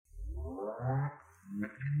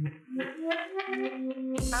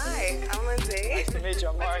Nice to meet you.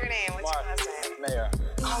 I'm Mark. What's your name? What's your last name? Mayor.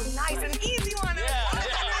 Oh, nice. An easy one.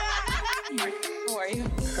 How are you?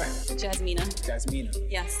 Jasmina. Jasmina.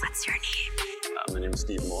 Yes. What's your name? My name's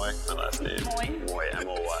Steve Moy. My last name Moy? Moy,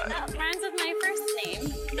 M-O-Y. Rhymes with my first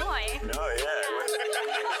name, Noy. No,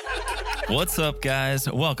 yeah. What's up,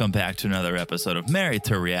 guys? Welcome back to another episode of Married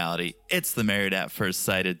to Reality. It's the Married at First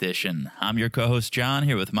Sight edition. I'm your co-host, John,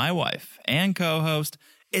 here with my wife and co-host.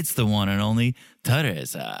 It's the one and only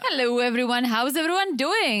Teresa. Hello, everyone. How's everyone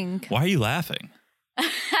doing? Why are you laughing?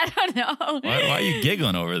 I don't know. Why are you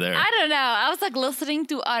giggling over there? I don't know. I was like listening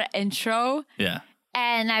to our intro, Yeah.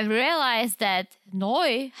 and I realized that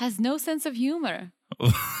Noy has no sense of humor.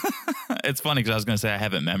 It's funny because I was going to say I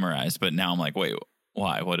have it memorized, but now I'm like, wait,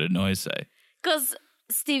 why? What did Noy say? Because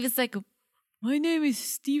Steve is like, my name is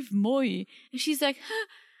Steve Moy. And she's like, huh,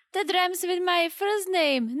 that rhymes with my first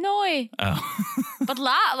name, Noy. Oh. But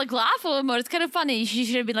laugh a little more. It's kind of funny. She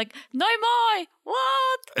should have been like, Noy Moy,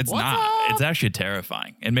 what? It's What's not. up? It's actually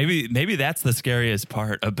terrifying. And maybe that's the scariest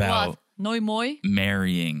part about What? Noy Moy?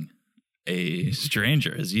 marrying a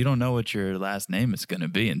stranger is you don't know what your last name is going to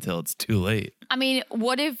be until it's too late. I mean,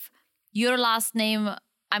 what if your last name,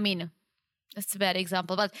 I mean, that's a bad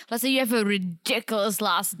example, but let's say you have a ridiculous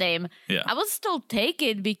last name. Yeah. I would still take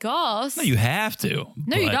it because... No, you have to.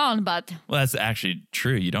 No, you but- don't, but... Well, that's actually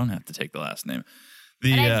true. You don't have to take the last name.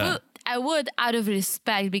 And I would out of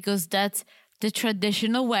respect because that's the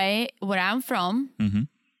traditional way where I'm from. Mhm.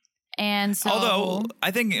 And so... Although, I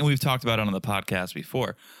think, and we've talked about it on the podcast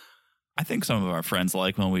before, I think some of our friends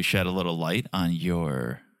like when we shed a little light on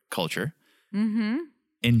your culture. Mm-hmm.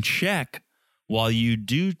 In Czech, while you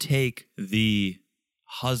do take the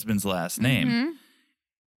husband's last name, Mm-hmm.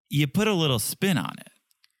 you put a little spin on it.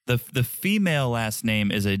 The female last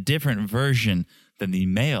name is a different version than the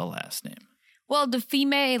male last name. Well, the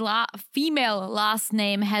female last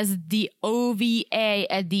name has the OVA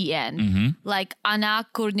at the end, Mm-hmm. like Anna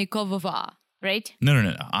Kournikova, right?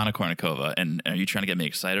 No. Anna Kournikova. And are you trying to get me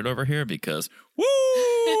excited over here? Because,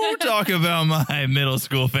 woo, talk about my middle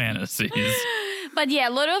school fantasies. But yeah,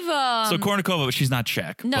 a lot of... So Kournikova, she's not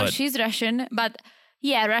Czech. No, but she's Russian, but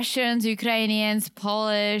yeah, Russians, Ukrainians,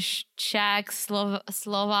 Polish, Czechs,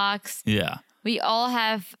 Slovaks. Yeah. We all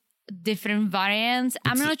have different variants.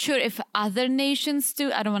 I'm not sure if other nations do.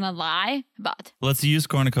 I don't want to lie, but... Let's use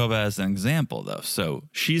Kournikova as an example, though. So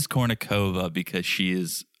she's Kournikova because she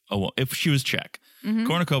is... if she was Czech. Mm-hmm.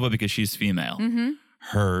 Kournikova because she's female. Mm-hmm.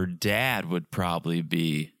 Her dad would probably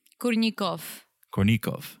be... Kurnikov.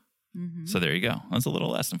 Kornikov. Mm-hmm. So there you go. That's a little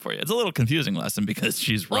lesson for you. It's a little confusing lesson because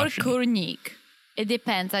she's Or Russian. Kurnik. It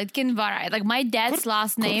depends. It can vary. Like my dad's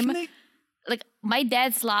last name... Like my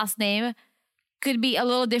dad's last name could be a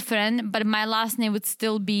little different, but my last name would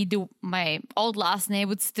still be my old last name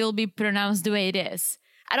would still be pronounced the way it is.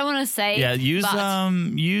 I don't want to say. Yeah, use but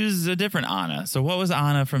use a different Anna. So what was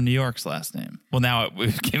Anna from New York's last name? Well, now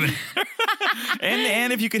we've given.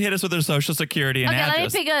 and if you could hit us with her social security and okay,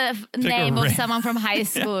 address. let me pick a name of someone from high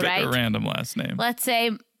school, pick right? a random last name. Let's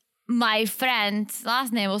say my friend's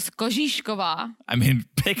last name was Kožišková. I mean,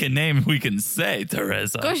 pick a name we can say,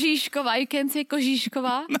 Teresa. Kožišková, you can say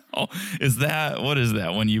Kožišková. Oh, what is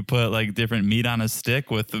that? When you put like different meat on a stick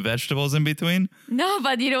with the vegetables in between? No,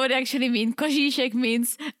 but you know what it actually means? Kožišek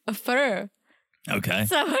means a fur. Okay.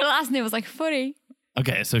 So her last name was like furry.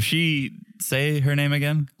 Okay, so say her name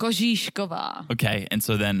again? Kožišková. Okay, and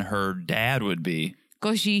so then her dad would be...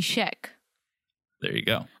 Kožišek. There you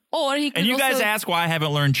go. Or he could And you guys also- ask why I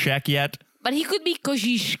haven't learned Czech yet? But he could be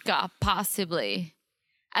Kožiška, possibly.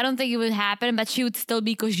 I don't think it would happen, but she would still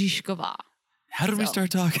be Kožišková. How did we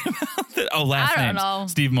start talking about that? Oh, last I names. don't know.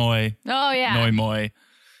 Steve Moy. Oh, yeah. Noy Moy.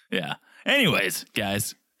 Yeah. Anyways,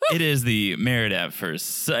 guys, it is the Married at First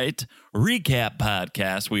Sight recap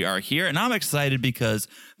podcast. We are here, and I'm excited because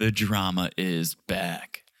the drama is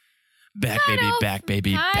back. Back, baby, back,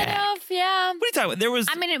 baby, back. Kind of, yeah. What are you talking about? There was...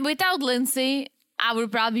 I mean, without Lindsay, I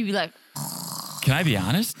would probably be like... Can I be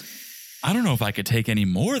honest? I don't know if I could take any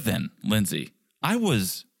more than Lindsay. I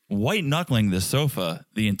was white-knuckling the sofa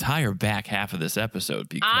the entire back half of this episode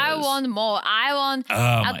because... I want more. I want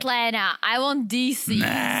Atlanta. I want DC.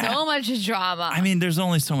 Nah. So much drama. I mean, there's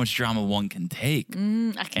only so much drama one can take.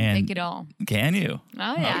 I can take it all. Can you?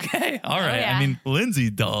 Oh, yeah. Okay. All right. yeah. I mean, Lindsay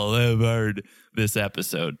delivered this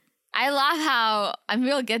episode. I love how... I mean,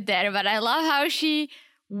 we'll get there, but I love how she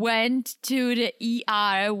went to the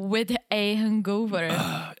ER with a hangover.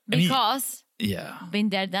 Because... Yeah. Been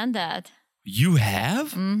there, done that. You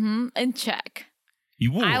have? Mm-hmm. In Czech.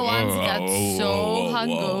 Whoa, I once whoa, got whoa, so whoa, whoa.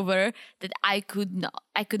 hungover that I could not.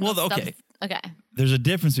 I could not stop. Okay. Okay. There's a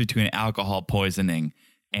difference between alcohol poisoning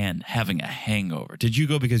and having a hangover. Did you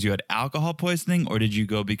go because you had alcohol poisoning or did you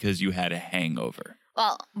go because you had a hangover?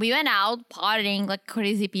 Well, we went out partying like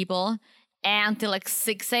crazy people until like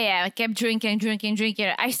 6 a.m. I kept drinking.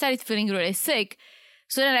 I started feeling really sick.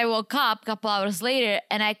 So then I woke up a couple hours later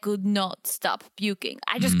and I could not stop puking.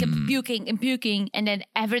 I just kept puking and then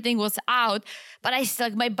everything was out. But I still,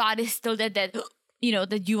 like, my body still did that,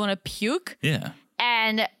 that you want to puke. Yeah.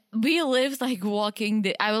 And we lived like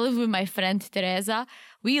I lived with my friend Teresa.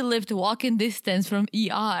 We lived walking distance from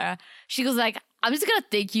ER. She was like, I'm just going to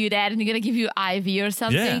take you there and I'm going to give you IV or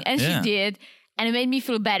something. Yeah, and yeah. she did. And it made me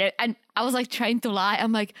feel better. And I was like trying to lie.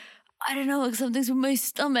 I'm like, I don't know, like something's with my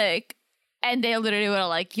stomach. And they literally were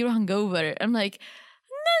like, you're hungover. I'm like,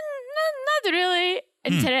 no, not really.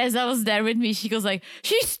 And Teresa was there with me. She goes like,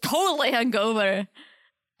 she's totally hungover.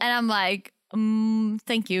 And I'm like,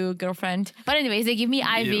 thank you, girlfriend. But anyways, they give me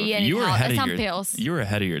IV and some pills. You were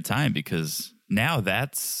ahead of your time because now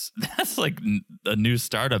that's like a new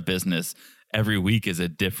startup business. Every week is a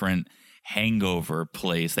different hangover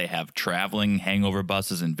place. They have traveling hangover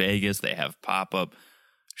buses in Vegas. They have pop-up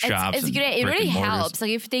shops. It's great. It really helps.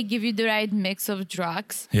 Like if they give you the right mix of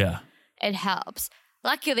drugs, it helps.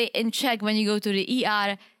 Luckily, in Czech, when you go to the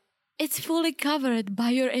ER, it's fully covered by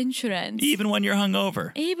your insurance. Even when you're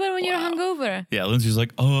hungover. You're hungover. Yeah, Lindsay's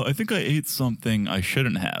like, oh, I think I ate something I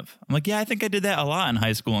shouldn't have. I'm like, yeah, I think I did that a lot in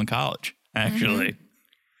high school and college, actually.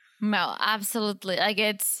 No, absolutely. Like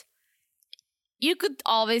you could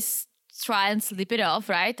always try and sleep it off,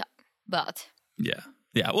 right? But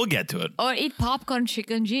yeah, we'll get to it. Or eat popcorn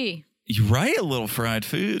chicken G. You're right, a little fried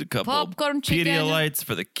food, a couple popcorn chicken, Pedialites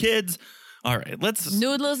for the kids. All right, let's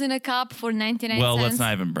noodles in a cup for 99 Well, cents. let's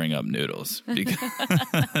not even bring up noodles because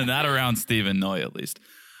not around Stephen Noy at least.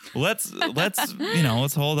 Let's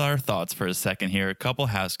hold our thoughts for a second here. A couple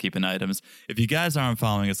housekeeping items. If you guys aren't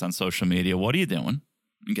following us on social media, what are you doing?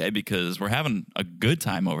 Okay, because we're having a good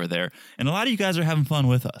time over there, and a lot of you guys are having fun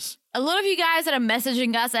with us. A lot of you guys that are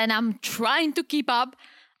messaging us, and I'm trying to keep up.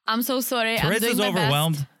 I'm so sorry. Teresa's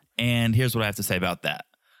overwhelmed, and here's what I have to say about that.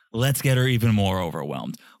 Let's get her even more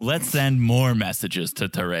overwhelmed. Let's send more messages to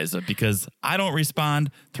Teresa because I don't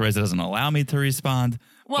respond. Teresa doesn't allow me to respond.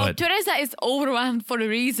 Well, Teresa is overwhelmed for a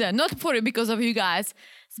reason, not because of you guys.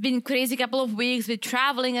 It's been a crazy couple of weeks with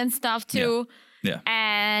traveling and stuff too. Yeah.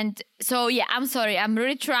 And so, I'm sorry. I'm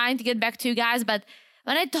really trying to get back to you guys, but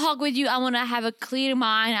when I talk with you, I want to have a clear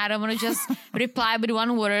mind. I don't want to just reply with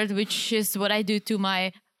one word, which is what I do to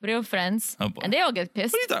my real friends. Oh boy. And they all get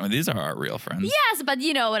pissed. What are you talking about? These are our real friends. Yes, but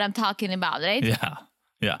you know what I'm talking about, right?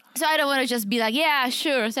 Yeah. So I don't want to just be like, yeah,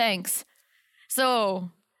 sure, thanks. So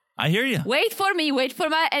I hear you. Wait for me. Wait for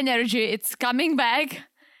my energy. It's coming back.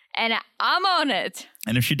 And I'm on it.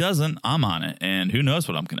 And if she doesn't, I'm on it. And who knows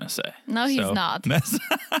what I'm going to say. No, he's not.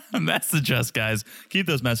 Message us, guys. Keep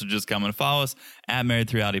those messages coming. Follow us at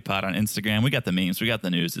Married Reality Pod on Instagram. We got the memes. We got the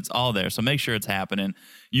news. It's all there. So make sure it's happening.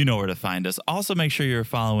 You know where to find us. Also, make sure you're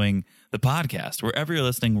following the podcast. Wherever you're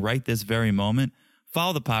listening right this very moment,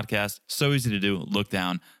 follow the podcast. So easy to do. Look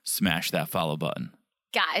down. Smash that follow button.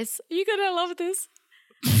 Guys, you're going to love this.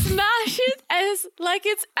 Smash it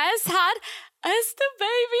it's as hot as the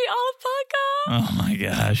baby alpaca. Oh my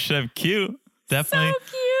gosh, that's cute. Definitely. So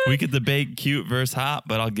cute. We could debate cute versus hot,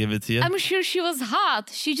 but I'll give it to you. I'm sure she was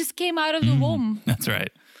hot. She just came out of the womb. That's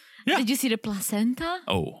right. Yeah. Did you see the placenta?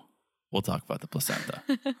 Oh, we'll talk about the placenta.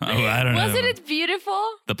 I don't know. Wasn't it beautiful?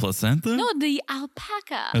 The placenta? No, the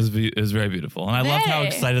alpaca. It was very beautiful. And I loved how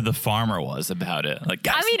excited the farmer was about it. Like,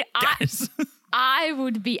 guys, guys. I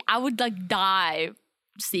would like die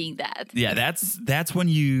seeing that. Yeah, that's when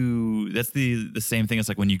that's the same thing as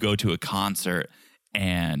like when you go to a concert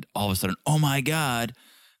and all of a sudden, oh my God,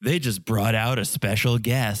 they just brought out a special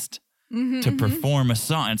guest to perform a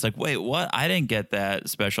song. And it's like, wait, what? I didn't get that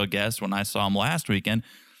special guest when I saw him last weekend.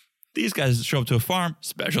 These guys show up to a farm,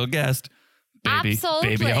 special guest, baby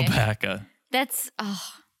alpaca. That's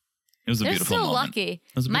it was a beautiful moment. Lucky.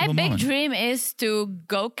 My big dream is to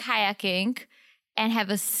go kayaking and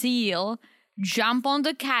have a seal jump on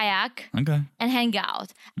the kayak and hang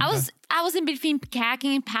out. Okay. I was in between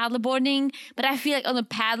kayaking and paddleboarding, but I feel like on the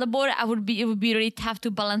paddleboard it would be really tough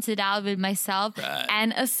to balance it out with myself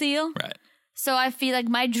and a seal. Right. So I feel like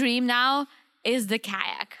my dream now is the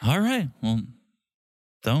kayak. All right. Well,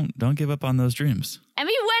 don't give up on those dreams. And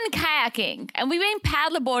we went kayaking and we went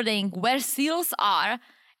paddleboarding where seals are.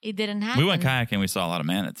 It didn't happen. We went kayaking. We saw a lot of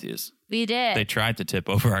manatees. We did. They tried to tip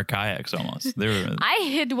over our kayaks almost. They were. I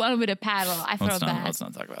hit one with a paddle. I felt bad. Let's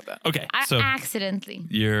not talk about that. Okay, I so accidentally.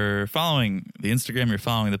 you're following the Instagram, you're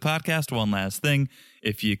following the podcast. One last thing.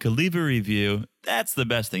 If you could leave a review, that's the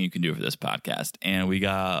best thing you can do for this podcast. And we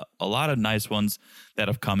got a lot of nice ones that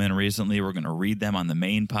have come in recently. We're going to read them on the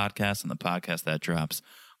main podcast and the podcast that drops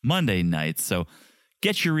Monday nights. So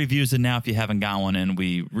get your reviews in now if you haven't got one in.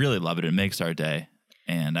 We really love it. It makes our day.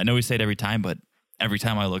 And I know we say it every time, but every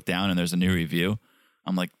time I look down and there's a new review,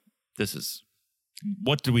 I'm like,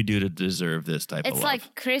 what do we do to deserve this type of love? It's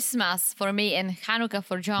like Christmas for me and Hanukkah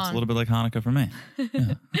for John. It's a little bit like Hanukkah for me.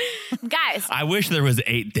 Yeah. Guys, I wish there was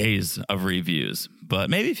 8 days of reviews, but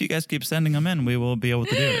maybe if you guys keep sending them in, we will be able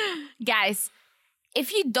to do it. guys,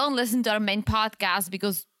 if you don't listen to our main podcast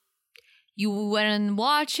because you weren't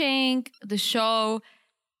watching the show,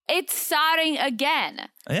 it's starting again.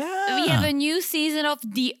 Yeah. We have a new season of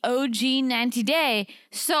the OG 90 Day.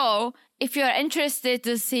 So if you're interested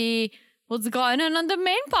to see what's going on the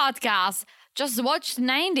main podcast, just watch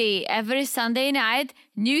 90 every Sunday night.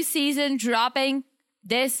 New season dropping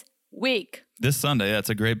this week. This Sunday, that's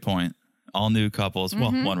a great point. All new couples.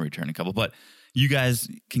 Well, one returning couple, but you guys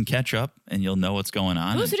can catch up and you'll know what's going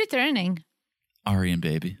on. Who's returning? Ari and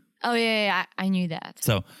Baby. Oh, yeah, I knew that.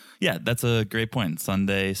 So, yeah, that's a great point.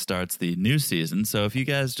 Sunday starts the new season. So if you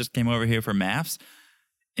guys just came over here for maths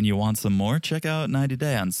and you want some more, check out 90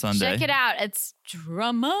 Day on Sunday. Check it out. It's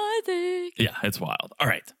dramatic. Yeah, it's wild. All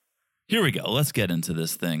right. Here we go. Let's get into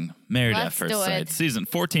this thing. Married at Let's First do Sight. it. Season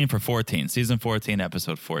 14 for 14. Season 14,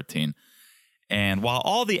 episode 14. And while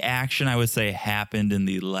all the action, I would say, happened in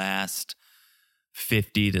the last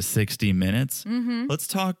 50 to 60 minutes, let's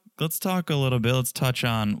talk a little bit. Let's touch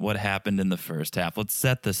on what happened in the first half. Let's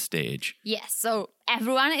set the stage. Yes, so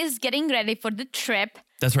everyone is getting ready for the trip.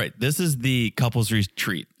 That's right. This is the couples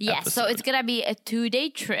retreat. Yes, so episode. it's going to be a 2-day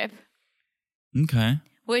trip, Okay.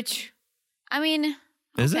 which, I mean,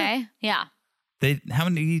 Is it? okay. Yeah. How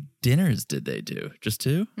many dinners did they do? Just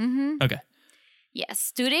 2? Mm-hmm. Okay.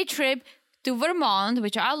 Yes, 2-day trip to Vermont,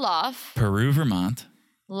 which I love. Peru, Vermont.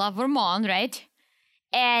 Love Vermont, right?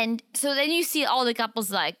 And so then you see all the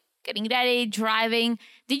couples like getting ready, driving.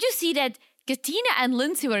 Did you see that Katina and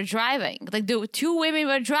Lindsay were driving? Like the 2 women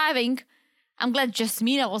were driving. I'm glad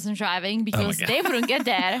Jasmina wasn't driving because God. they wouldn't get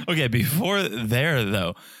there. Okay, before there,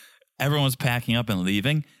 though, everyone's packing up and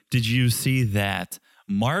leaving. Did you see that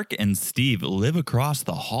Mark and Steve live across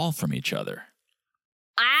the hall from each other?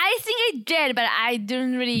 I think I did, but I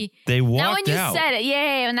didn't really. They walked now when you out. said it,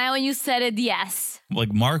 yeah. Now when you said it, yes.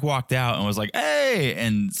 Like, Mark walked out and was like, hey,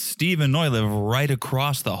 and Steve and Noy live right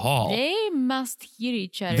across the hall. They must hear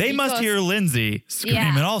each other. They must hear Lindsay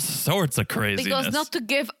screaming all sorts of craziness. Because not to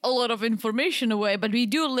give a lot of information away, but we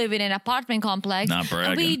do live in an apartment complex. Not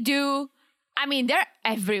bragging. And we do. I mean, they're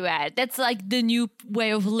everywhere. That's like the new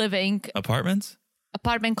way of living. Apartments?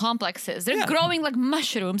 Apartment complexes. They're Yeah. growing like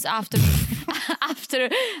mushrooms after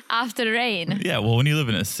after rain. Yeah, well, when you live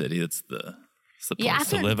in a city, it's the place Yeah,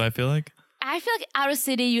 to live, I feel like. I feel like our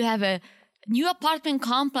city, you have a new apartment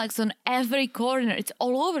complex on every corner. It's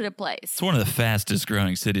all over the place. It's one of the fastest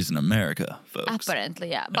growing cities in America, folks. Apparently,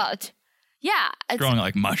 yeah. But yeah, it's Growing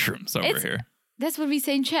like mushrooms over it's- here. That's what we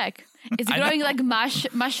say in Czech. It's I growing know. like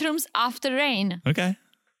mushrooms after rain. Okay.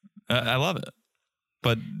 I love it.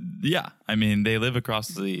 But yeah, I mean, they live across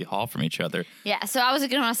the hall from each other. Yeah, so I was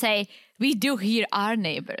going to say, we do hear our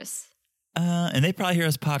neighbors. And they probably hear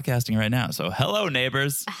us podcasting right now. So hello,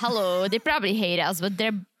 neighbors. Hello, they probably hate us, but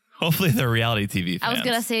Hopefully they're reality TV fans. I was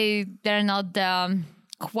going to say they're not the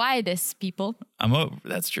quietest people.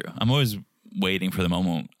 That's true. I'm always waiting for the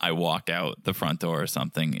moment I walk out the front door or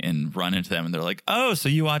something and run into them and they're like, oh, so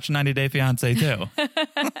you watch 90 Day Fiancé too?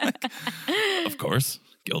 Of course.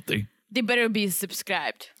 Guilty. They better be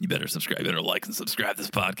subscribed. You better subscribe. You better like and subscribe this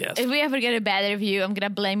podcast. If we ever get a bad review, I'm going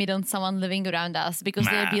to blame it on someone living around us because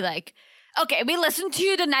they'll be like, okay, we listened to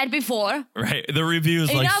you the night before. Right. The review is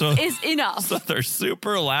Enough like so. is enough. So they're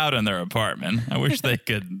super loud in their apartment. I wish they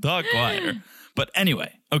could talk quieter. But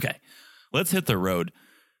anyway, okay, let's hit the road.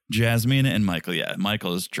 Jasmine and Michael. Yeah,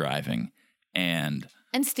 Michael is driving and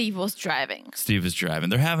Steve was driving. Steve is driving.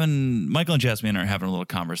 Michael and Jasmine are having a little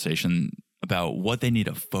conversation about what they need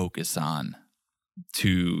to focus on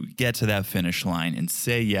to get to that finish line and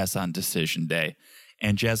say yes on decision day.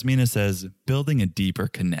 And Jasmina says, building a deeper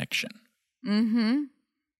connection. Mm-hmm.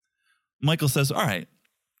 Michael says, all right,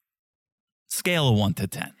 scale of 1 to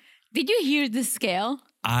 10. Did you hear the scale?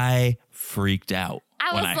 I freaked out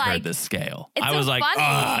I when was I like, heard the scale. it's I was so like,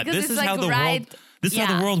 funny because this it's is like how the right- world. This is how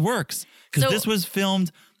the yeah. world works. Because So- this was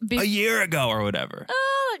filmed a year ago or whatever.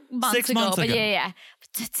 Months 6 ago. months But ago. yeah.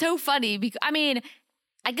 But it's so funny because, I mean,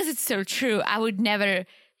 I guess it's so true. I would never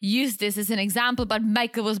use this as an example, but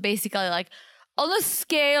Michael was basically like on a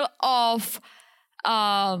scale of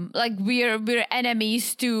like we're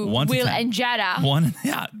enemies to 1 to Will 10. and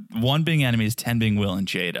Jada. 1 being enemies, 10 being Will and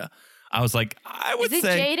Jada. I was like, I would Is it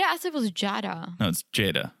say Jada? I thought it was Jada. no, it's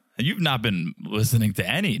Jada. You've not been listening to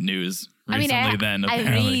any news recently. Then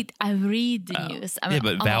apparently, I read the news. I mean,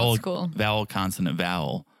 yeah, but I'm old school. vowel, consonant,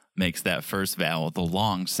 vowel makes that first vowel the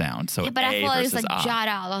long sound. So Yeah, but A I feel like it's versus like A.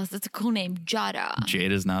 Jada. That's a cool name, Jada.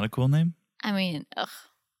 Jada's not a cool name. I mean, ugh.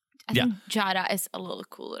 I think Jada is a little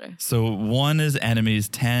cooler. So 1 is enemies,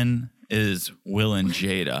 10 is Will and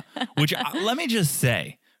Jada. Which let me just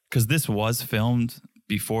say, because this was filmed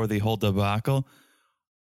before the whole debacle.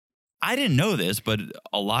 I didn't know this, but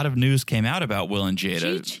a lot of news came out about Will and Jada.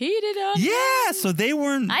 She cheated on Yeah, so they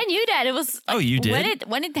weren't. I knew that. It was. Oh, you did?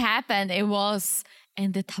 When it happened, it was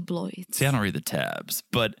in the tabloids. See, I don't read the tabs,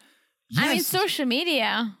 but yes. I mean, social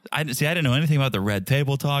media. I didn't know anything about the Red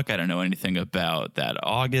Table Talk. I don't know anything about that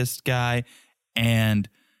August guy. And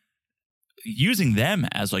using them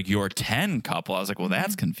as like your 10 couple, I was like, well,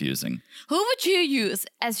 that's confusing. Who would you use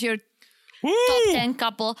as your Woo! top 10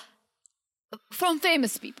 couple from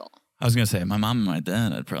famous people? I was going to say my mom and my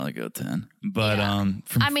dad, I'd probably go 10. But Yeah.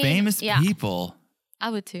 from I mean, famous yeah. people, I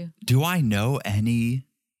would too. do I know any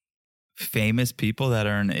famous people that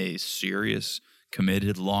are in a serious,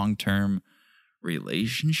 committed, long-term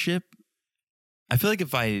relationship? I feel like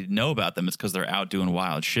if I know about them, it's because they're out doing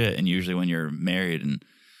wild shit. And usually when you're married and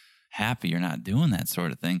happy, you're not doing that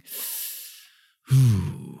sort of thing.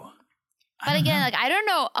 Ooh. But again, like I don't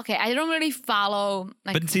know. Okay, I don't really follow.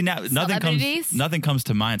 Like, But see, now celebrities. nothing comes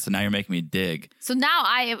to mind. So now you're making me dig. So now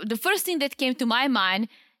the first thing that came to my mind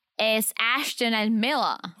is Ashton and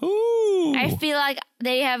Mila. Ooh. I feel like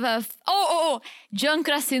they have a John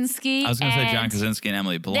Krasinski. I was going to say and John Krasinski and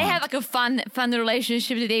Emily Blunt. They have like a fun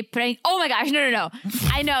relationship that they prank. Oh my gosh, no.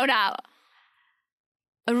 I know now.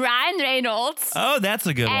 Ryan Reynolds Oh, that's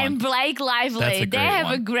a good and one. Blake Lively. That's a They great have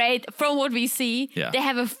one. a great, from what we see, Yeah. they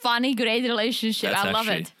have a funny, great relationship. That's I love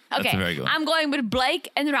actually- it. that's Okay, a very good one. I'm going with Blake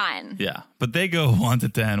and Ryan. Yeah, but they go 1 to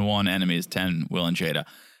 10, 1 enemies, 10 Will and Jada.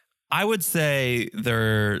 I would say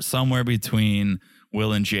they're somewhere between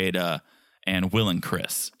Will and Jada and Will and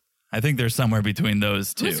Chris. I think they're somewhere between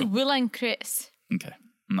those two. Who's Will and Chris? Okay,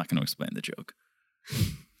 I'm not going to explain the joke.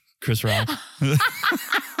 Chris Rock.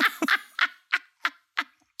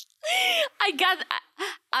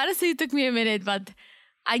 Honestly, it took me a minute, but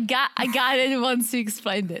I got it once you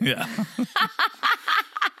explained it. Yeah.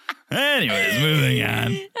 Anyways, moving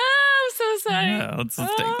on. Oh, I'm so sorry.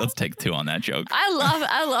 Yeah, let's take 2 on that joke.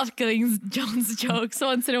 I love killing John's jokes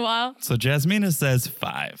once in a while. So Jasmina says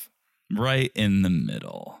 5, right in the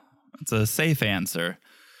middle. It's a safe answer,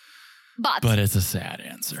 but it's a sad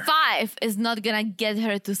answer. 5 is not gonna get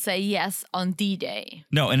her to say yes on D-Day.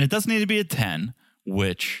 No, and it doesn't need to be a 10,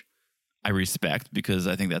 which I respect because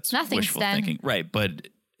I think that's Nothing's wishful 10. thinking. Right, but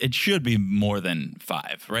it should be more than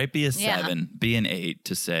 5, right? Be a 7, Yeah. be an 8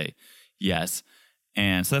 to say yes.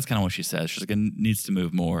 And so that's kind of what she says. She's like, it needs to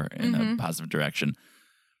move more in a positive direction.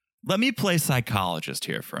 Let me play psychologist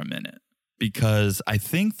here for a minute because I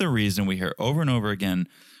think the reason we hear over and over again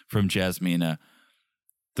from Jasmina,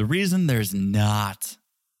 the reason there's not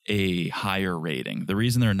a higher rating, the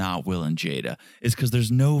reason they're not Will and Jada is because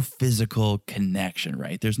there's no physical connection,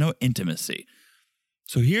 right? There's no intimacy.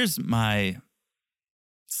 So here's my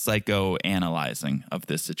psychoanalyzing of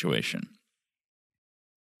this situation.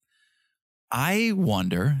 I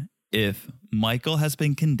wonder if Michael has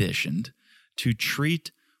been conditioned to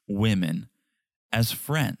treat women as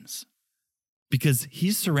friends because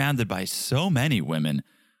he's surrounded by so many women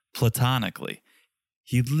platonically.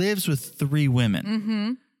 He lives with 3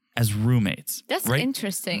 women as roommates. That's right?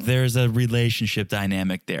 interesting. There's a relationship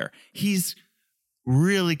dynamic there. He's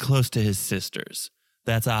really close to his sisters.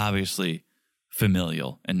 That's obviously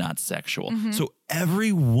familial and not sexual. So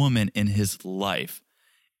every woman in his life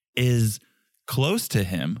is close to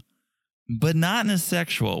him, but not in a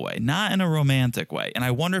sexual way, not in a romantic way. And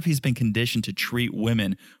I wonder if he's been conditioned to treat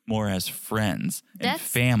women more as friends and That's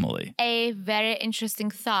family. A very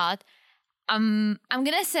interesting thought. I'm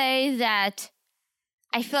gonna say that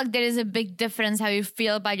I feel like there is a big difference how you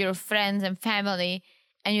feel about your friends and family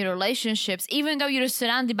and your relationships. Even though you're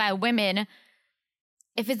surrounded by women,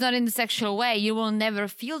 if it's not in the sexual way, you will never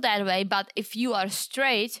feel that way. But if you are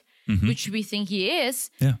straight, which we think he is,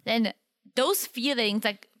 then those feelings,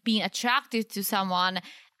 like being attracted to someone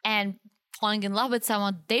and falling in love with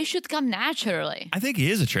someone, they should come naturally. I think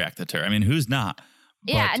he is attracted to her. I mean, who's not?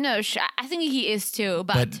 Yeah, no, I think he is too.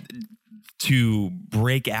 But to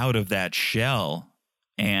break out of that shell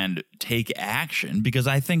and take action, because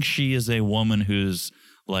I think she is a woman who's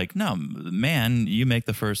like, no, man, you make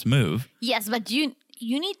the first move. Yes, but you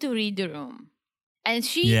need to read the room. And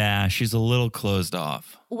she's a little closed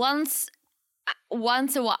off. Once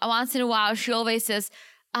in a while, she always says,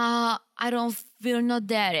 we're not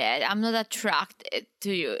there yet. I'm not attracted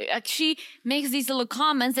to you. Like, she makes these little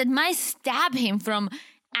comments that might stab him from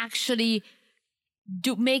actually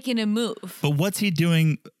making a move. But what's he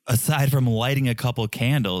doing aside from lighting a couple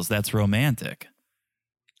candles that's romantic?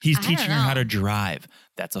 He's teaching her how to drive.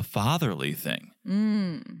 That's a fatherly thing.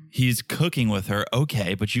 He's cooking with her.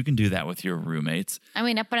 Okay, but you can do that with your roommates. I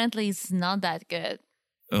mean, apparently it's not that good.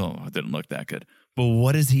 Oh, it didn't look that good. But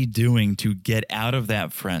what is he doing to get out of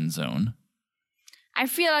that friend zone? I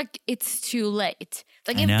feel like it's too late.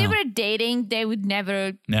 Like, if they were dating, they would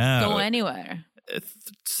never go anywhere.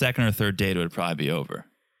 Second or third date would probably be over.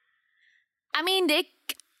 I mean,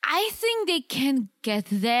 I think they can get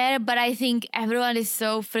there, but I think everyone is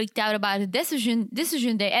so freaked out about the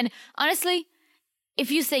decision day. And honestly,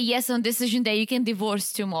 if you say yes on decision day, you can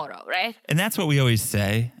divorce tomorrow, right? And that's what we always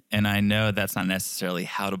say. And I know that's not necessarily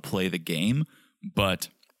how to play the game, but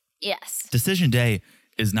yes, decision day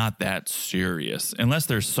is not that serious unless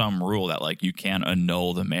there's some rule that, like, you can't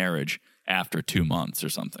annul the marriage after 2 months or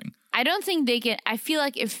something. I don't think they can. I feel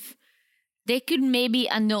like if they could maybe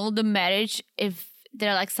annul the marriage if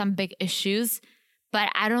there are like some big issues, but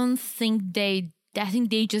I don't think I think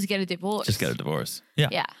they just get a divorce. Just get a divorce. Yeah.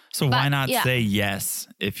 Yeah. So why not say yes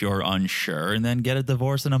if you're unsure and then get a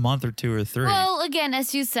divorce in a month or 2 or 3? Well, again,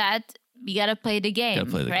 as you said, you got to play the game,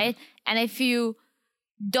 right? And if you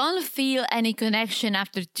don't feel any connection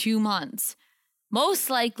after 2 months, most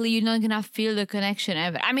likely you're not gonna feel the connection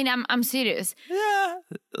ever. I mean, I'm serious. Yeah.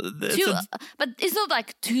 But it's not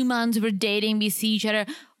like 2 months we're dating, we see each other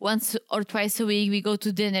once or twice a week, we go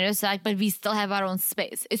to dinner, it's like, but we still have our own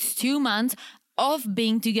space. It's 2 months of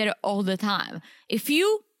being together all the time. If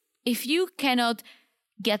you cannot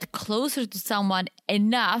get closer to someone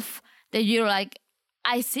enough that you're like,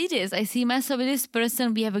 I see myself with this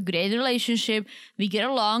person, we have a great relationship, we get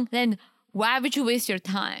along, then why would you waste your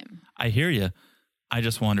time? I hear you. I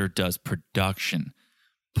just wonder, does production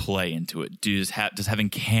play into it? Does having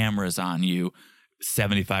cameras on you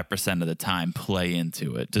 75% of the time play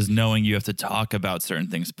into it? Does knowing you have to talk about certain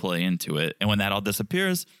things play into it? And when that all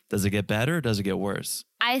disappears, does it get better or does it get worse?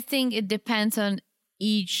 I think it depends on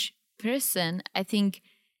each person. I think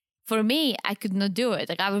for me, I could not do it.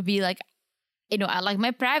 Like, I would be like, I like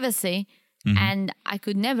my privacy. And I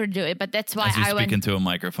could never do it, but that's why As you speak into a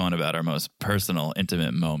microphone about our most personal,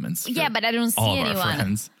 intimate moments. Yeah, but I don't see all anyone. Of our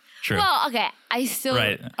friends. True. Well, okay, I still...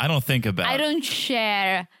 Right, I don't think about... I don't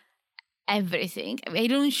share everything. I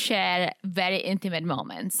don't share very intimate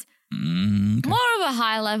moments. Okay. More of a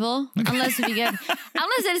high level, unless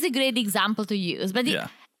there's a great example to use. But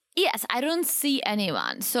yes, I don't see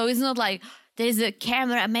anyone. So it's not like there's a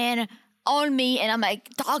cameraman on me and I'm like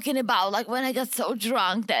talking about like when I got so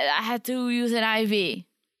drunk that I had to use an IV.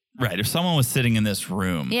 Right. If someone was sitting in this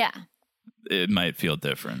room, it might feel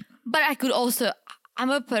different. But I could also,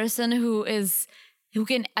 I'm a person who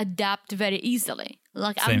can adapt very easily.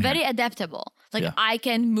 Like, I'm very adaptable. Like, I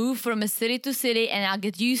can move from a city to city and I'll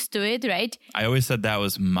get used to it, right? I always said that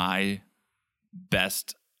was my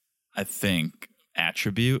best, I think,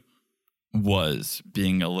 attribute, was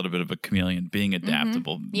being a little bit of a chameleon, being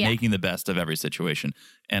adaptable, making the best of every situation.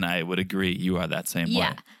 And I would agree, you are that same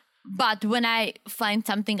way. But when I find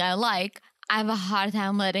something I like, I have a hard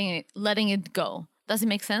time letting it go. Does it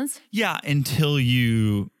make sense? Yeah, until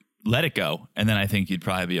you let it go. And then I think you'd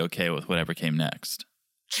probably be okay with whatever came next.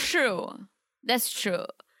 True. That's true.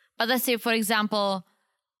 But let's say, for example,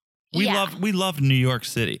 we love New York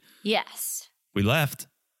City. Yes. We left.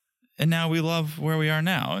 And now we love where we are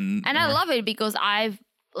now. And I love it because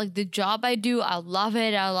the job I do, I love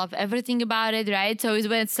it. I love everything about it, right? So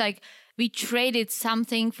it's like we traded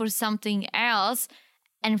something for something else.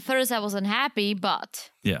 And first I wasn't happy, but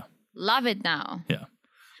love it now. Yeah.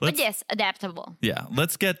 But yes, adaptable. Yeah.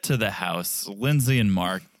 Let's get to the house. Lindsay and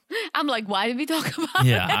Mark. I'm like, why did we talk about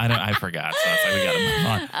it? I forgot. So it's like, we got to move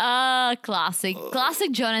on.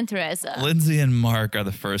 Classic John and Teresa. Lindsay and Mark are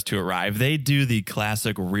the first to arrive. They do the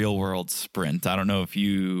classic real world sprint. I don't know if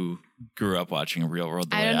you grew up watching Real World.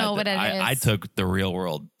 I don't know what it is. I took the real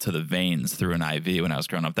world to the veins through an IV when I was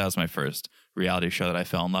growing up. That was my first reality show that I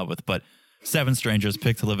fell in love with. But 7 strangers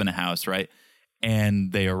picked to live in a house, right?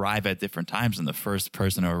 And they arrive at different times, and the first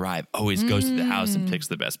person to arrive always goes to the house and picks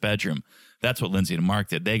the best bedroom. That's what Lindsay and Mark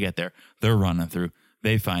did. They get there, they're running through,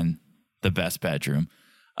 they find the best bedroom.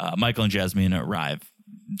 Michael and Jasmine arrive.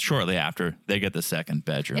 shortly after, they get the second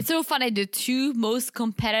bedroom. It's so funny. The two most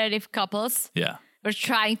competitive couples yeah. were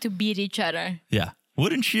trying to beat each other. Yeah.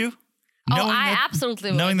 Wouldn't you?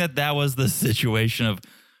 Absolutely would. Knowing that was the situation of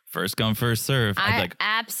first come, first serve. I'd be like,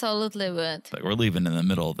 absolutely would. like, we're leaving in the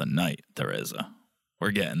middle of the night, Teresa.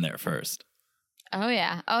 We're getting there first. Oh,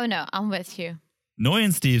 yeah. Oh, no. I'm with you. Noy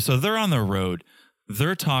and Steve, so they're on the road.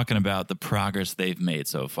 They're talking about the progress they've made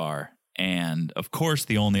so far. And, of course,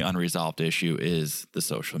 the only unresolved issue is the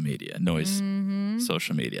social media, Noy's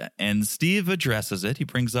social media. And Steve addresses it. He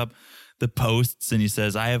brings up the posts and he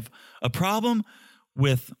says, I have a problem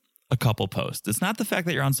with a couple posts. It's not the fact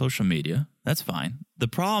that you're on social media. That's fine. The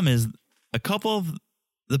problem is a couple of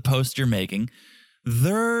the posts you're making,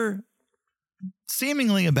 they're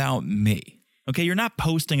seemingly about me. Okay, you're not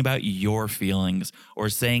posting about your feelings or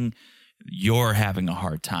saying you're having a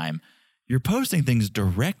hard time. You're posting things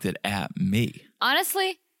directed at me.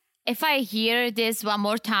 Honestly, if I hear this one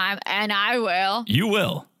more time, and I will. You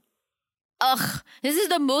will. Ugh, this is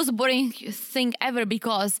the most boring thing ever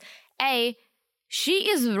because, A, she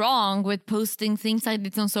is wrong with posting things like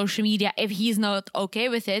this on social media if he's not okay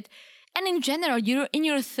with it. And in general, you're in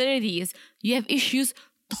your 30s. You have issues.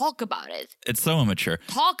 Talk about it. It's so immature.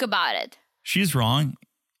 Talk about it. She's wrong.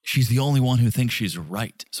 She's the only one who thinks she's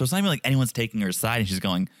right. So it's not even like anyone's taking her side and she's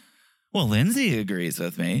going, well, Lindsay agrees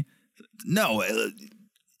with me. No,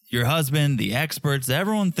 your husband, the experts,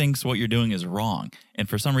 everyone thinks what you're doing is wrong. And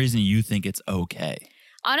for some reason, you think it's okay.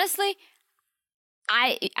 Honestly,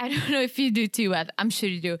 I don't know if you do too, but I'm sure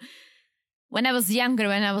you do. When I was younger,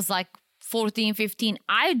 when I was like 14, 15,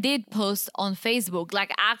 I did post on Facebook,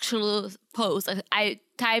 like actual posts. I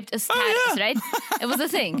typed a status, right? It was a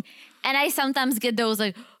thing. And I sometimes get those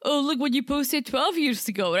like, oh, look what you posted 12 years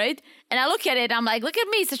ago, right? And I look at it, I'm like, look at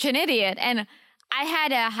me, such an idiot. And I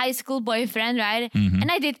had a high school boyfriend, right? And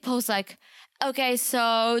I did post like, okay,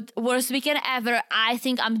 so worst weekend ever. I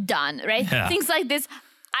think I'm done, right? Yeah. Things like this.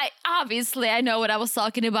 I know what I was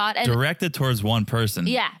talking about. And directed towards one person.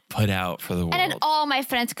 Yeah. Put out for the world. and then all my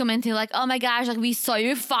friends commenting like, oh my gosh, like we saw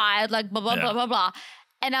you fight, like blah, blah, blah, blah, blah.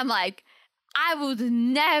 And I'm like, I would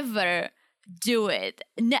never do it.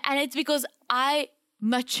 And it's because I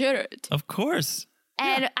matured. Of course.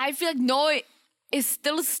 And I feel like Noy is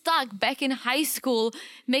still stuck back in high school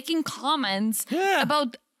making comments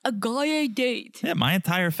about a guy I date. Yeah, my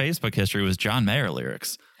entire Facebook history was John Mayer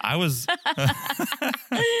lyrics. I was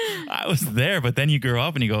I was there, but then you grow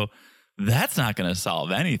up and you go, that's not going to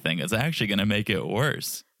solve anything. It's actually going to make it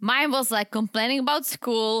worse. Mine was like complaining about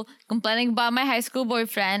school, complaining about my high school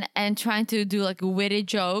boyfriend, and trying to do like witty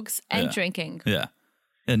jokes and drinking. Yeah.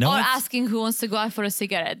 Or asking who wants to go out for a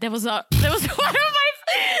cigarette. That was one of my.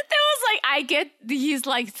 That was like I get these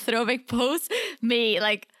like throwback posts. Me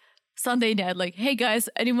like Sunday night, like, hey guys,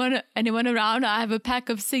 anyone around? I have a pack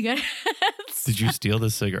of cigarettes. Did you steal the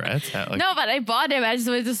cigarettes? No, but I bought them. I just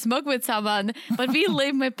wanted to smoke with someone. But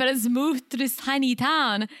my parents moved to this tiny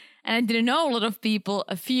town. And I didn't know a lot of people,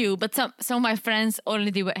 a few, but some of my friends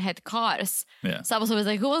already had cars. Yeah. So I was always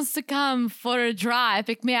like, who wants to come for a drive?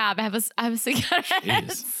 Pick me up. I have a cigarette.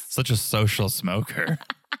 Jeez, such a social smoker.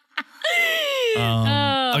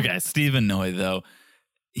 Okay, Stephen Noy, though,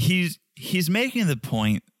 he's making the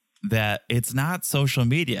point that it's not social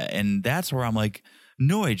media. And that's where I'm like,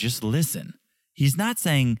 Noy, just listen. He's not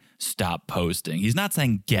saying stop posting. He's not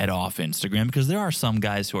saying get off Instagram, because there are some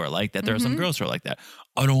guys who are like that. There are some girls who are like that.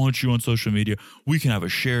 I don't want you on social media. We can have a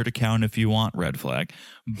shared account if you want. Red flag.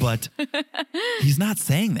 But he's not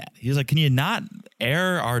saying that. He's like, can you not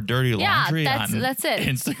air our dirty laundry on that's it.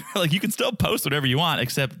 Instagram? Like, you can still post whatever you want,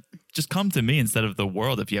 except just come to me instead of the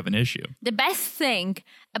world if you have an issue. The best thing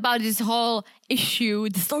about this whole issue,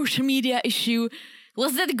 the social media issue,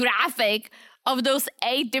 was that graphic of those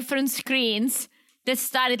 8 different screens that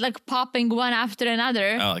started like popping one after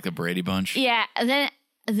another. Oh, like the Brady Bunch? Yeah. And then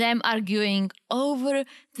them arguing over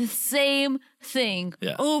the same thing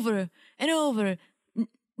over and over.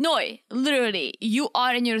 Noy, literally, you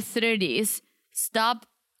are in your 30s. Stop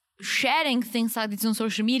sharing things like this on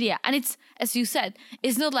social media. And it's, as you said,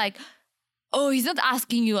 it's not like, oh, he's not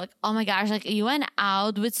asking you like, oh my gosh, like you went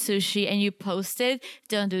out with sushi and you posted.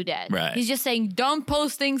 Don't do that. Right. He's just saying, don't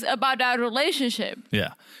post things about our relationship.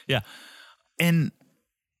 Yeah. Yeah. And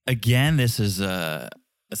again, this is a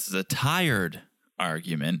tired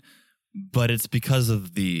argument, but it's because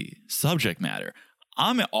of the subject matter.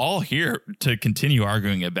 I'm all here to continue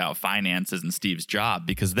arguing about finances and Steve's job,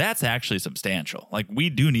 because that's actually substantial. Like, we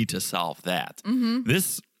do need to solve that.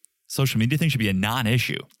 This social media thing should be a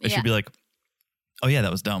non-issue. It should be like, oh yeah,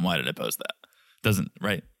 that was dumb. Why did I post that? Doesn't,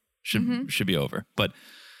 right? Should be over. But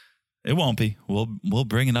It won't be. We'll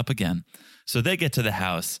bring it up again. So they get to the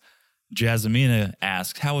house. Jasmina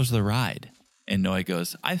asks, how was the ride? And Noi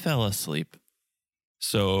goes, I fell asleep.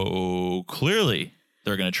 So clearly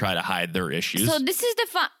they're going to try to hide their issues. So this is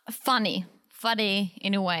the funny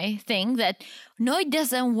in a way thing that Noi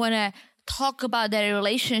doesn't want to talk about their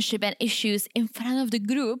relationship and issues in front of the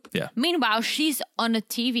group. Yeah. Meanwhile, she's on the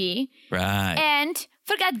TV. Right. And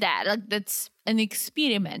forget that. Like, that's an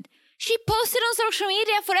experiment. She posted on social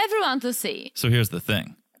media for everyone to see. So here's the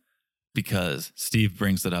thing. Because Steve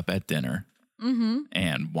brings it up at dinner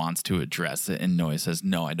and wants to address it. And Noi says,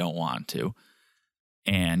 no, I don't want to.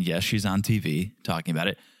 And yes, she's on TV talking about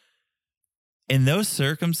it. In those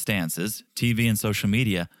circumstances, TV and social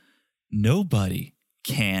media, nobody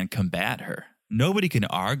can combat her. Nobody can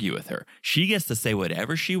argue with her. She gets to say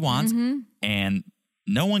whatever she wants, and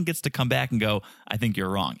no one gets to come back and go, I think you're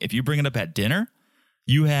wrong. If you bring it up at dinner,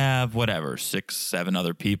 you have 6, 7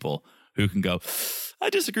 other people who can go, I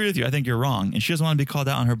disagree with you. I think you're wrong. And she doesn't want to be called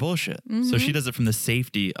out on her bullshit. So she does it from the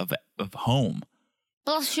safety of home.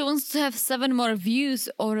 Plus, she wants to have 7 more views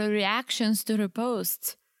or reactions to her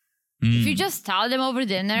posts. If you just tell them over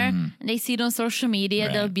dinner and they see it on social media,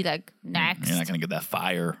 Right. they'll be like, next. You're not going to get that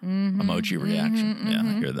fire emoji reaction. Yeah,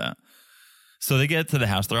 I hear that. So they get to the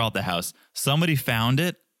house. They're all at the house. Somebody found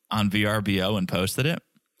it on VRBO and posted it.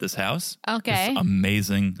 This house. Okay. This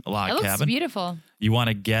amazing log It looks cabin. beautiful. You want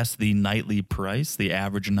to guess the nightly price, the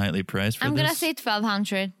average nightly price for I'm this? going to say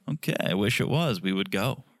 1,200. Okay, I wish it was. We would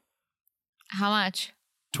go. How much?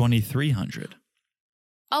 2,300.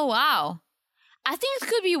 Oh, wow. I think it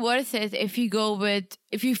could be worth it if you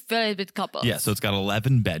fill it with couples. Yeah, so it's got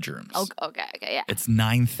 11 bedrooms. Okay, yeah. It's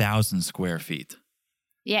 9,000 square feet.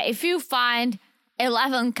 Yeah, if you find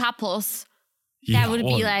 11 couples, that would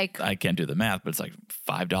be like... I can't do the math, but it's like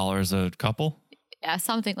 $5 a couple. Yeah,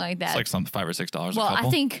 something like that. It's like $5 or $6 a couple. Well, I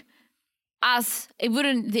think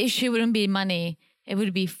the issue wouldn't be money. It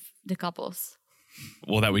would be the couples.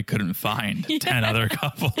 Well, that we couldn't find 10 other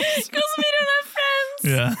couples. Because we don't have friends.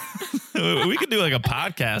 Yeah. We could do like a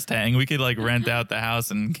podcast hang. We could like rent out the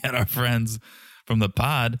house and get our friends from the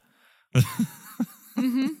pod.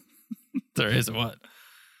 There is what?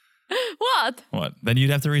 What? What? Then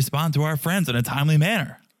you'd have to respond to our friends in a timely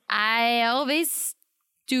manner. I always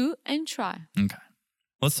do and try. Okay.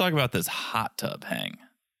 Let's talk about this hot tub hang.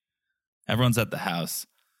 Everyone's at the house.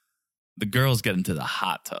 The girls get into the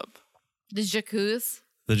hot tub. The jacuzzi.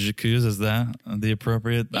 The jacuzzi, is that the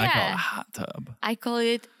appropriate? I call it Yeah. a hot tub. I call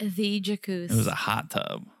it the jacuzzi. It was a hot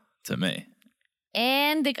tub to me.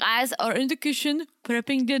 And the guys are in the kitchen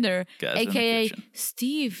prepping dinner. Guys in the AKA kitchen.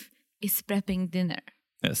 Steve is prepping dinner.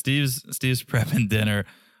 Yeah, Steve's prepping dinner.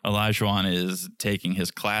 Elijah is taking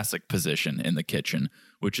his classic position in the kitchen,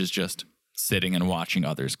 which is just sitting and watching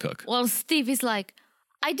others cook. Well, Steve is like,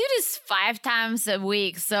 I do this 5 times a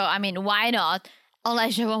week, so I mean, why not?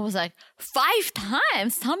 Elijah was like, 5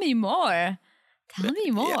 times? Tell me more. Tell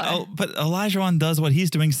me more. Yeah, but Elijah does what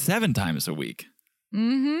he's doing 7 times a week.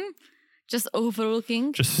 Just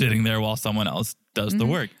overlooking. Just sitting there while someone else does the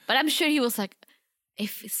work. But I'm sure he was like,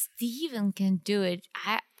 if Steven can do it,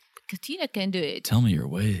 Katina can do it. Tell me your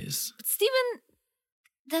ways. But Steven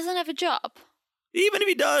doesn't have a job. Even if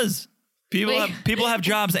he does. People have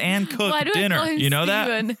jobs and cook Why do I dinner. call him You know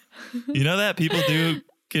Steven? that? You know that? People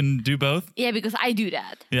can do both? Yeah, because I do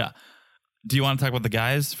that. Yeah. Do you want to talk about the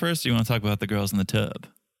guys first? Or do you want to talk about the girls in the tub?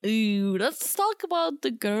 Ooh, let's talk about the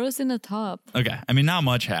girls in the tub. Okay. I mean, not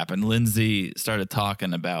much happened. Lindsay started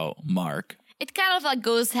talking about Mark. It kind of like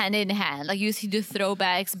goes hand in hand. Like you see the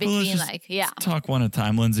throwbacks between Let's talk one at a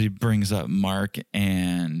time. Lindsay brings up Mark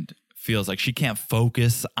and feels like she can't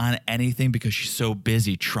focus on anything because she's so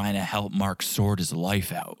busy trying to help Mark sort his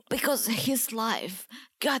life out. Because his life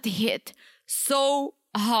got hit so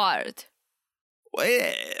hard.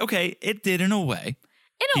 Okay, it did in a way.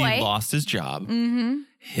 In a way. He lost his job.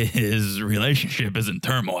 His relationship is in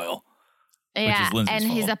turmoil. Yeah, is Lindsay's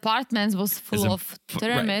and his fault. apartment was full of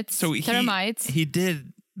termites, Right. So termites, he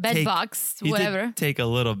did bed bugs, whatever. Did take a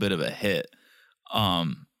little bit of a hit.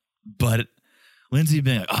 But Lindsay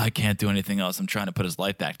being like, I can't do anything else. I'm trying to put his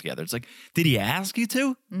life back together. It's like, did he ask you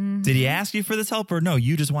to? Did he ask you for this help? Or no,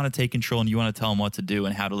 you just want to take control and you want to tell him what to do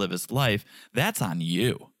and how to live his life. That's on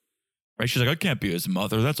you. Right? She's like, I can't be his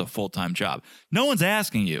mother. That's a full-time job. No one's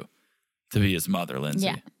asking you to be his mother, Lindsay.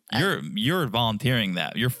 Yeah. You're volunteering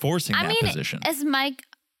that. You're forcing that position. As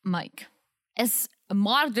as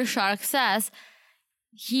Mark the Shark says,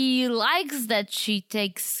 he likes that she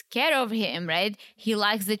takes care of him, right? He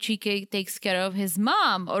likes that she takes care of his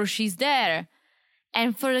mom or she's there.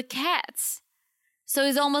 And for the cats. So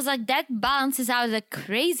it's almost like that balances out the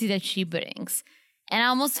crazy that she brings. And I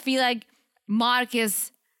almost feel like Mark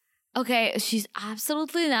is, okay, she's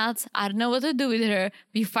absolutely nuts. I don't know what to do with her.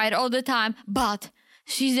 We fight all the time, but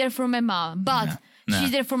she's there for my mom. But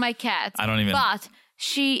she's there for my cat. But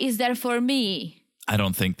she is there for me. I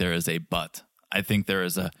don't think there is a but. I think there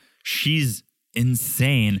is a, she's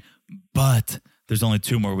insane, but there's only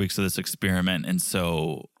 2 more weeks of this experiment, and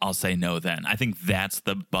so I'll say no then. I think that's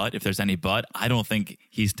the but. If there's any but, I don't think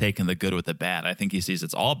he's taking the good with the bad. I think he sees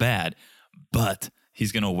it's all bad, but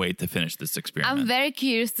he's going to wait to finish this experiment. I'm very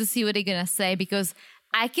curious to see what they're going to say, because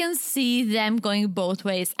I can see them going both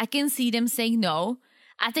ways. I can see them saying no.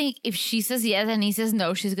 I think if she says yes and he says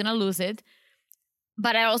no, she's going to lose it.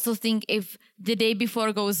 But I also think if the day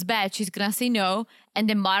before goes bad, she's going to say no, and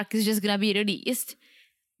then Mark is just going to be released.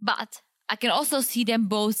 But I can also see them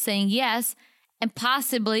both saying yes, and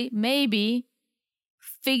possibly, maybe,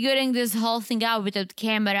 figuring this whole thing out without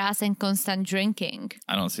cameras and constant drinking.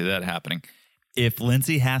 I don't see that happening. If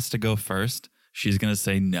Lindsay has to go first, she's going to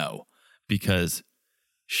say no, because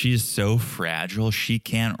she's so fragile, she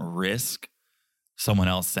can't risk someone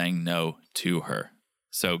else saying no to her.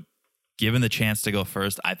 So given the chance to go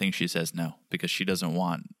first, I think she says no, because she doesn't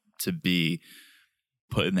want to be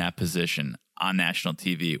put in that position on national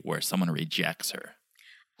TV where someone rejects her.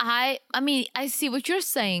 I mean, I see what you're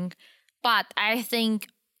saying, but I think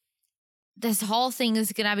this whole thing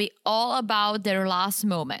is going to be all about their last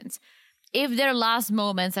moments. If their last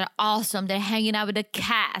moments are awesome, they're hanging out with the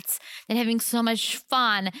cats, they're having so much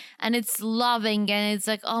fun, and it's loving, and it's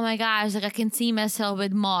like, oh my gosh, like I can see myself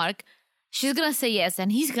with Mark, she's going to say yes,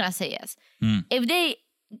 and he's going to say yes. If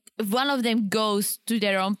one of them goes to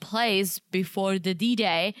their own place before the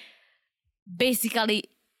D-Day, basically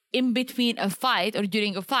in between a fight or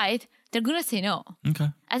during a fight, they're going to say no. Okay.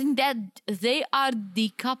 I think that they are the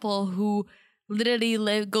couple who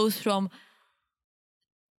literally goes from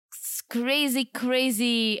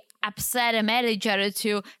crazy upset and mad at each other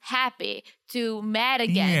to happy, to mad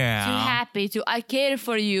again, to happy, to I care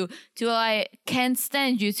for you, to I can't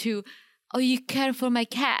stand you, to oh, you care for my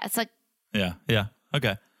cat. It's like... Yeah.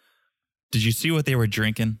 Okay. Did you see what they were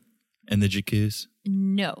drinking in the jacuzzi?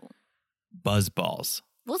 No. Buzz balls.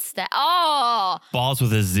 What's that? Oh! Balls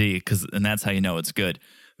with a Z, and that's how you know it's good.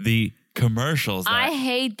 The commercials. I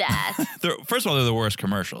hate that. First of all, they're the worst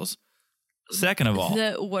commercials. Second of all,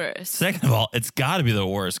 the worst. Second of all, it's got to be the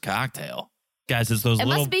worst cocktail. Guys, it's those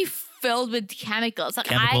little... It must be filled with chemicals. Like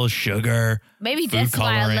chemicals, sugar, maybe food that's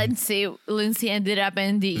coloring. why Lindsay ended up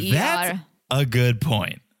in the That's ER. a good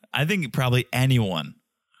point. I think probably anyone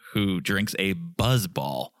who drinks a buzz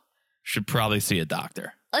ball should probably see a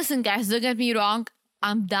doctor. Listen, guys, don't get me wrong.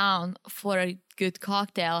 I'm down for a good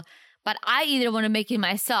cocktail, but I either want to make it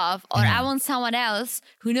myself or I want someone else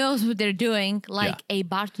who knows what they're doing, like a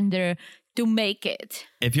bartender, to make it.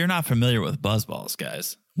 If you're not familiar with buzz balls,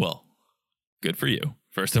 guys, well, good for you,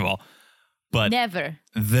 first of all. But never.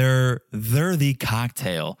 They're the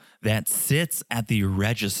cocktail that sits at the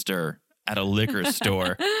register at a liquor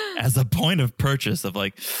store as a point of purchase of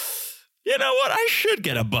like, you know what? I should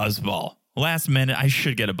get a buzz ball. Last minute, I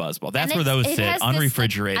should get a buzz ball. That's where those sit,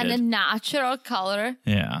 unrefrigerated. And a natural color.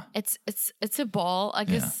 Yeah. It's a ball. I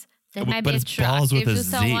guess that might but be it's balls with a Z.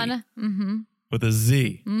 Someone. Mm-hmm. With a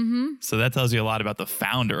Z. Mm-hmm. So that tells you a lot about the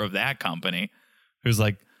founder of that company, who's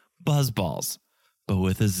like, buzz balls, but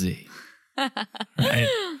with a Z. Right?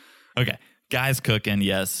 Okay. Guys cooking.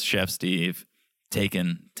 Yes. Chef Steve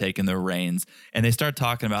taking the reins. And they start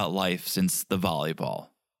talking about life since the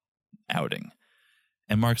volleyball outing.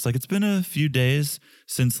 And Mark's like, it's been a few days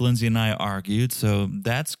since Lindsay and I argued, so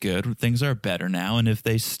that's good. Things are better now. And if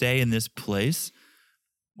they stay in this place,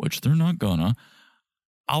 which they're not gonna,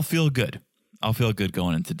 I'll feel good. I'll feel good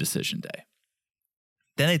going into decision day.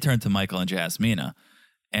 Then they turn to Michael and Jasmina.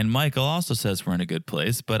 And Michael also says we're in a good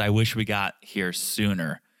place, but I wish we got here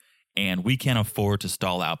sooner. And we can't afford to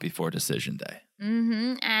stall out before decision day.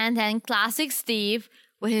 Mm-hmm. And then classic Steve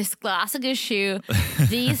with his classic issue,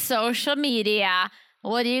 the social media.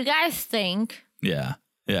 What do you guys think? Yeah.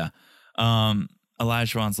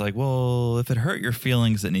 Elijah's like, well, if it hurt your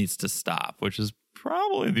feelings, it needs to stop, which is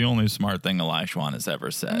probably the only smart thing Elijah has ever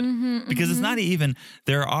said. Because it's not even,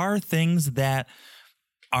 there are things that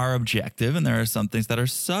are objective and there are some things that are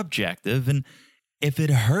subjective. And if it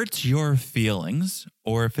hurts your feelings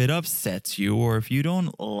or if it upsets you or if you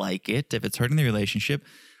don't like it, if it's hurting the relationship,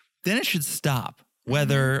 then it should stop,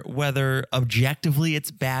 whether objectively it's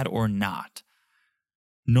bad or not.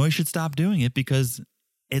 Noi should stop doing it because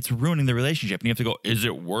it's ruining the relationship. And you have to go, is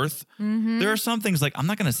it worth? There are some things like, I'm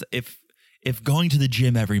not going to, if going to the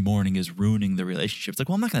gym every morning is ruining the relationship, it's like,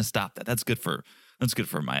 well, I'm not going to stop that. That's good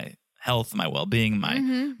for my health, my well-being, my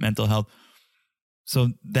mental health. So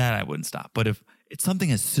that I wouldn't stop. But if it's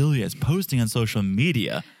something as silly as posting on social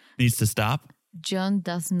media needs to stop. John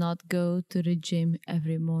does not go to the gym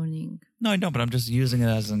every morning. No, I don't, but I'm just using it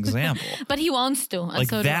as an example. But he wants to. And Like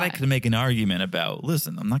so that do I could make an argument about,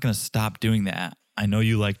 listen, I'm not going to stop doing that. I know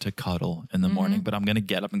you like to cuddle in the morning, but I'm going to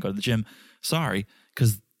get up and go to the gym. Sorry,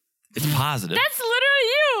 because it's positive. That's literally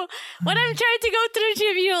you. When I'm trying to go to the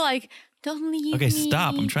gym, you're like, don't leave Okay, me.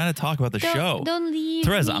 stop. I'm trying to talk about the show. Don't leave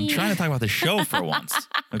Teresa, me. I'm trying to talk about the show for once.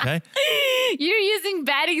 Okay? You're using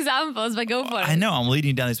bad examples, but go for it. I know I'm leading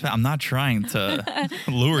you down this path. I'm not trying to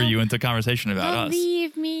lure you into conversation about Don't us.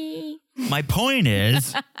 leave me. My point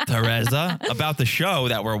is, Teresa, about the show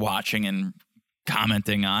that we're watching and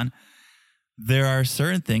commenting on, there are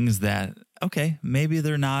certain things that, okay, maybe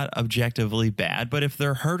they're not objectively bad, but if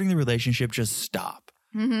they're hurting the relationship, just stop.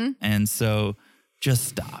 Mm-hmm. And so just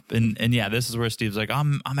stop. And yeah, this is where Steve's like,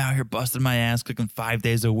 I'm out here busting my ass, cooking 5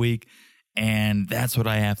 days a week, and that's what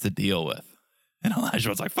I have to deal with. And Elijah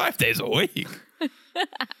was like, 5 days a week?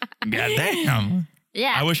 God damn.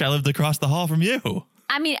 Yeah. I wish I lived across the hall from you.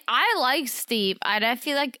 I mean, I like Steve, and I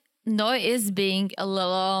feel like Noah is being a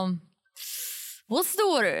little, what's the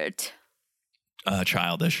word?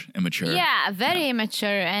 Childish, immature. Yeah, very immature,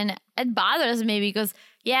 and it bothers me because,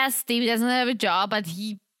 yeah, Steve doesn't have a job, but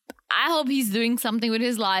I hope he's doing something with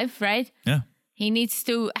his life, right? Yeah. He needs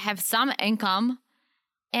to have some income,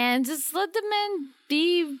 and just let the man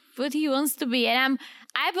be what he wants to be. And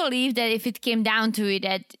I believe that if it came down to it,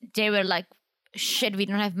 that they were like, shit, we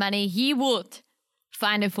don't have money, he would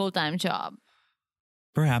find a full-time job.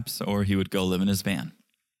 Perhaps, or he would go live in his van.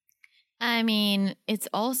 I mean, it's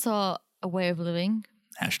also a way of living.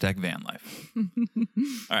 Hashtag van life.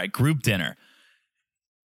 All right, group dinner.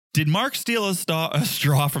 Did Mark steal a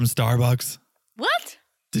straw from Starbucks? What?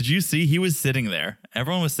 Did you see? He was sitting there.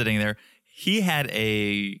 Everyone was sitting there. He had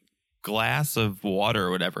a glass of water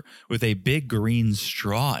or whatever with a big green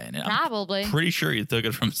straw in it. Probably. I'm pretty sure he took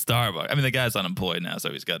it from Starbucks. I mean, the guy's unemployed now,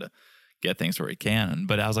 so he's got to get things where he can.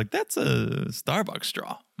 But I was like, that's a Starbucks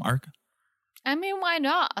straw, Mark. I mean, why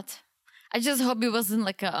not? I just hope it wasn't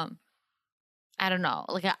like I don't know,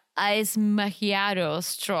 like an ice macchiato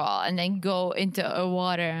straw and then go into a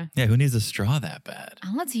water. Yeah, who needs a straw that bad?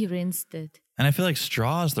 Unless he rinsed it. And I feel like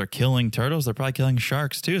straws, they're killing turtles. They're probably killing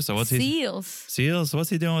sharks too. So what's Seals. Seals? What's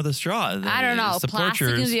he doing with a straw? I don't know. Support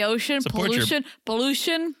Plastic in the ocean,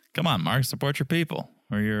 pollution. Come on, Mark. Support your people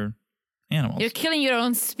or your animals. You're killing your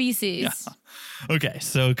own species. Yeah. Okay,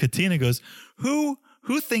 so Katina goes, who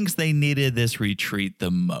thinks they needed this retreat the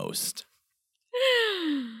most?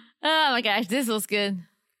 Oh my gosh, this was good.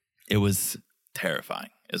 It was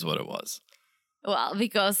terrifying, is what it was. Well,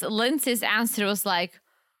 because Lindsay's answer was like,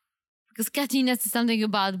 because Katina said something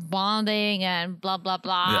about bonding and blah, blah,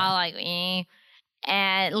 blah, like,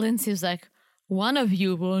 and Lindsay was like, one of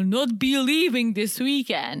you will not be leaving this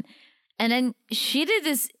weekend. And then she did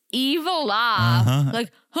this evil laugh,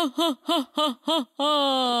 like, ha, ha, ha, ha, ha,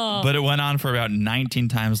 ha. But it went on for about 19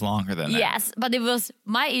 times longer than that. Yes, but it was,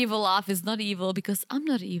 my evil laugh is not evil because I'm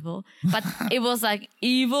not evil, but it was like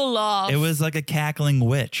evil laugh. It was like a cackling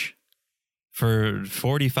witch for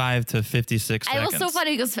 45 to 56 seconds. It was so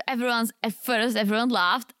funny because at first everyone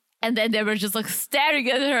laughed and then they were just like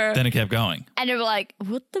staring at her. Then it kept going. And they were like,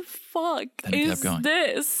 what the fuck is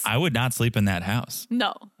this? I would not sleep in that house.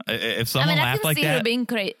 No. If someone laughed like I can see that. her being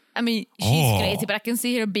crazy. I mean, she's crazy, but I can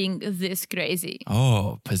see her being this crazy.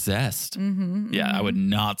 Oh, possessed. Yeah, I would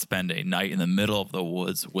not spend a night in the middle of the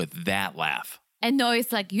woods with that laugh. And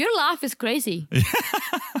Noah's like, your laugh is crazy.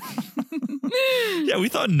 Yeah, we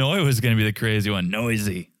thought Noy was going to be the crazy one,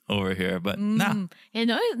 noisy over here, but nah. Yeah, I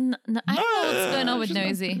don't know what's going on with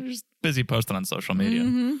Noisy. Just busy posting on social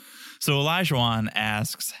media. So Elijah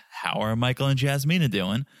asks, how are Michael and Jasmina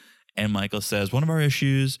doing? And Michael says, one of our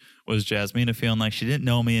issues was Jasmina feeling like she didn't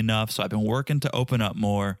know me enough, so I've been working to open up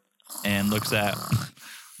more. And looks at,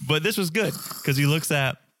 but this was good because he looks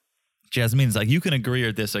at Jasmina's like, you can agree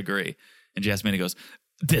or disagree. And Jasmina goes,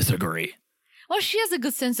 disagree. Well, she has a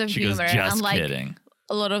good sense of humor. Goes, just unlike kidding.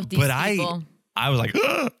 A lot of these but people. I was like,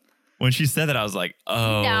 ugh. When she said that, I was like,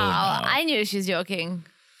 oh. No, I knew she's joking.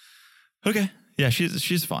 Okay. Yeah,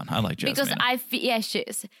 she's fun. I like Jasmine. Because she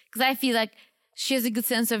is. Because I feel like she has a good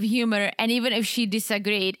sense of humor. And even if she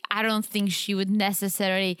disagreed, I don't think she would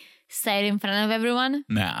necessarily say it in front of everyone.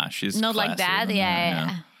 Nah, she's not like that.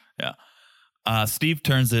 Yeah. Steve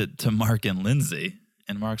turns it to Mark and Lindsay.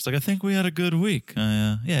 And Mark's like, I think we had a good week.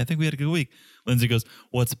 I think we had a good week. Lindsay goes,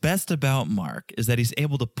 what's best about Mark is that he's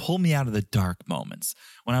able to pull me out of the dark moments.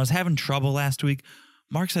 When I was having trouble last week,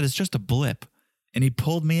 Mark said it's just a blip. And he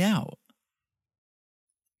pulled me out.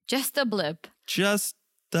 Just a blip. Just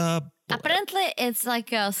the blip. Apparently, it's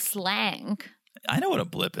like a slang. I know what a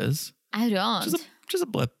blip is. I don't. Just a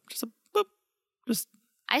blip. Just a blip. Just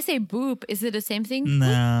I say boop. Is it the same thing?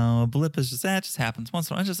 no. A blip is just that just happens once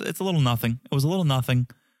in a while. It's a little nothing. It was a little nothing.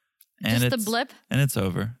 And Just a it's blip? And it's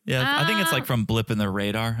over. Yeah, I think it's like from blip in the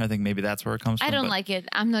radar. I think maybe that's where it comes from. I don't but like it.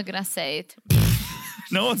 I'm not gonna say it.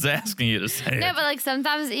 no one's asking you to say No, it. but like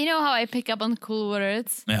sometimes, you know how I pick up on cool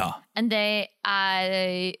words? Yeah. And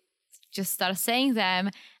I just start saying them,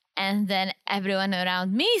 and then everyone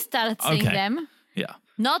around me starts saying Okay. them. Yeah.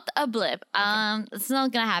 Not a blip. It's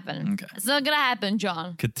not gonna happen. Okay. It's not gonna happen,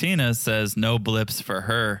 John. Katina says no blips for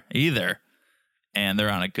her either. And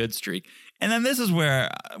they're on a good streak. And then this is where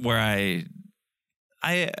I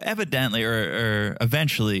evidently or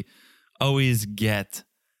eventually always get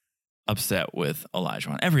upset with Elijah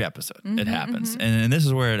on every episode. It happens. And this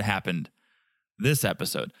is where it happened this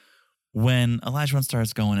episode. When Elijah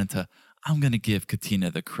starts going into, I'm going to give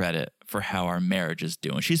Katina the credit for how our marriage is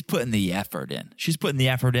doing. She's putting the effort in.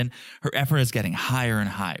 Her effort is getting higher and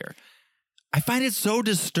higher. I find it so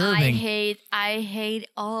disturbing. I hate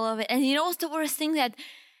all of it. And you know what's the worst thing? That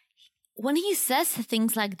when he says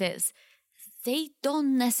things like this, they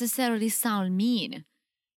don't necessarily sound mean,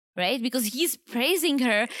 right? Because he's praising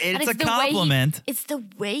her. It's and a compliment. It's the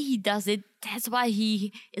way he does it. That's why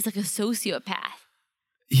he is like a sociopath.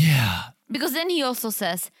 Yeah. Because then he also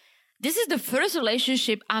says, "This is the first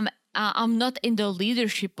relationship I'm not in the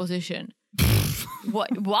leadership position."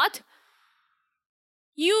 What?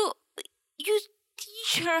 You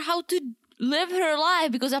teach her how to live her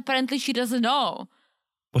life because apparently she doesn't know.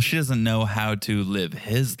 Well, she doesn't know how to live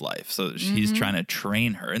his life, so he's trying to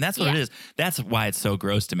train her. And that's what it is. That's why it's so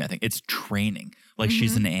gross to me. I think it's training. Like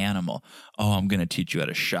she's an animal. Oh, I'm going to teach you how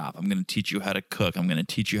to shop. I'm going to teach you how to cook. I'm going to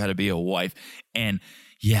teach you how to be a wife. And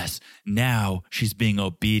yes, now she's being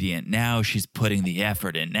obedient. Now she's putting the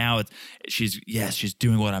effort in. Now she's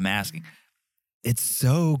doing what I'm asking. It's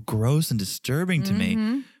so gross and disturbing to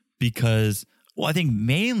me because, well, I think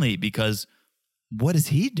mainly because what is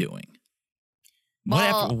he doing?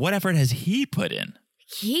 What effort has he put in?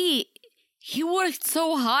 He worked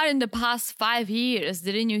so hard in the past 5 years.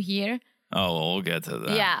 Didn't you hear? Oh, we'll get to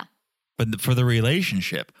that. Yeah. But for the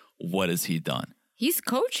relationship, what has he done? He's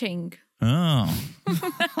coaching. Oh.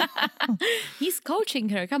 He's coaching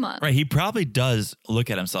her. Come on. Right. He probably does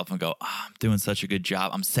look at himself and go, I'm doing such a good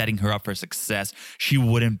job. I'm setting her up for success. She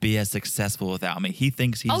wouldn't be as successful without me. He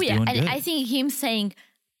thinks he's doing and good. I think him saying,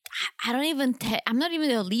 I'm not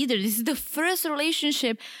even a leader. This is the first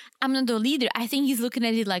relationship. I'm not the leader. I think he's looking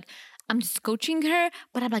at it like, I'm just coaching her,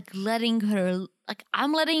 but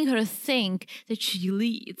I'm letting her think that she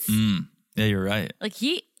leads. Yeah, you're right. Like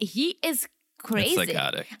he is crazy. It's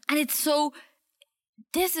psychotic. And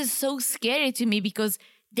this is so scary to me because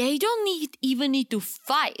they don't even need to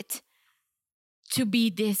fight to be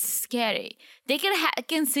this scary. They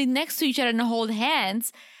can sit next to each other and hold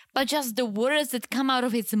hands, but just the words that come out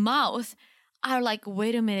of his mouth are like,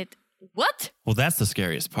 wait a minute, what? Well, that's the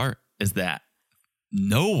scariest part, is that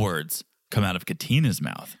no words come out of Katina's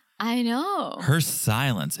mouth. I know. Her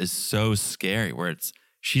silence is so scary, where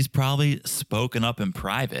she's probably spoken up in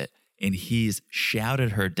private and he's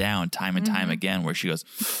shouted her down time and time again, where she goes,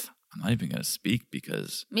 I'm not even going to speak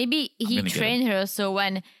because maybe he trained her so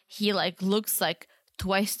when he looks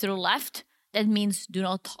twice to the left, that means do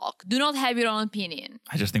not talk. Do not have your own opinion.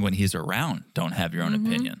 I just think when he's around, don't have your own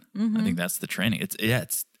opinion. I think that's the training.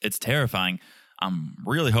 It's terrifying. I'm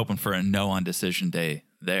really hoping for a no on decision day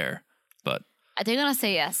there, but They're gonna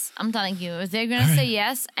say yes. I'm telling you, they're gonna say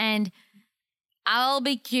yes, and I'll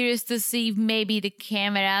be curious to see if maybe the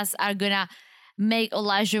cameras are gonna make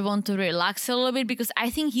Elijah want to relax a little bit, because I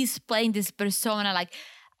think he's playing this persona like,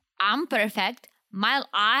 I'm perfect.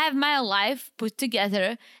 I have my life put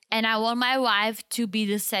together, and I want my wife to be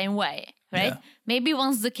the same way, right? Yeah. Maybe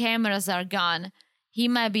once the cameras are gone, he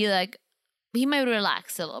might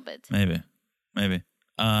relax a little bit. Maybe.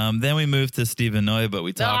 Then we moved to Stephen Noy, but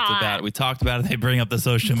we talked about it. They bring up the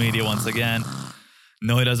social media once again.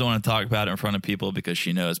 Noy doesn't want to talk about it in front of people because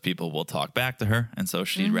she knows people will talk back to her, and so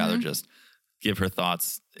she'd rather just give her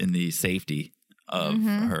thoughts in the safety of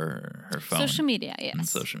her phone. Social media, yes. And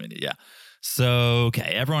social media, yeah. So,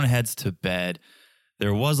 okay, everyone heads to bed.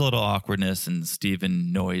 There was a little awkwardness in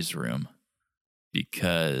Stephen Noy's room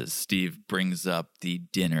because Steve brings up the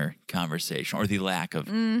dinner conversation, or the lack of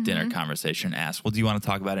dinner conversation, and asks, well, do you want to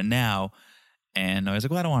talk about it now? And Noy's like,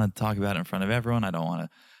 well, I don't want to talk about it in front of everyone. I don't want to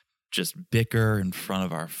just bicker in front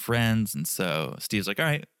of our friends. And so Steve's like, all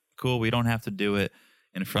right, cool. We don't have to do it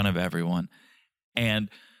in front of everyone. And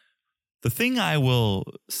the thing I will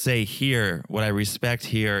say here, what I respect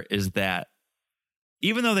here, is that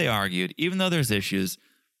even though they argued, even though there's issues,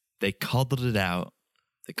 they cuddled it out.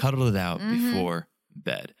 They cuddled it out before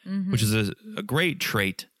bed, which is a great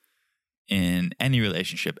trait in any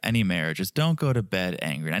relationship, any marriage, is don't go to bed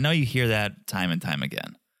angry. And I know you hear that time and time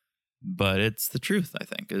again, but it's the truth, I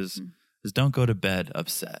think, is don't go to bed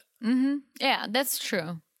upset. Yeah, that's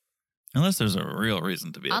true. Unless there's a real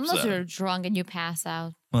reason to be upset. Unless you're drunk and you pass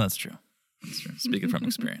out. Well, that's true. That's true. Speaking from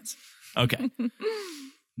experience. Okay.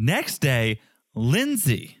 Next day,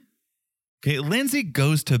 Lindsay. Okay, Lindsay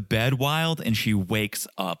goes to bed wild and she wakes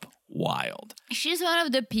up wild. She's one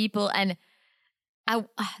of the people, and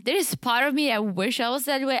there is part of me, I wish I was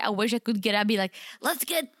that way. I wish I could get up and be like, let's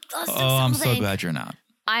do something. I'm so glad you're not.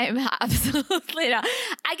 I'm absolutely not.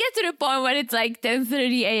 I get to the point when it's like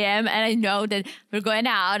 10:30 a.m. and I know that we're going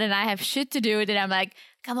out and I have shit to do. Then I'm like,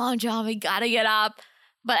 come on, John, we gotta get up.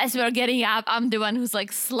 But as we're getting up, I'm the one who's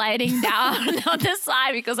like sliding down on the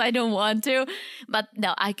side because I don't want to. But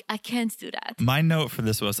no, I can't do that. My note for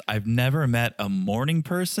this was, I've never met a morning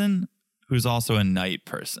person who's also a night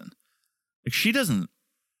person. Like, she doesn't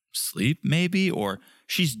sleep maybe, or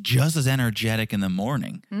she's just as energetic in the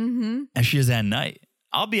morning as she is at night.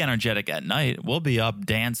 I'll be energetic at night. We'll be up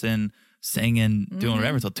dancing, singing, doing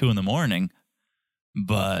whatever till 2 a.m.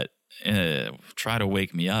 But try to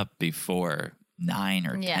wake me up before 9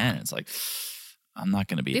 or 10. It's like, I'm not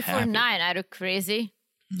going to be before happy. 9. I look crazy.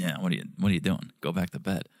 Yeah, what are you doing? Go back to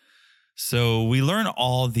bed. So we learn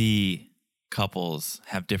all the couples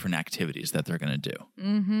have different activities that they're going to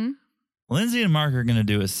do. Lindsay and Mark are going to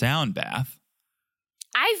do a sound bath.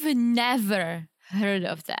 I've never heard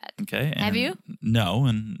of that. Okay. Have you? No,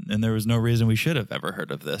 and there was no reason we should have ever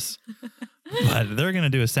heard of this. But they're going to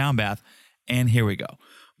do a sound bath, and here we go.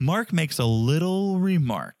 Mark makes a little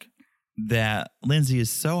remark that Lindsay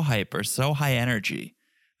is so hyper, so high energy,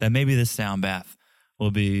 that maybe this sound bath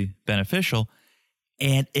will be beneficial,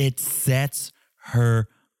 and it sets her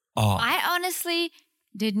off. I honestly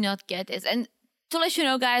did not get this. And to let you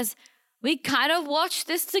know, guys, we kind of watched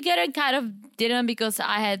this together, kind of didn't, because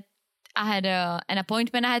I had an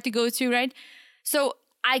appointment I had to go to, right? So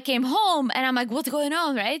I came home and I'm like, what's going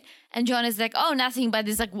on, right? And John is like, oh, nothing, but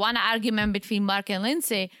there's like one argument between Mark and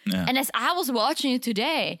Lindsay. Yeah. And as I was watching it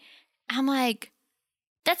today, I'm like,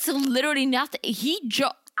 that's literally nothing.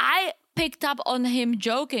 I picked up on him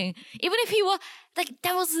joking. Even if he was, like,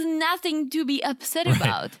 that was nothing to be upset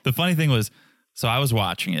about. The funny thing was, so I was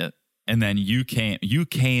watching it, and then you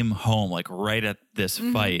came home like right at this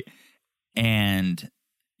fight, and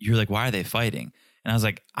you're like, why are they fighting? And I was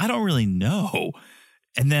like, I don't really know.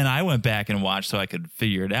 And then I went back and watched so I could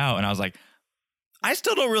figure it out. And I was like, I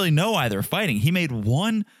still don't really know why they're fighting. He made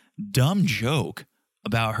one dumb joke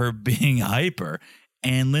about her being hyper.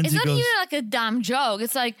 And Lindsay goes... It's not even like a dumb joke.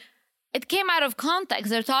 It's like, it came out of context.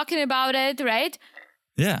 They're talking about it, right?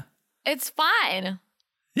 Yeah. It's fine.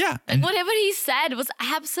 Yeah. And whatever he said was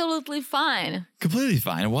absolutely fine. Completely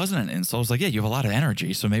fine. It wasn't an insult. I was like, yeah, you have a lot of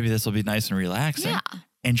energy, so maybe this will be nice and relaxing. Yeah.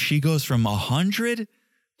 And she goes from 100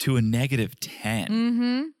 to a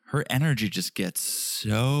 -10. Her energy just gets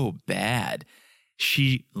so bad.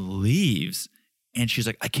 She leaves and she's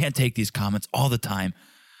like, I can't take these comments all the time.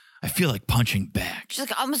 I feel like punching back. She's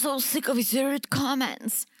like, I'm so sick of his rude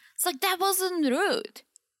comments. It's like, that wasn't rude.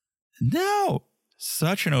 No.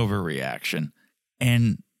 Such an overreaction.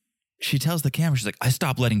 And she tells the camera, she's like, I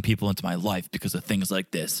stopped letting people into my life because of things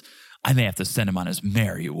like this. I may have to send him on his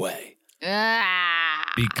merry way.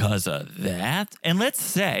 Because of that. And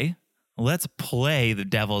let's play the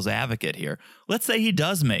devil's advocate here. Let's say he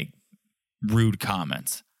does make rude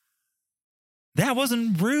comments. That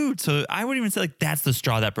wasn't rude. So I wouldn't even say like that's the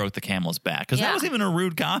straw that broke the camel's back. Because that wasn't even a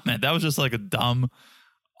rude comment. That was just like a dumb,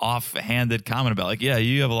 offhanded comment about like, yeah,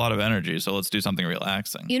 you have a lot of energy, so let's do something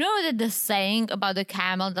relaxing. You know that the saying about the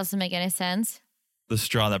camel doesn't make any sense? The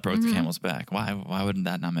straw that broke the camel's back. Why wouldn't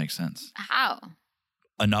that not make sense? How?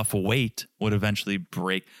 Enough weight would eventually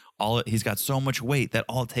break he's got so much weight that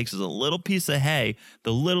all it takes is a little piece of hay,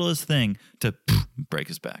 the littlest thing, to break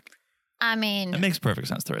his back. I mean, it makes perfect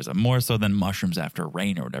sense, Teresa. More so than mushrooms after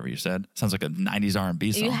rain or whatever you said. Sounds like a 90s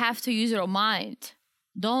R&B song. You have to use your mind.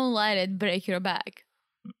 Don't let it break your back.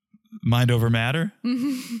 Mind over matter?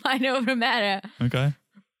 Mind over matter. Okay.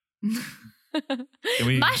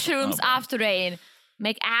 Mushrooms after rain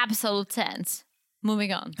make absolute sense.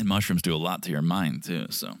 Moving on. And mushrooms do a lot to your mind, too.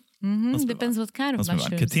 So depends what kind of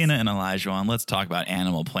mushrooms. Katina and Elijah on. Let's talk about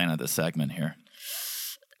Animal Planet this segment here.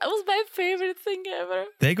 That was my favorite thing ever.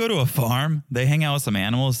 They go to a farm. They hang out with some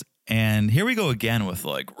animals. And here we go again with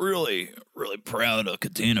like really, really proud of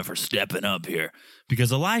Katina for stepping up here.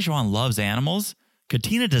 Because Elijah loves animals.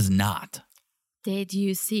 Katina does not. Did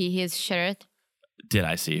you see his shirt? Did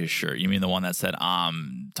I see his shirt? You mean the one that said,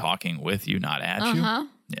 I'm talking with you, not at you? Uh-huh.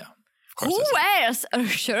 Yeah. Of course. Who wears a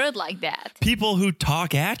shirt like that? People who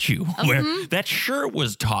talk at you. Where that shirt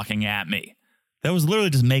was talking at me. That was literally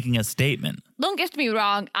just making a statement. Don't get me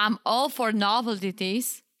wrong. I'm all for novelty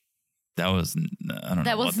tees. That was, I don't know.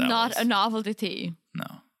 That was what not a novelty tee. No.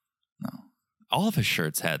 All of his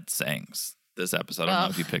shirts had sayings this episode. I don't know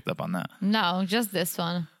if you picked up on that. No, just this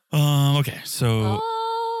one. Okay, so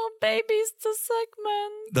Oh, baby's the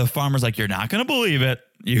segment. the farmer's like, you're not going to believe it.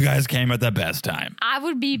 You guys came at the best time. I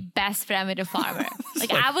would be best friend with a farmer.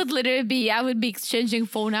 I would literally be exchanging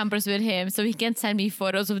phone numbers with him so he can send me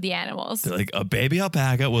photos of the animals. They're like, a baby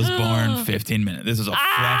alpaca was born 15 minutes. This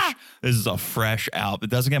is a fresh alp. It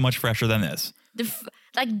doesn't get much fresher than this.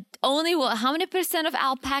 How many % of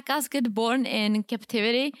alpacas get born in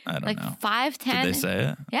captivity? I don't know. 5, 10? Did they say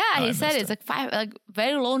it? Yeah, he said it's like 5,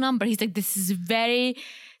 very low number. He's like, this is a very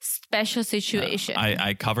special situation.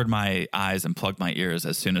 I covered my eyes and plugged my ears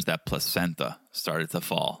as soon as that placenta started to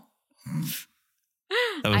fall.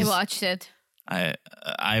 I watched it.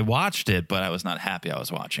 I watched it, but I was not happy I was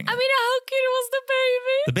watching it. I mean, how cute was the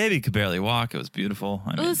baby? The baby could barely walk. It was beautiful.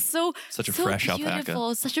 I mean, It was such a so fresh beautiful.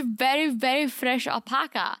 alpaca. Such a very, very fresh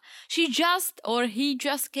alpaca. He just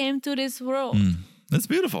came to this world. That's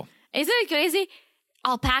beautiful. Isn't it crazy?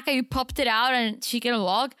 Alpaca, you popped it out and she can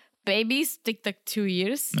walk. Babies take like 2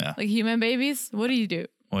 years. Yeah. Like human babies. What do you do?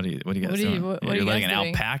 What are you guys What are doing? you- what are You're you letting guys an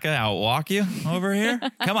doing? alpaca outwalk you over here?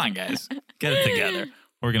 Come on, guys. Get it together.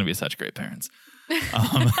 We're going to be such great parents.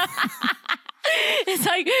 It's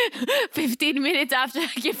like 15 minutes after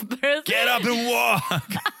I give birth. Get up and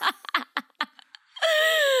walk.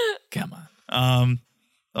 Come on.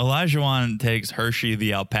 Elijah takes Hershey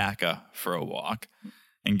the alpaca for a walk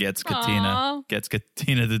and gets Katina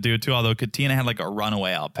to do it too, although Katina had like a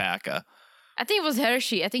runaway alpaca. I think it was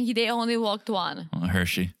Hershey. I think they only walked one. Oh,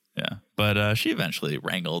 Hershey, yeah. But she eventually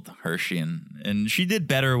wrangled Hershey, and she did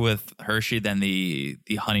better with Hershey than the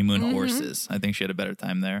honeymoon horses. I think she had a better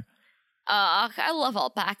time there. I love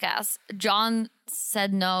alpacas. John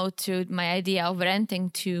said no to my idea of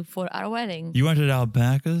renting 2 for our wedding. You wanted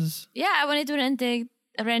alpacas? Yeah, I wanted to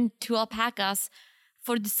rent 2 alpacas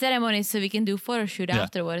for the ceremony so we can do photo shoot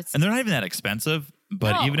afterwards. And they're not even that expensive,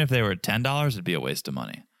 but No. even if they were $10, it'd be a waste of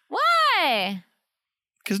money. Why?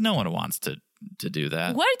 Because no one wants to do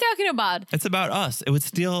that. What are you talking about? It's about us. It would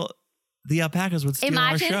steal, the alpacas would steal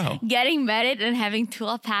our show. Imagine getting married and having 2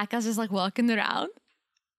 alpacas just like walking around.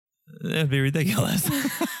 That'd be ridiculous.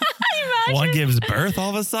 One gives birth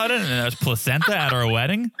all of a sudden, and there's placenta at our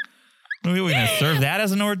wedding. Are we going to serve that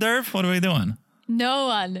as an hors d'oeuvre? What are we doing? No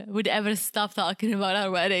one would ever stop talking about our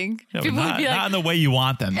wedding. Yeah, People would be like, not in the way you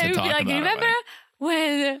want them to it would talk be like, about remember it.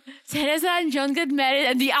 when Teresa and John got married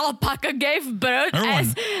and the alpaca gave birth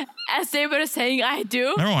as they were saying, I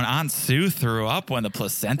do? Remember when Aunt Sue threw up when the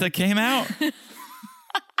placenta came out? Be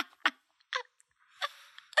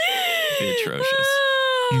atrocious.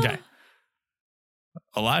 Okay.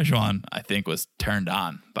 Elijah, I think, was turned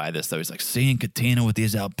on by this, though. He's like, seeing Katina with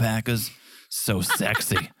these alpacas, so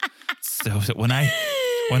sexy. so when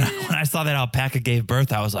I saw that alpaca gave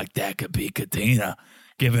birth, I was like, that could be Katina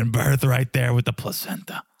giving birth right there with the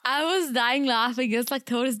placenta. I was dying laughing. It's like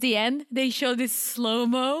towards the end, they show this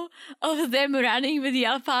slow-mo of them running with the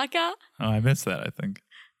alpaca. Oh, I missed that, I think.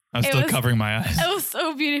 I'm still covering my eyes. It was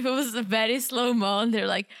so beautiful. It was a very slow-mo, and they're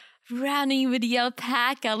like running with the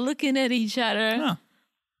alpaca, looking at each other. Oh,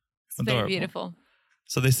 it's very beautiful.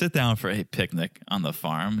 So they sit down for a picnic on the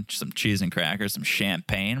farm, some cheese and crackers, some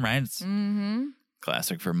champagne, right? It's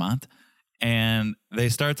classic Vermont. And they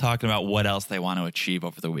start talking about what else they want to achieve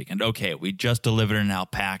over the weekend. Okay, we just delivered an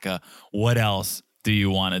alpaca. What else do you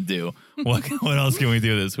want to do? What else can we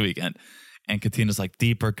do this weekend? And Katina's like,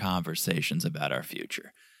 deeper conversations about our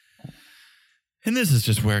future. And this is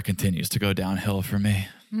just where it continues to go downhill for me.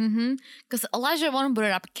 Because Elijah wanted to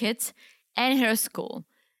bring up kids and her school.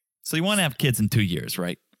 So you want to have kids in 2 years,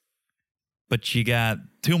 right? But she got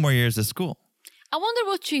 2 more years of school. I wonder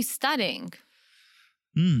what she's studying.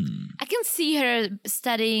 I can see her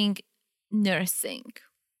studying nursing.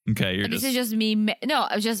 Okay, you're This is just me.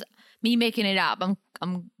 It's just me making it up.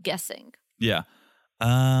 I'm guessing. Yeah.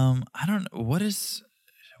 I don't know. What does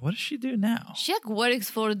she do now? She like works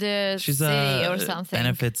for the She's city a or something.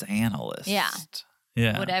 benefits analyst.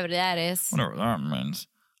 Yeah. Whatever that is. Whatever that means.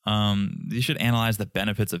 You should analyze the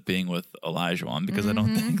benefits of being with Elijah because I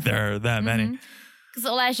don't think there are that many. Because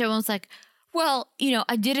Elijah was like, well,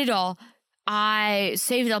 I did it all. I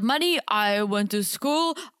saved up money. I went to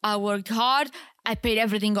school. I worked hard. I paid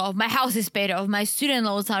everything off. My house is paid off. My student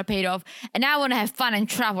loans are paid off. And I want to have fun and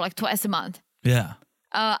travel like twice a month. Yeah.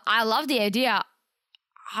 I love the idea.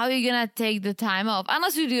 how are you going to take the time off?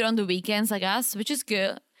 Unless you do it on the weekends, I guess, which is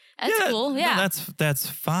good. That's cool. Yeah. No, that's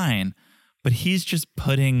fine. But he's just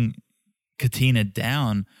putting Katina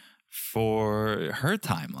down for her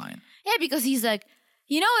timeline. Yeah, because he's like,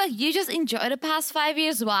 you just enjoyed the past 5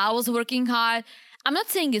 years while I was working hard. I'm not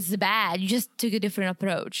saying it's bad. You just took a different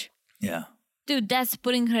approach. Yeah. Dude, that's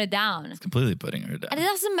putting her down. It's completely putting her down. And it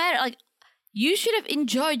doesn't matter. Like, you should have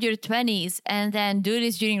enjoyed your 20s and then do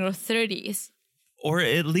this during your 30s. Or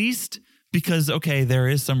at least, because, okay, there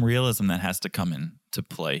is some realism that has to come into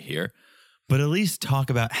play here. But at least talk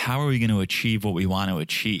about how are we going to achieve what we want to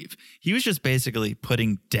achieve. He was just basically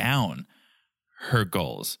putting down her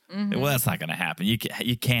goals. Well, that's not going to happen. You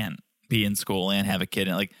can't be in school and have a kid.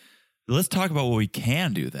 And like, let's talk about what we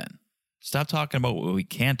can do then. Stop talking about what we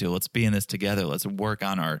can't do. Let's be in this together. Let's work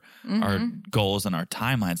on our goals and our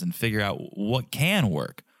timelines and figure out what can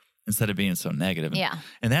work instead of being so negative. Yeah.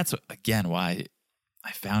 And that's, again, why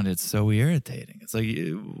I found it so irritating. It's like,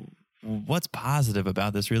 what's positive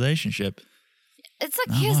about this relationship? It's like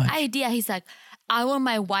Not his much. idea. He's like, I want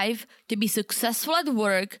my wife to be successful at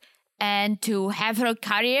work and to have her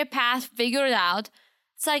career path figured out.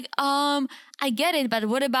 It's like, I get it, but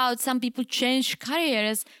what about some people change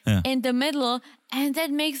careers in the middle and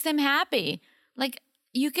that makes them happy? Like,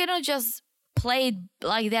 you cannot just play it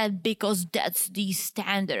like that because that's the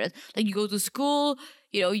standard. Like, you go to school,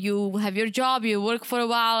 you have your job, you work for a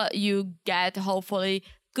while, you get hopefully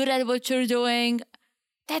good at what you're doing.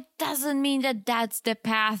 That doesn't mean that that's the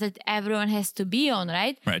path that everyone has to be on,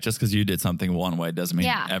 right? Right. Just because you did something one way doesn't mean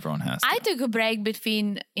everyone has to. I took a break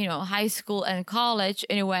between, high school and college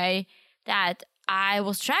in a way that I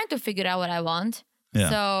was trying to figure out what I want. Yeah.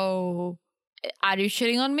 So are you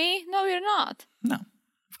shitting on me? No, you're not. No,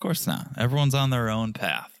 of course not. Everyone's on their own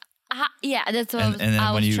path. Yeah, that's what And then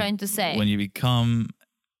I when was you- trying to say. When you become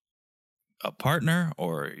a partner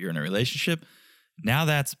or you're in a relationship, now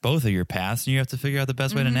that's both of your paths and you have to figure out the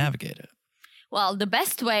best way to navigate it. Well, the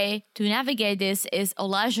best way to navigate this is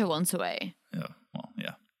Elijah One's way. Yeah. Well,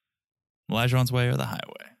 yeah. Elijah's way or the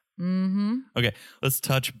highway. Mm-hmm. Okay, let's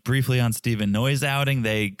touch briefly on Stephen Noy's outing.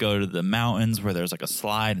 They go to the mountains where there's like a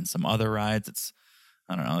slide and some other rides. It's,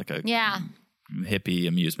 I don't know, like a hippie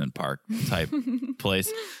amusement park type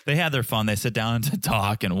place. They had their fun. They sit down to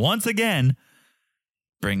talk and once again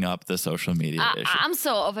bring up the social media issue. I'm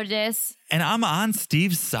so over this. And I'm on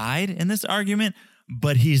Steve's side in this argument,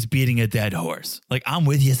 but he's beating a dead horse. Like, I'm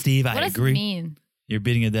with you, Steve. I What does agree. it mean? You're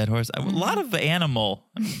beating a dead horse. A lot of animal.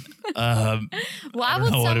 Why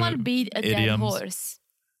would someone beat a dead idioms. horse?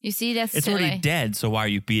 You see, that's It's silly. already dead, so why are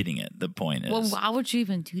you beating it? The point is. Well, why would you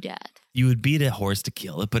even do that? You would beat a horse to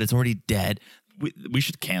kill it, but it's already dead. We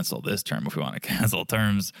should cancel this term if we want to cancel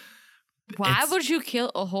terms. Why It's- would you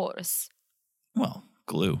kill a horse? Well,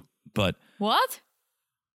 glue. But What?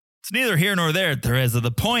 it's neither here nor there, Teresa.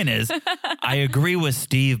 The point is, I agree with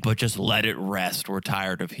Steve, but just let it rest. We're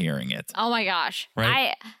tired of hearing it. Oh my gosh.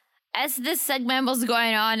 Right? As this segment was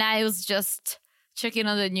going on, I was just checking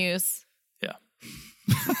on the news. Yeah.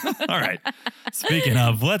 All right. Speaking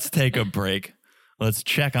of, let's take a break. Let's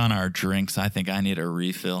check on our drinks. I think I need a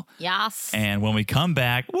refill. Yes. And when we come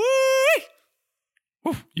back,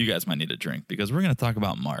 you guys might need a drink because we're going to talk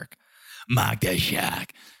about Mark the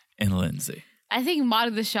Shark, and Lindsay. I think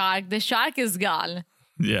Mark the shark is gone.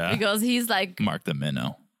 Yeah. Because he's like, Mark the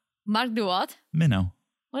minnow. Mark the what? Minnow.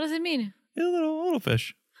 What does it mean? Yeah, little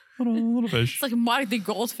fish. Little fish. It's like Mark the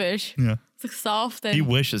goldfish. Yeah. It's like soft and... He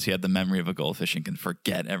wishes he had the memory of a goldfish and can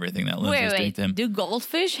forget everything that Lindsay's doing Wait, to him. do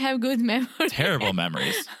goldfish have good memory? Terrible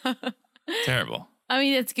memories. Terrible. I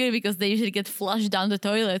mean, it's good because they usually get flushed down the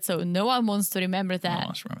toilet, so no one wants to remember that. Oh,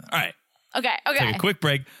 let's remember that. All right. Okay. Take a quick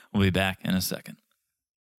break. We'll be back in a second.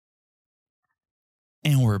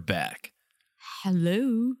 And we're back.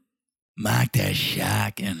 Hello. Mark the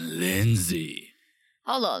Shark and Lindsay.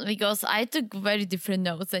 Hold on, because I took very different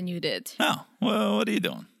notes than you did. Oh, well, what are you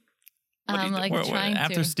doing? What are I'm you like doing? trying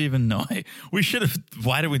After to. Stephen Noy. We should have.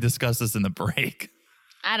 Why did we discuss this in the break?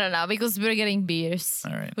 I don't know, because we're getting beers.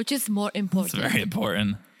 All right. Which is more It's important. very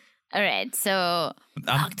important. All right, so.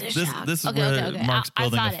 Mark the This Shark. is Okay, where okay. Mark's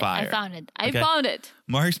building I a found fire. It. I found it. I Okay. found it.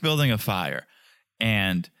 Mark's building a fire,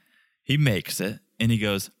 and he makes it, and he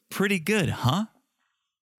goes, "Pretty good, huh?"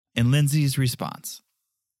 And Lindsay's response,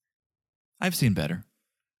 "I've seen better."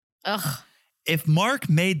 Ugh. If Mark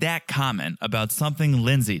made that comment about something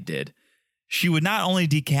Lindsay did, she would not only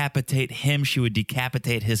decapitate him, she would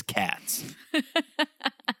decapitate his cats.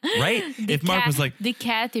 Right? If Mark was like,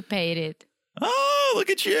 Decapitated. "Oh, look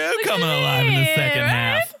at you coming alive in the second right?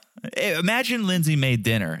 half." Imagine Lindsay made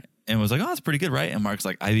dinner and was like, "Oh, that's pretty good, right?" And Mark's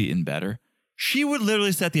like, "I've eaten better." She would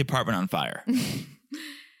literally set the apartment on fire.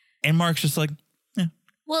 And Mark's just like, yeah.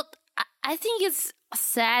 Well, I think it's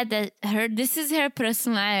sad that this is her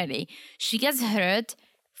personality. She gets hurt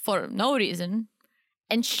for no reason,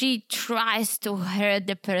 and she tries to hurt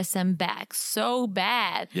the person back so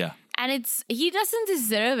bad. Yeah. And he doesn't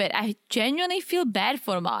deserve it. I genuinely feel bad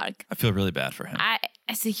for Mark. I feel really bad for him.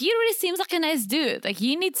 He really seems like a nice dude. Like,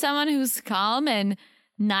 you need someone who's calm and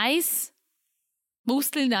nice,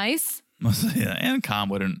 mostly nice. Mostly, yeah, and calm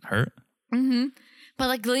wouldn't hurt. Mm-hmm. But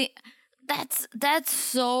like, that's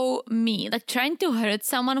so mean. Like, trying to hurt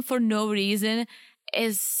someone for no reason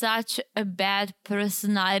is such a bad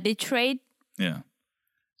personality trait. Yeah.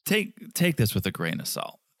 Take this with a grain of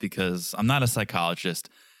salt, because I'm not a psychologist.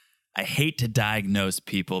 I hate to diagnose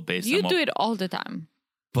people based on You do it all the time.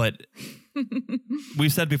 But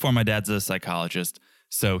we've said before, my dad's a psychologist,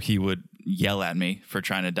 so he would yell at me for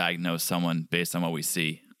trying to diagnose someone based on what we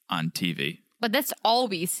see on TV. But that's all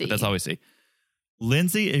we see. But that's all we see.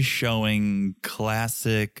 Lindsay is showing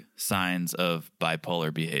classic signs of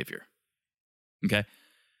bipolar behavior. Okay?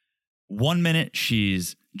 1 minute,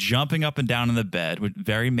 she's jumping up and down in the bed with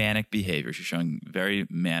very manic behavior. She's showing very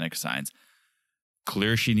manic signs.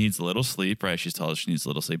 Clear she needs a little sleep, right? She's told us she needs a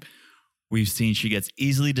little sleep. We've seen she gets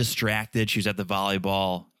easily distracted. She's at the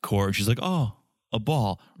volleyball court. She's like, oh, a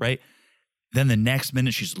ball, right? Then the next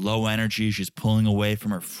minute, she's low energy. She's pulling away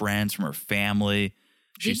from her friends, from her family.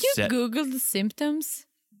 Did you Google the symptoms?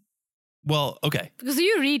 Well, okay. Because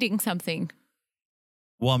you're reading something.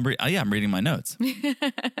 Well, I'm reading my notes.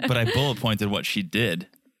 But I bullet pointed what she did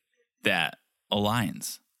that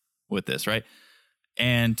aligns with this, right?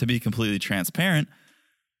 And to be completely transparent,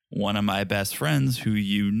 one of my best friends who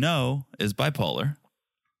you know is bipolar.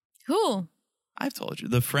 Who? I've told you.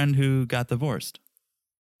 The friend who got divorced.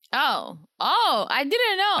 Oh, I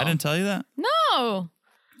didn't know. I didn't tell you that? No.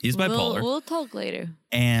 He's bipolar. We'll talk later.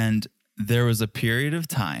 And there was a period of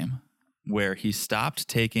time where he stopped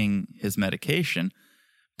taking his medication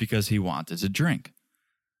because he wanted to drink.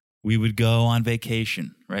 We would go on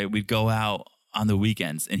vacation, right? We'd go out on the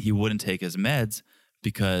weekends, and he wouldn't take his meds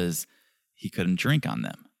because he couldn't drink on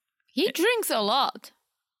them. He drinks a lot.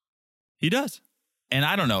 He does. And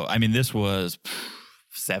I don't know. I mean, this was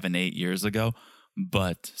 7-8 years ago.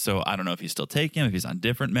 But so I don't know if he's still taking them, if he's on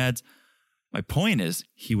different meds. My point is,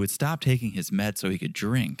 he would stop taking his meds so he could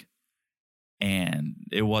drink. And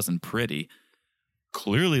it wasn't pretty.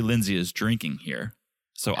 Clearly, Lindsay is drinking here.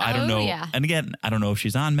 So I don't know. Yeah. And again, I don't know if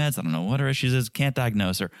she's on meds. I don't know what her issues is. Can't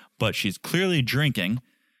diagnose her. But she's clearly drinking.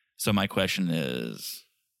 So my question is,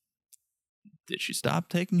 did she stop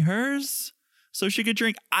taking hers so she could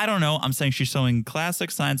drink? I don't know. I'm saying she's showing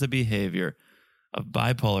classic signs of behavior of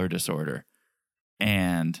bipolar disorder.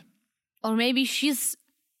 Or maybe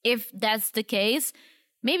if that's the case,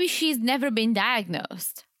 maybe she's never been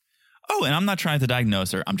diagnosed. Oh, and I'm not trying to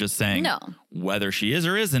diagnose her. I'm just saying whether she is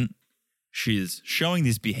or isn't, she's showing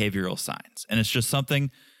these behavioral signs. And it's just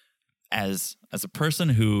something as a person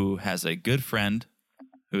who has a good friend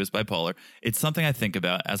who is bipolar, it's something I think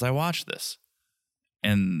about as I watch this.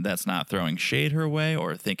 And that's not throwing shade her way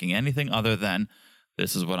or thinking anything other than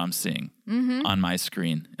this is what I'm seeing on my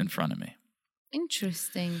screen in front of me.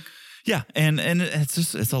 Interesting. Yeah, and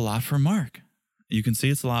it's a lot for Mark. You can see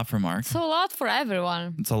it's a lot for Mark. It's a lot for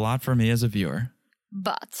everyone. It's a lot for me as a viewer.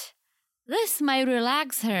 But this might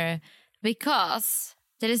relax her because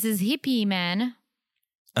there is this hippie man.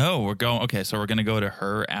 Oh, we're going to go to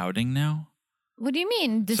her outing now? What do you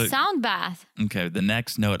mean? The sound bath. Okay, the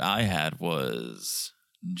next note I had was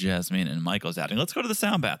Jasmine and Michael's outing. Let's go to the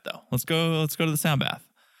sound bath though. Let's go to the sound bath.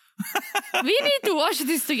 We need to watch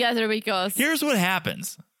this together because here's what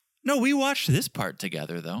happens. No, we watched this part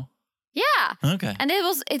together though. Yeah. Okay. And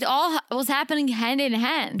it all was happening hand in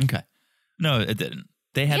hand. Okay. No, it didn't.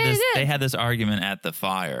 They had this argument at the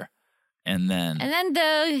fire, and then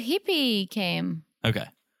the hippie came. Okay.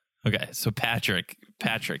 So Patrick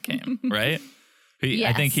came, right?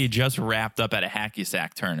 Yes. I think he just wrapped up at a hacky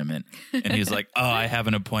sack tournament, and he's like, "Oh, I have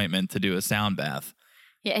an appointment to do a sound bath."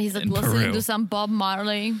 Yeah, he's like listening to some Bob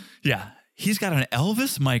Marley. Yeah, he's got an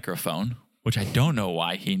Elvis microphone, which I don't know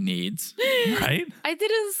why he needs, right? I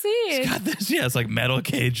didn't see it. He's got this, it's like metal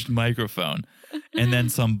caged microphone. And then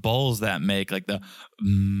some bowls that make like the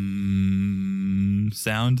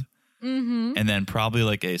sound. Mm-hmm. And then probably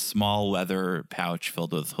like a small leather pouch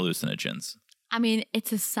filled with hallucinogens. I mean,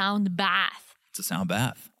 it's a sound bath. It's a sound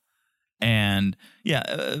bath. And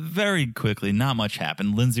very quickly, not much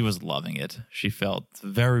happened. Lindsay was loving it. She felt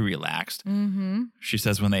very relaxed. Mm-hmm. She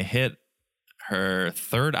says when they hit her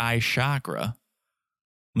third eye chakra,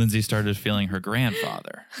 Lindsay started feeling her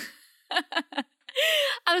grandfather.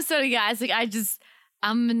 I'm sorry, guys. Like,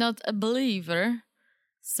 I'm not a believer.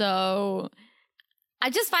 So I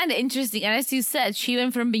just find it interesting. And as you said, she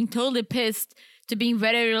went from being totally pissed to being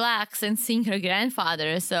very relaxed and seeing her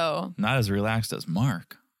grandfather. So Not as relaxed as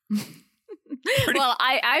Mark. well,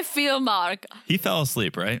 I feel Mark. He fell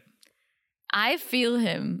asleep, right? I feel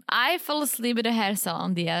him. I fell asleep at a hair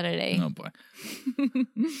salon the other day. Oh boy.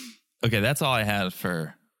 Okay, that's all I had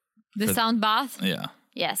for The sound bath? yeah.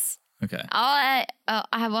 Yes. Okay. I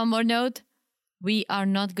have one more note. We are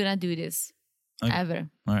not gonna do this Okay. ever.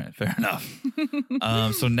 All right, fair enough.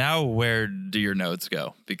 So now where do your notes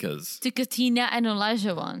go? Because To Katina and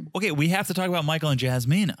Elijah one. okay, we have to talk about Michael and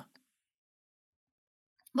Jasmina.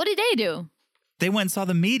 What did they do? They went and saw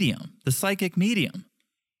the medium, the psychic medium.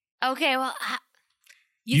 Okay, well,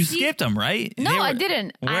 You see- skipped them, right? No, They were- I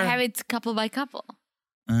didn't. I where- have it couple by couple.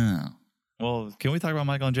 Oh. Well, can we talk about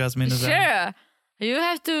Michael and Jasmina? Sure. You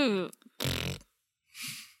have to.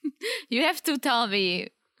 You have to tell me.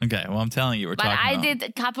 Okay, well, I'm telling you, we're But talking I about...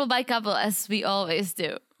 did couple by couple as we always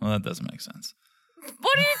do. Well, that doesn't make sense.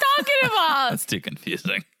 What are you talking about? That's too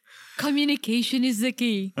confusing. Communication is the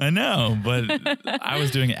key. I know, but I was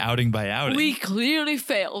doing outing by outing. We clearly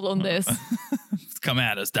failed on this. Come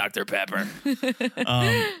at us, Dr. Pepper.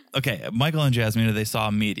 Okay, Michael and Jasmina, they saw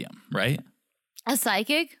a medium, right? A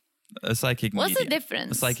psychic? A psychic medium. What's the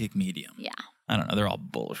difference? A psychic medium. Yeah. I don't know. They're all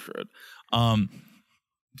bullshit.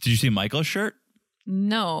 Did you see Michael's shirt?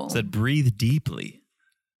 No. It said, breathe deeply.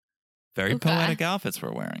 Very Okay. poetic outfits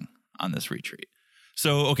we're wearing on this retreat.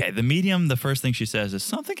 So, okay, the medium, the first thing she says is,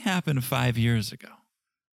 something happened 5 years ago.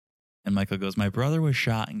 And Michael goes, my brother was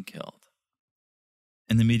shot and killed.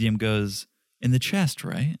 And the medium goes, in the chest,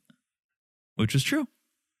 right? Which is true.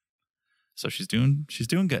 So she's doing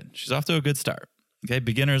good. She's off to a good start. Okay,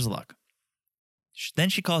 beginner's luck. Then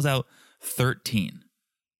she calls out 13.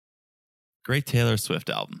 Great Taylor Swift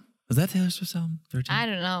album. Was that Taylor Swift's album? 13? I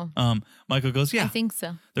don't know. Michael goes, yeah. I think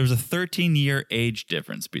so. There was a 13-year age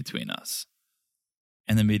difference between us.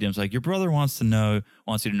 And the medium's like, your brother wants you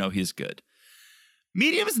to know he's good.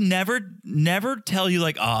 Mediums never tell you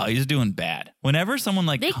like, oh, he's doing bad. Whenever someone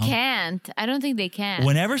like They can't. I don't think they can.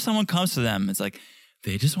 Whenever someone comes to them, it's like,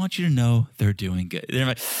 they just want you to know they're doing good. They're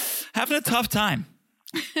like, having a tough time.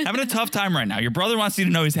 Having a tough time right now. Your brother wants you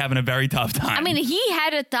to know he's having a very tough time. I mean, he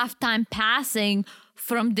had a tough time passing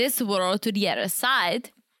from this world to the other side.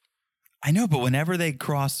 I know, but whenever they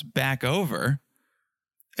cross back over,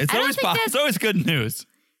 it's it's always good news.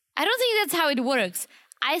 I don't think that's how it works.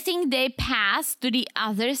 I think they pass to the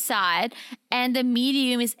other side and the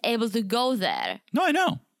medium is able to go there. No, I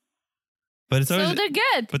know. But it's always So they're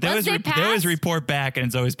good. But they Once always they they always pass- report back, and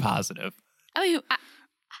it's always positive. I mean,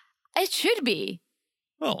 it should be.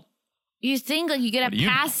 Well, You think like you're What gonna do you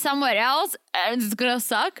pass know? somewhere else and it's gonna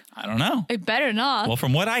suck? I don't know. It better not. Well,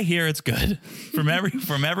 from what I hear, it's good. From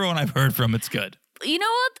everyone I've heard from, it's good. You know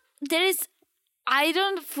what? I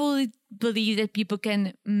don't fully believe that people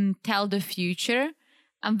can tell the future.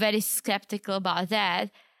 I'm very skeptical about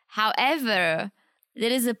that. However,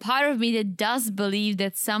 there is a part of me that does believe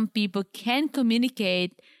that some people can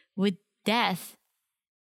communicate with dead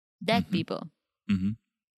people. Mm-hmm.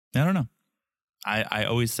 I don't know. I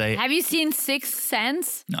always say Have you seen Sixth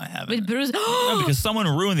Sense no, I haven't. with Bruce? No, because someone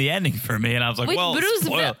ruined the ending for me, and I was like, With well,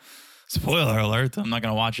 Bruce spoiler alert. I'm not going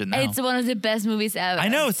to watch it now. It's one of the best movies ever. I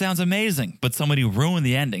know it sounds amazing, but somebody ruined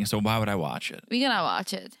the ending, so why would I watch it? We're gonna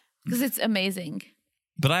watch it because it's amazing.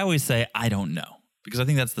 But I always say I don't know because I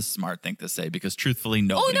think that's the smart thing to say because truthfully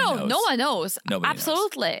nobody knows. No one knows. Nobody knows.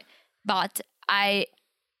 Absolutely. But I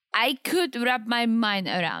could wrap my mind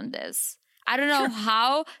around this. I don't know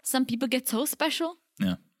how some people get so special,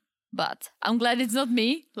 Yeah. but I'm glad it's not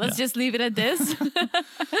me. Let's just leave it at this.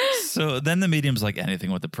 So then the medium's like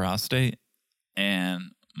anything with the prostate.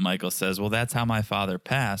 And Michael says, well, that's how my father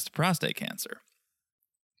passed prostate cancer.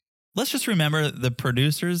 Let's just remember the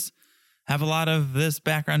producers have a lot of this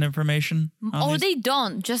background information. Or they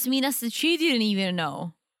don't. Just mean us that she didn't even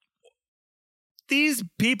know. These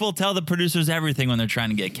people tell the producers everything when they're trying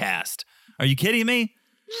to get cast. Are you kidding me?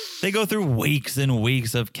 They go through weeks and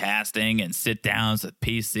weeks of casting and sit downs with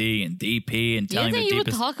PC and DP and Do you telling the think you would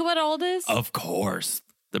deepest. talk about all this? Of course.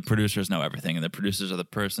 The producers know everything, and the producers are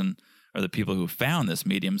the people who found this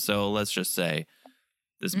medium. So let's just say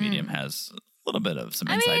this medium has a little bit of some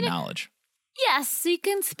inside knowledge. Yes, you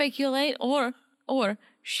can speculate, or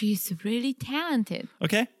she's really talented.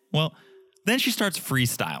 Okay. Well, then she starts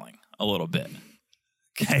freestyling a little bit.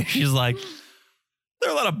 Okay. She's like, there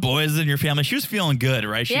are a lot of boys in your family. She was feeling good,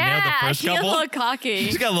 right? She nailed the first she couple. got a little cocky.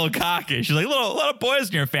 She's got a little cocky. She's like, a lot of boys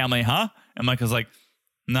in your family, huh? And Michael's like,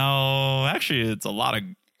 no, actually, it's a lot of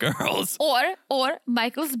girls. Or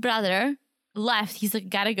Michael's brother left. He's like,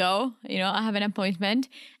 gotta go. I have an appointment.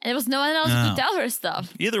 And there was no one else who could tell her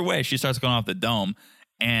stuff. Either way, she starts going off the dome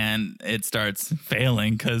and it starts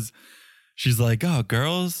failing because she's like, oh,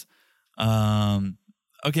 girls,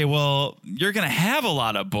 okay, well, you're going to have a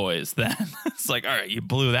lot of boys then. It's like, all right, you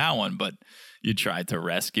blew that one, but you tried to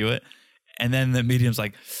rescue it. And then the medium's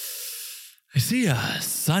like, I see a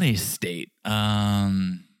sunny state.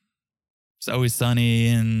 It's always sunny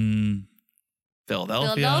in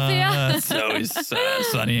Philadelphia. It's always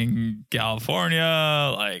sunny in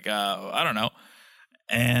California. Like, I don't know.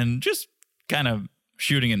 And just kind of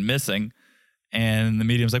shooting and missing. And the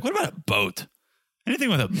medium's like, what about a boat? Anything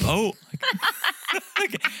with a boat?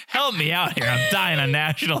 Like, help me out here. I'm dying on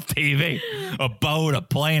national TV. A boat, a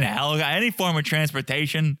plane, a helicopter, any form of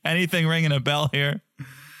transportation, anything ringing a bell here.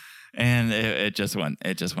 And it just went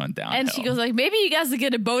downhill. And she goes like, maybe you guys will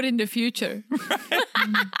get a boat in the future. It's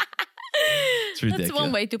ridiculous. That's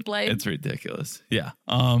one way to play. It's ridiculous. Yeah.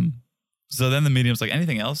 So then the medium's like,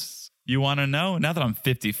 anything else you want to know? Now that I'm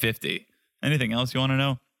 50-50, anything else you want to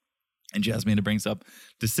know? And Jasmina brings up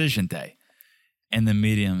decision day. And the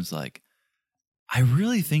medium's like, I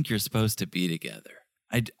really think you're supposed to be together.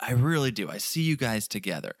 I really do. I see you guys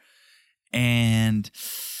together. And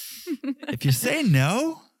if you say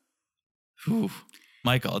no,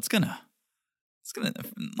 Michael, it's gonna,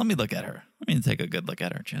 let me look at her. Let me take a good look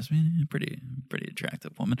at her. Jasmine, pretty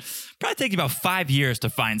attractive woman. Probably take you about 5 years to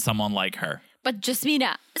find someone like her. But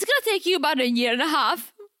Jasmina, it's going to take you about 1.5 years to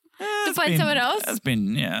find someone else. It's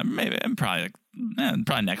been, maybe, probably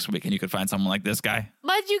next week and you could find someone like this guy.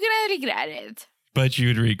 But you're going to regret it. But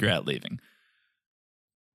you'd regret leaving.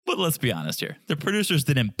 But let's be honest here. The producers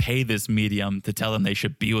didn't pay this medium to tell them they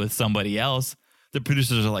should be with somebody else. The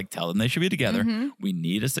producers are like, tell them they should be together. Mm-hmm. We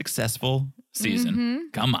need a successful season. Mm-hmm.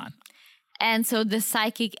 Come on. And so the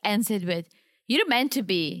psychic ends it with, you're meant to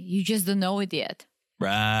be. You just don't know it yet.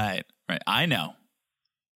 Right. I know.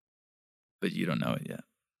 But you don't know it yet.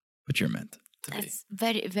 But you're meant to be. That's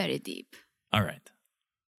very, very deep. All right.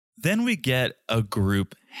 Then we get a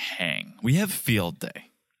group hang. We have field day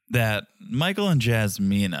that Michael and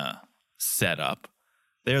Jasmina set up.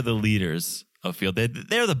 They're the leaders of field day.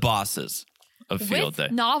 They're the bosses of field day.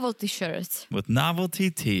 With novelty shirts. With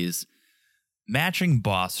novelty tees, matching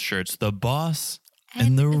boss shirts, the boss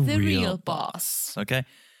and the real boss. Okay?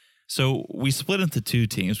 So we split into two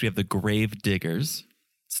teams. We have the Grave Diggers,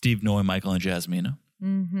 Steve Noy, Michael, and Jasmina,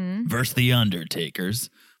 versus the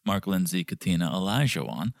Undertakers, Mark, Lindsay, Katina, Elijah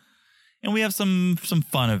Wan. And we have some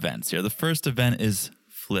fun events here. The first event is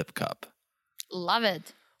Flip Cup. Love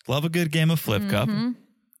it. Love a good game of Flip Cup.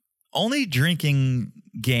 Only drinking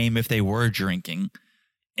game if they were drinking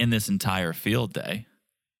in this entire field day.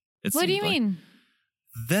 What do you mean?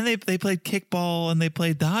 Then they played kickball and they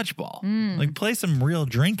played dodgeball. Like, play some real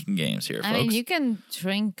drinking games here, folks. I mean, you can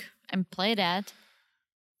drink and play that.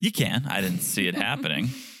 You can. I didn't see it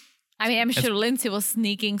happening. I mean, I'm sure Lindsay was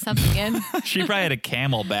sneaking something in. She probably had a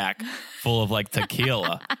Camelback full of like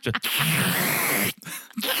tequila.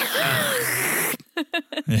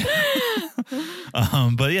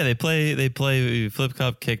 But yeah, they play Flip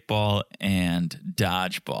Cup, kickball, and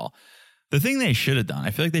dodgeball. The thing they should have done, I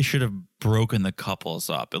feel like they should have broken the couples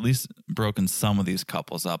up, at least broken some of these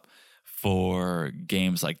couples up for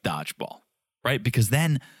games like dodgeball, right? Because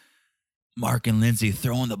then Mark and Lindsay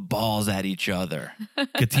throwing the balls at each other.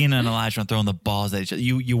 Katina and Elijah throwing the balls at each other.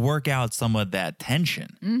 You work out some of that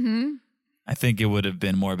tension. I think it would have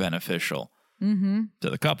been more beneficial to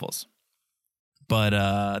the couples.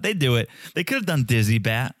 But they do it. They could have done Dizzy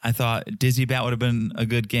Bat. I thought Dizzy Bat would have been a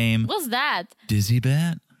good game. What's that? Dizzy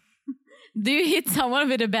Bat? Do you hit someone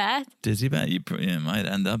with a bat? Dizzy Bat? You might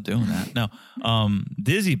end up doing that. No.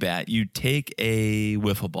 Dizzy Bat, you take a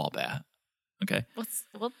wiffle ball bat. Okay.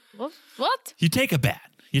 What? You take a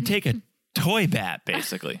bat. You take a toy bat,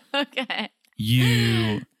 basically. Okay.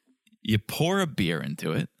 You pour a beer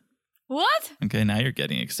into it. What? Okay, now you're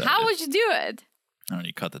getting excited. How would you do it? I don't know,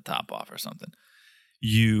 you cut the top off or something.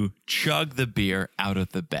 You chug the beer out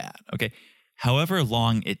of the bat. Okay. However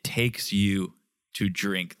long it takes you to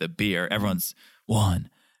drink the beer, everyone's 1,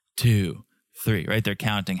 2, 3, right? They're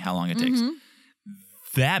counting how long it takes.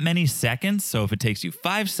 That many seconds. So if it takes you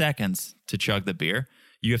 5 seconds to chug the beer,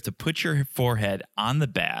 you have to put your forehead on the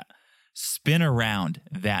bat, spin around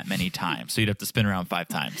that many times. So you'd have to spin around 5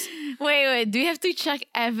 times. Wait. Do you have to chug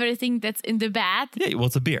everything that's in the bat? Yeah, well,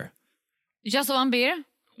 it's a beer. Just one beer?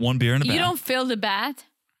 One beer in a bat. You don't fill the bat?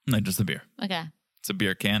 No, just a beer. Okay. It's a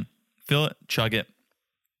beer can. Fill it, chug it.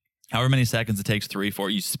 However many seconds it takes, 3, 4,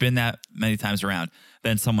 you spin that many times around.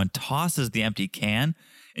 Then someone tosses the empty can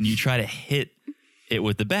and you try to hit it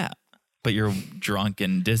with the bat. But you're drunk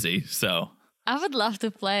and dizzy, so I would love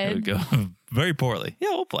to play It would it. go very poorly. Yeah,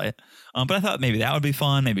 we'll play it. But I thought maybe that would be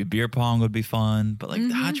fun. Maybe beer pong would be fun. But like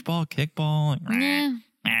dodgeball, kickball, like, Nah.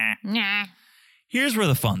 meh. Nah. Here's where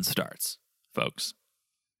the fun starts, folks.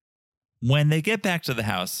 When they get back to the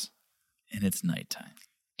house and it's nighttime.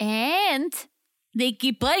 And they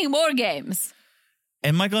keep playing more games.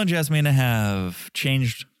 And Michael and Jasmina have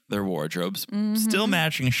changed their wardrobes, still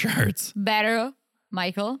matching shirts. Better,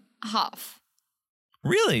 Michael, half.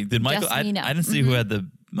 Really? Did Michael? I Jasmina. didn't see who had the.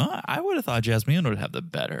 I would have thought Jasmina would have the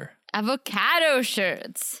better. Avocado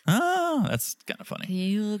shirts. Oh, that's kind of funny.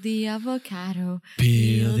 Peel the avocado.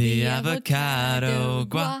 Peel the avocado,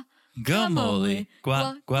 guacamole,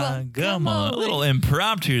 guacamole. A little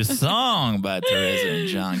impromptu song by Teresa and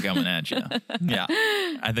John coming at you. Yeah,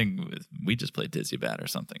 I think we just played Dizzy Bat or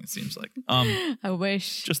something. It seems like. I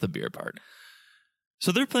wish. Just the beer part.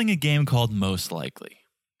 So they're playing a game called Most Likely.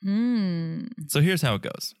 So here's how it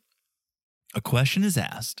goes. A question is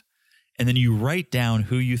asked, and then you write down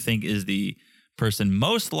who you think is the person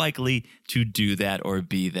most likely to do that or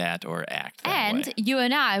be that or act that And way. you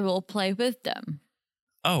and I will play with them.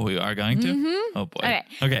 Oh, we are going to? Oh, boy.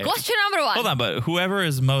 Okay. Question number 1. Hold on, but whoever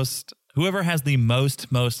has the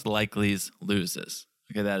most likelies loses.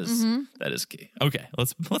 Okay, that is key. Okay,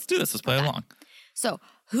 let's do this. Let's play along. So,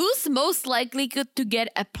 who's most likely to get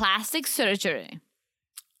a plastic surgery?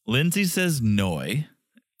 Lindsay says Noi.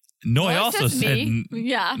 Noi also says said me.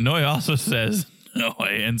 Yeah. Noi also says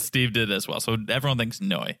Noi, and Steve did as well. So everyone thinks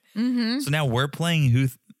Noi. So now we're playing who.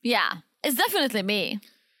 Yeah. It's definitely me.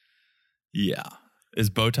 Yeah. Is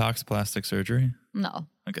Botox plastic surgery? No.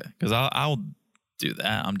 Okay, because I'll do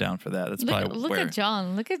that. I'm down for that. That's probably Look where. at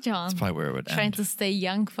John. Look at John. That's probably where it would Trying end. to stay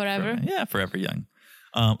young forever. Yeah, forever young.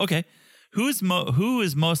 Okay, who is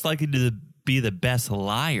most likely to be the best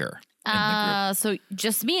liar in the So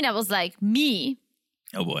Jasmina was like, me. group?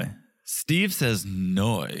 Oh boy, Steve says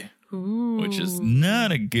Noi, which is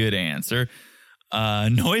not a good answer.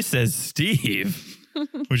 Noi says Steve,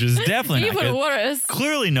 which is definitely not Even good. worse.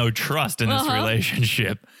 Clearly no trust in this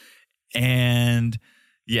relationship. And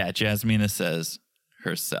yeah, Jasmina says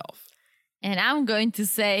herself. And I'm going to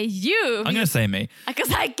say you. I'm going to say me.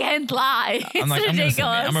 Because I can't lie. It's I'm gonna say me.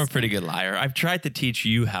 ridiculous. I'm a pretty good liar. I've tried to teach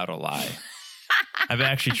you how to lie. I've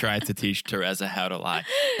actually tried to teach Teresa how to lie.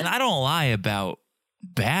 And I don't lie about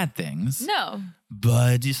bad things. No.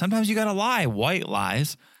 But sometimes you got to lie, white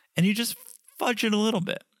lies, and you just fudge it a little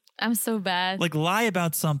bit. I'm so bad. Like lie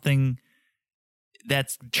about something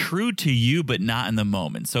that's true to you, but not in the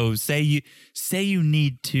moment. So say you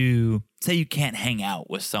can't hang out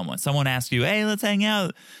with someone. Someone asks you, hey, let's hang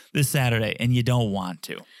out this Saturday, and you don't want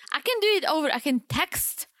to. I can do it I can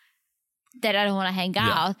text that I don't want to hang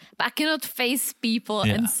out, but I cannot face people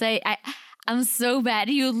and say, I'm so bad.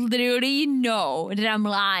 You literally know that I'm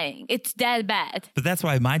lying. It's that bad. But that's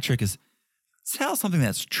why my trick is tell something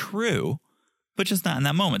that's true, but just not in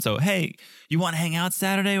that moment. So, hey, you want to hang out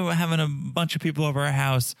Saturday? We're having a bunch of people over our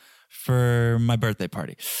house for my birthday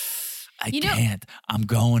party. I can't. I'm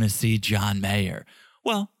going to see John Mayer.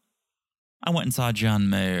 Well, I went and saw John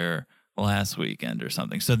Mayer last weekend or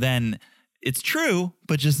something. So then it's true,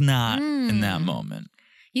 but just not in that moment.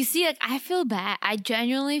 You see, like, I feel bad. I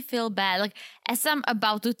genuinely feel bad. Like, as I'm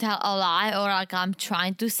about to tell a lie or like I'm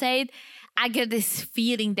trying to say it, I get this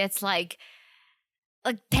feeling that's like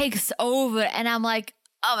takes over. And I'm like,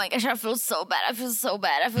 oh my gosh, I feel so bad. I feel so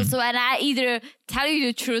bad. I feel so bad. And I either tell you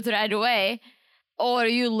the truth right away or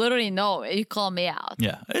you literally know it. You call me out.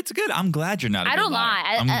 Yeah, it's good. I'm glad you're not a I good don't liar.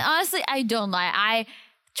 lie. I honestly, I don't lie. I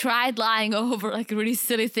tried lying over like really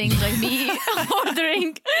silly things like me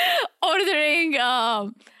ordering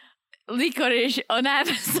licorice on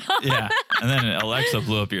Amazon. Yeah, and then Alexa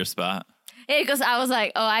blew up your spot. Yeah, because I was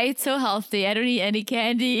like, oh, I eat so healthy. I don't eat any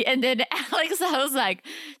candy. And then Alexa was like,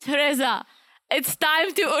 Teresa, it's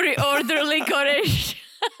time to reorder licorice.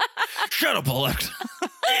 Shut up, Alexa.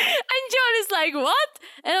 And John is like, what?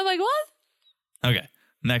 And I'm like, what? Okay,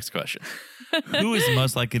 next question. Who is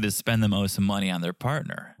most likely to spend the most money on their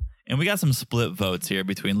partner? And we got some split votes here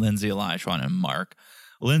between Lindsay, Elijah, and Mark.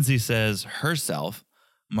 Lindsay says herself.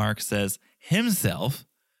 Mark says himself.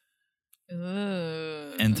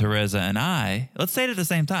 Ooh. And Teresa and I, let's say it at the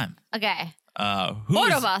same time. Okay. Who Both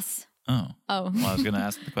is- of us. Oh. Oh. Well, I was going to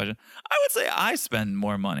ask the question. I would say I spend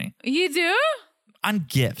more money You do? on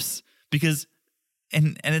gifts because,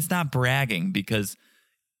 and it's not bragging because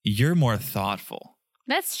you're more thoughtful.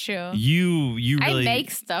 That's true. You really I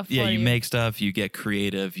make stuff for you you. make stuff, you get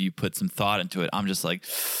creative, you put some thought into it. I'm just like,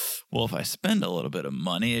 well, if I spend a little bit of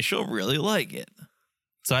money, she'll really like it.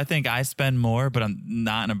 So I think I spend more, but I'm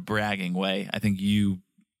not in a bragging way. I think you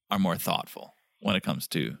are more thoughtful when it comes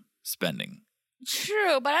to spending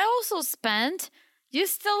True, but I also spent. You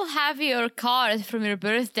still have your card from your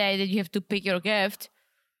birthday that you have to pick your gift.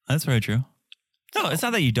 That's very true. No, it's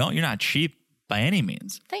not that you don't. You're not cheap by any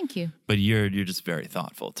means. Thank you. But you're just very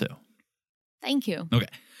thoughtful too. Thank you. Okay.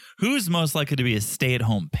 Who's most likely to be a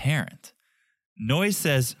stay-at-home parent? Noy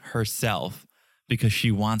says herself because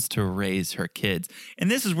she wants to raise her kids. And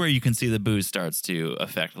this is where you can see the booze starts to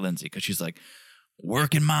affect Lindsay because she's like,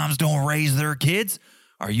 working moms don't raise their kids?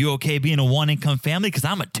 Are you okay being a one-income family? Because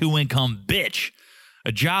I'm a two-income bitch.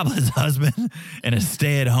 A jobless husband and a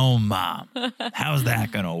stay-at-home mom. How's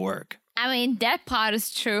that going to work? I mean, that part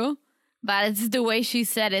is true, but it's the way she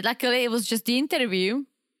said it. Luckily, it was just the interview.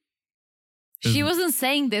 She wasn't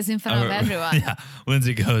saying this in front of everyone. Yeah.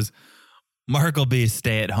 Lindsay goes, Mark will be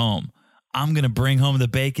stay at home. I'm going to bring home the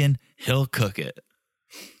bacon. He'll cook it.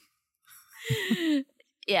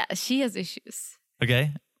 Yeah, she has issues.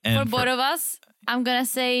 Okay. And for both of us, I'm going to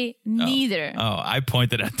say neither. Oh, I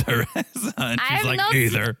pointed at Teresa and she's like,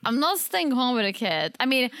 neither. I'm not staying home with a kid. I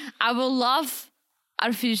mean, I will love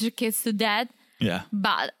our future kids to death. Yeah.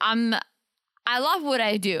 But I love what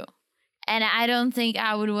I do. And I don't think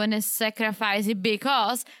I would want to sacrifice it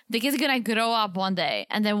because the kid's going to grow up one day.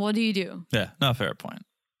 And then what do you do? Yeah. No, fair point.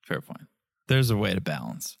 Fair point. There's a way to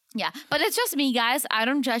balance. Yeah. But it's just me, guys. I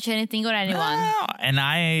don't judge anything or anyone. No, and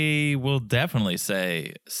I will definitely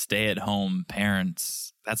say stay-at-home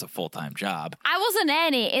parents, that's a full-time job. I was a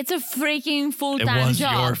nanny. It's a freaking full-time job. It was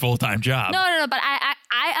your full-time job. No. But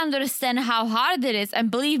I understand how hard it is.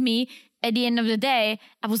 And believe me, at the end of the day,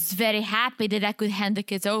 I was very happy that I could hand the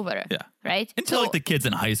kids over. Yeah. Right? Until like the kids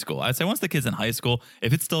in high school. I'd say once the kids in high school,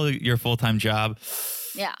 if it's still your full-time job,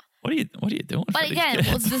 yeah. What are you doing? But for again, these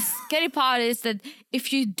kids? what's the scary part is that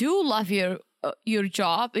if you do love your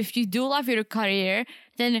job, if you do love your career,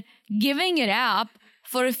 then giving it up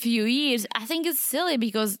for a few years, I think it's silly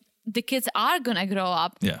because the kids are gonna grow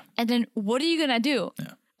up. Yeah. And then what are you gonna do?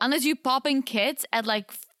 Yeah. Unless you pop in kids at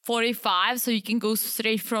like 45, so you can go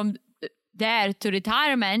straight from there to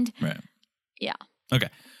retirement. Right. Yeah. Okay.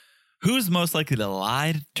 Who's most likely to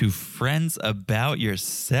lie to friends about your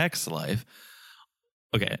sex life?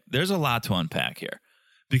 Okay, there's a lot to unpack here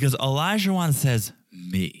because Elijah says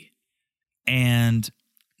me. And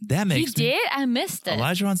that makes He did? I missed it.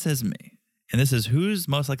 Elijah says me. And this is who's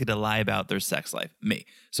most likely to lie about their sex life? Me.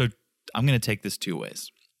 So I'm going to take this two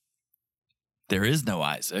ways. There is no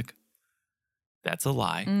Isaac. That's a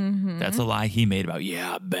lie. Mm-hmm. That's a lie he made about,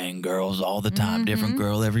 I bang girls all the time, different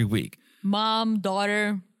girl every week. Mom,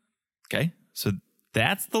 daughter. Okay, so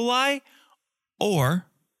that's the lie. Or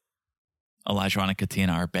Elijah and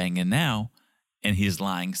Katina are banging now, and he's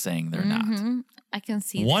lying saying they're not. I can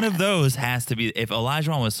see One that. of those has to be, if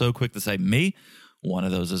Elijah was so quick to say me, one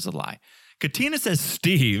of those is a lie. Katina says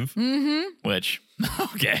Steve, which,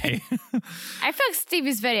 okay. I feel like Steve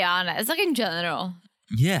is very honest, like in general.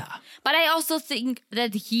 Yeah. But I also think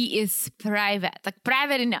that he is private, like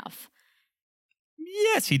private enough.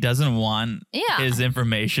 Yes, he doesn't want his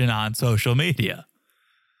information on social media.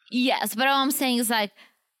 Yes, but all I'm saying is like,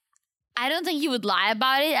 I don't think he would lie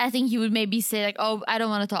about it. I think he would maybe say like, oh, I don't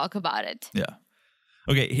want to talk about it. Yeah.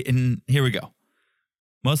 Okay, and here we go.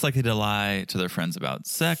 Most likely to lie to their friends about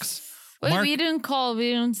sex. Wait, Mark, we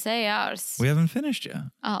didn't say ours. we haven't finished yet.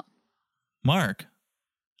 Oh. Mark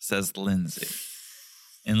says Lindsay.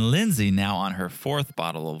 And Lindsay, now on her fourth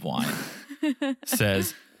bottle of wine,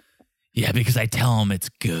 says, yeah, because I tell him it's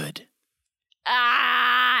good.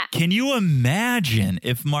 Ah! Can you imagine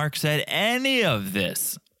if Mark said any of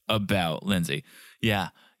this about Lindsay? Yeah,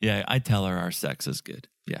 I tell her our sex is good.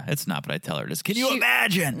 Yeah, it's not, but I tell her it is. Can you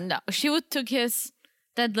imagine? No, she would took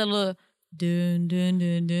that little dun, dun,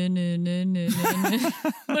 dun, dun, dun, dun, dun, dun.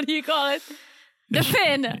 What do you call it? The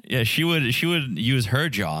fin. Yeah, she would use her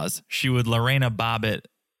jaws. She would Lorena Bobbitt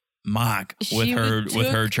mock with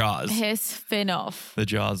her jaws. His fin off. The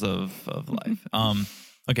jaws of life.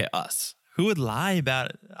 Okay, us. Who would lie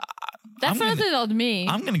about it? Definitely not me.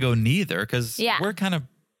 I'm gonna go neither because we're kind of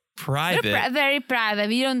private. We're very private.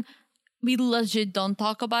 We legit don't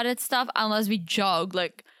talk about it stuff unless we joke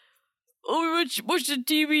like, oh, we watch the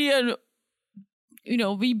TV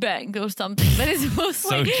and we bang or something. But it's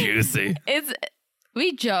mostly so juicy.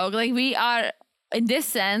 We joke like we are in this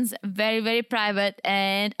sense very, very private,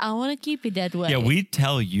 and I want to keep it that way. Yeah, we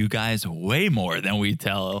tell you guys way more than we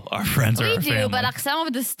tell our friends or our family. We do, but like some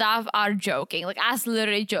of the stuff are joking, like us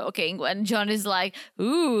literally joking when John is like,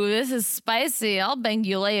 "Ooh, this is spicy. I'll bang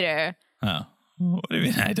you later." Oh, what do you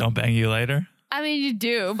mean? I don't bang you later? I mean, you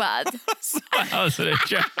do, but How is it a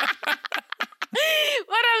joke?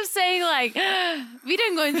 what I'm saying, like, we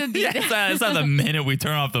don't go into detail. It's not the minute we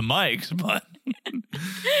turn off the mics, but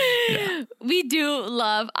We do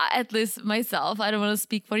love, at least myself, I don't want to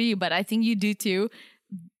speak for you, but I think you do too.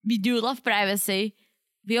 We do love privacy.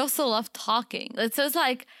 We also love talking. So it's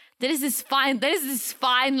like, there is this fine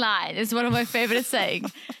line. It's one of my favorite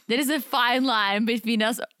sayings. There is a fine line between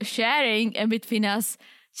us sharing and between us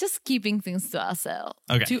just keeping things to ourselves.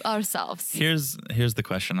 Okay. To ourselves. Here's the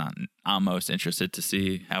question I'm most interested to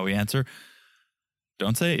see how we answer.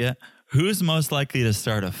 Don't say it yet. Who's most likely to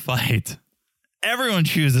start a fight? Everyone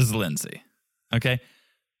chooses Lindsay. Okay?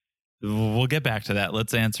 We'll get back to that.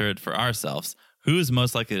 Let's answer it for ourselves. Who's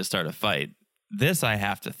most likely to start a fight? This I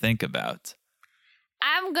have to think about.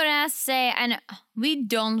 I'm gonna say, and we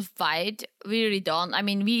don't fight. We really don't. I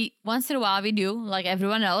mean, we once in a while we do, like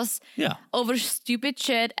everyone else. Yeah. Over stupid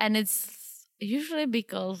shit, and it's usually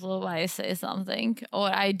because of I say something or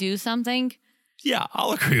I do something. Yeah,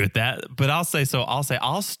 I'll agree with that. But I'll say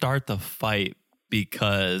I'll start the fight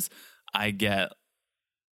because I get,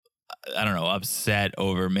 I don't know, upset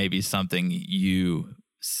over maybe something you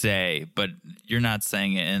say, but you're not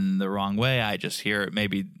saying it in the wrong way. I just hear it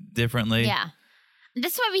maybe differently. Yeah.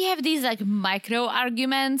 That's why we have these like micro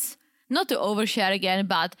arguments, not to overshare again,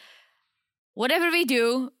 but whatever we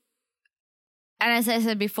do, and as I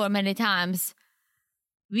said before many times,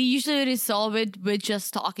 we usually resolve it with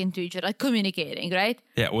just talking to each other, like communicating, right?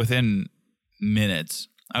 Yeah, within minutes.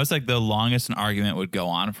 I was like, the longest an argument would go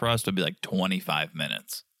on for us would be like 25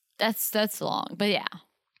 minutes. That's long, but yeah.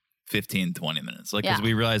 15, 20 minutes. Like, because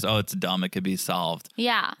we realize, oh, it's dumb. It could be solved.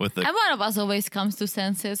 Yeah. And one of us always comes to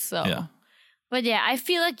senses, so. Yeah. But yeah, I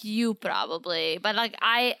feel like you probably, but like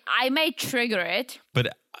I may trigger it.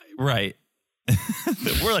 But, right.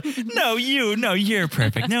 We're like, no, you're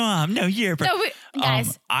perfect. No, you're perfect. No,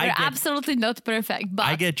 guys, we're absolutely not perfect. But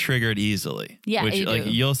I get triggered easily. Yeah, which, you like, do.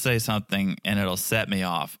 you'll say something and it'll set me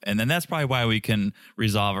off. And then that's probably why we can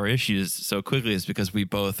resolve our issues so quickly, is because we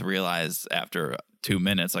both realize after 2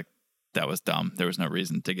 minutes, like, that was dumb. There was no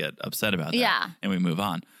reason to get upset about that. Yeah. And we move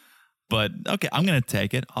on. But, okay, I'm going to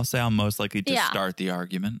take it. I'll say I'm most likely to start the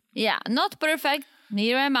argument. Yeah, not perfect.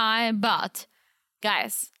 Neither am I. But,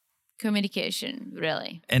 guys, communication,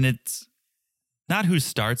 really. And it's not who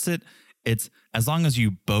starts it. It's as long as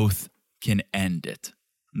you both can end it.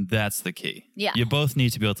 That's the key. Yeah. You both need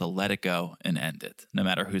to be able to let it go and end it, no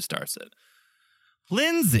matter who starts it.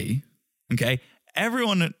 Lindsay, okay,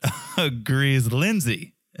 everyone agrees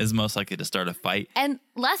Lindsay is most likely to start a fight. And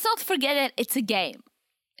let's not forget that it's a game.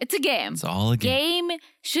 It's a game. It's all a game. Game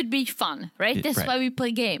should be fun, right? That's why we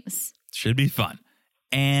play games. Should be fun.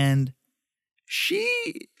 And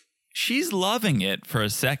she's loving it for a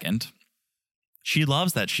second. She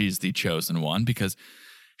loves that she's the chosen one because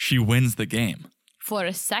she wins the game. For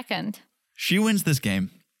a second. She wins this game.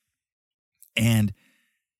 And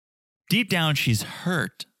deep down, she's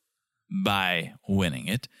hurt by winning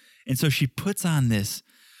it. And so she puts on this,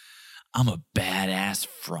 I'm a badass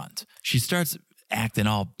front. She starts acting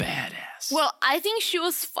all badass. Well, I think she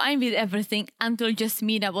was fine with everything until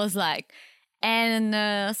Jasmina was like, and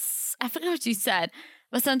I forgot what she said,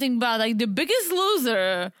 but something about like the biggest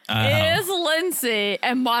loser is Lindsay.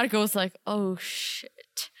 And Marco was like, oh shit.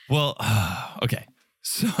 Well, okay.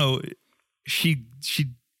 So she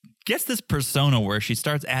gets this persona where she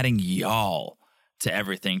starts adding y'all to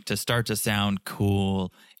everything to start to sound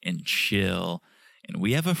cool and chill. And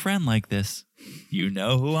we have a friend like this. You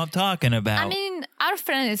know who I'm talking about. I mean, our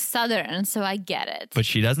friend is Southern, so I get it. But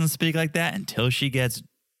she doesn't speak like that until she gets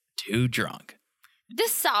too drunk. The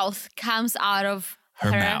South comes out of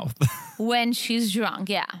her mouth when she's drunk,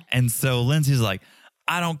 yeah. And so Lindsay's like,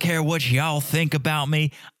 I don't care what y'all think about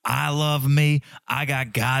me. I love me. I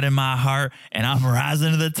got God in my heart, and I'm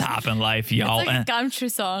rising to the top in life, y'all. It's like a country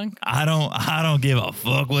song. I don't give a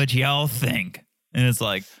fuck what y'all think. And it's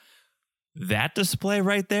like, that display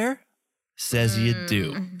right there says you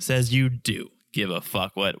do. Says you do give a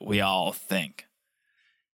fuck what we all think.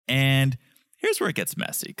 And here's where it gets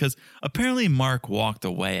messy, because apparently Mark walked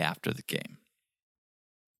away after the game.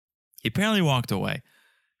 He apparently walked away,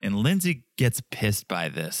 and Lindsay gets pissed by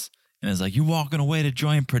this and is like, you walking away to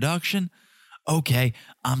join production? Okay,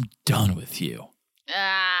 I'm done with you.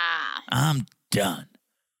 I'm done.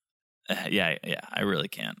 Yeah, I really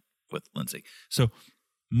can't with Lindsay. So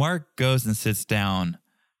Mark goes and sits down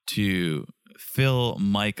to fill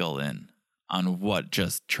Michael in on what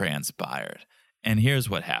just transpired. And here's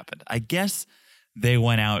what happened. I guess they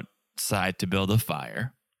went outside to build a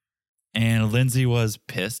fire, and Lindsay was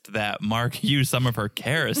pissed that Mark used some of her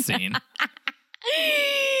kerosene.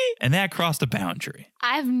 And that crossed a boundary.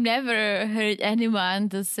 I've never heard anyone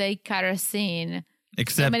to say kerosene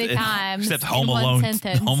except so many times. Except Home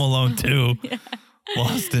Alone 2. Yeah.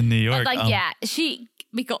 Lost in New York. But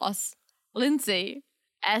because Lindsay,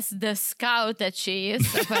 as the scout that she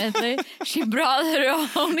is, apparently, she brought her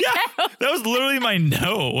own Yeah, that was literally my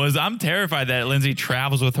note. I'm terrified that Lindsay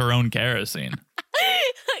travels with her own kerosene.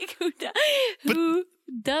 Like, who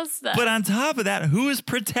does that? But on top of that, who is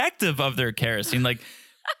protective of their kerosene? Like,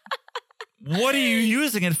 what are you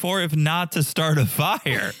using it for if not to start a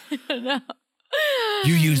fire? I don't know.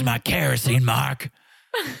 You use my kerosene, Mark.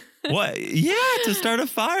 What? Yeah, to start a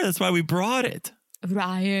fire. That's why we brought it.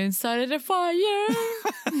 Ryan started a fire.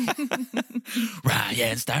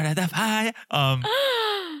 Ryan started the fire.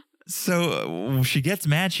 So she gets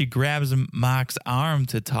mad. She grabs Mark's arm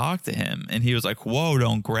to talk to him. And he was like, whoa,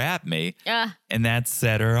 don't grab me. And that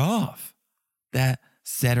set her off.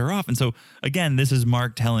 And so, again, this is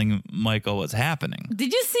Mark telling Michael what's happening.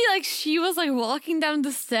 Did you see, like, she was, like, walking down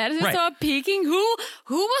the stairs and Right. started peeking? Who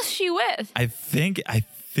was she with? I think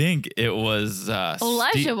it was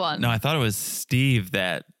Elijah one. No, I thought it was Steve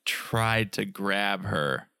that tried to grab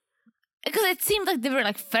her. Because it seemed like they were,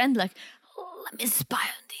 like, friends, like, oh, let me spy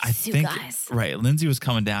on these you guys. Right. Lindsay was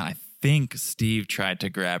coming down. I think Steve tried to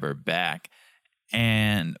grab her back.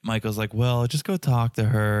 And Michael's like, well, just go talk to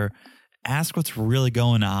her. Ask what's really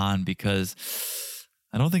going on because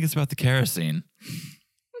I don't think it's about the kerosene.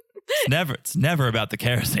 It's never about the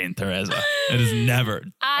kerosene, Teresa. It is never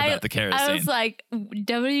about the kerosene. I was like,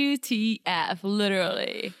 WTF,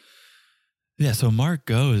 literally. Yeah, so Mark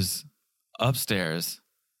goes upstairs,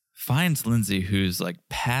 finds Lindsay, who's like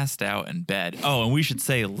passed out in bed. Oh, and we should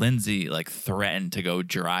say Lindsay like threatened to go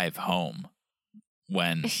drive home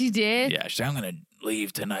when she did. Yeah, she said, I'm gonna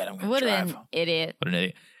leave tonight. I'm gonna What drive an home. idiot. What an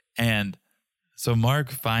idiot. And so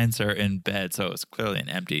Mark finds her in bed. So it's clearly an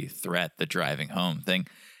empty threat, the driving home thing.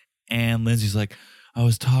 And Lindsay's like, I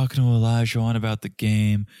was talking to Elijah about the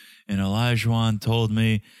game, and Elijah told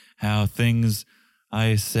me how things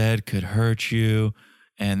I said could hurt you,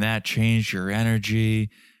 and that changed your energy.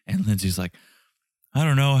 And Lindsay's like, I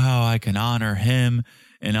don't know how I can honor him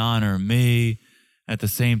and honor me at the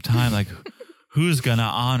same time. Like, who's gonna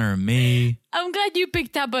honor me? I'm glad you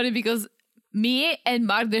picked up on it because me and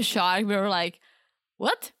Mark the Shark, we were like,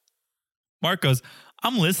 what? Mark goes,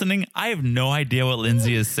 I'm listening. I have no idea what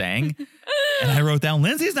Lindsay is saying. And I wrote down,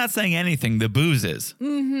 Lindsay's not saying anything. The booze is.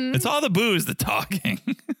 Mm-hmm. It's all the booze, the talking.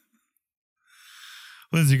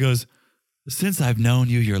 Lindsay goes, since I've known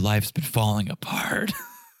you, your life's been falling apart.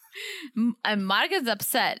 And Mark is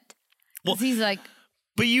upset. Well, he's like,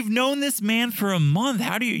 but you've known this man for a month.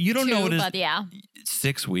 How do you don't know what his, but yeah,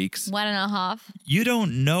 6 weeks. 1.5. You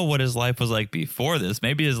don't know what his life was like before this.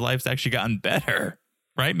 Maybe his life's actually gotten better,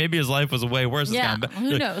 right? Maybe his life was way worse. Yeah, it's gotten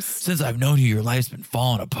who better. knows? Since I've known you, your life's been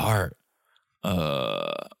falling apart.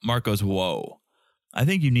 Mark goes, whoa. I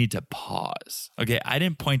think you need to pause. Okay, I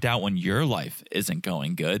didn't point out when your life isn't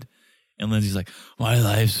going good. And Lindsay's like, my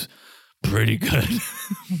life's pretty good.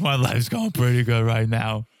 My life's going pretty good right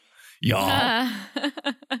now. Y'all.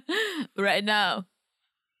 Right now.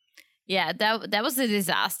 Yeah, that was a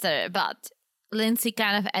disaster. But Lindsay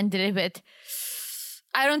kind of ended it with,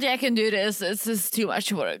 I don't think I can do this. This is too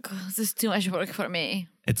much work. This is too much work for me.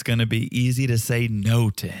 It's going to be easy to say no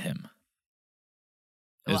to him.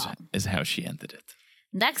 Wow. Is how she ended it.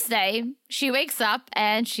 Next day, she wakes up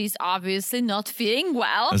and she's obviously not feeling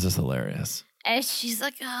well. This is hilarious. And she's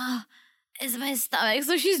like, oh, it's my stomach.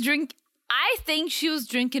 So she's I think she was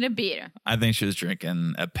drinking a beer. I think she was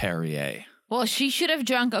drinking a Perrier. Well, she should have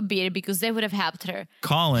drunk a beer because they would have helped her.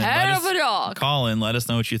 Colin, let us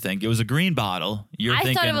know what you think. It was a green bottle. You're I thought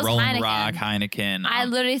thinking it was Rolling Heineken. Rock, Heineken. I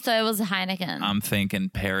literally thought it was a Heineken. I'm thinking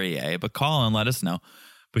Perrier. But Colin, let us know.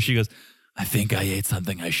 But she goes, I think I ate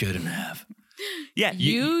something I shouldn't have. Yeah,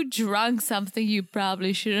 you drank something you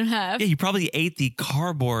probably shouldn't have. Yeah, you probably ate the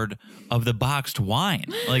cardboard of the boxed wine.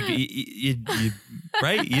 Like, you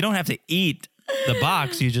right? You don't have to eat the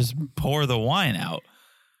box. You just pour the wine out.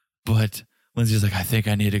 But Lindsay's like, I think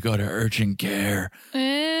I need to go to urgent care.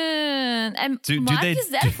 And Mark is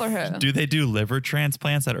there for her. Do they do liver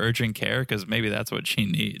transplants at urgent care? Because maybe that's what she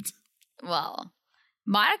needs. Well,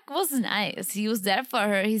 Mark was nice. He was there for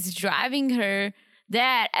her. He's driving her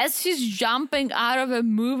there as she's jumping out of a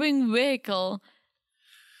moving vehicle.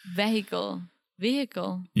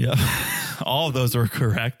 Yeah. All of those were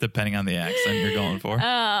correct depending on the accent you're going for.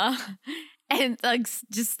 And like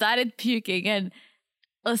just started puking. And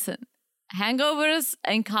listen, hangovers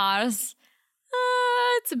and cars,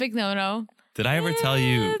 it's a big no-no. Did I ever tell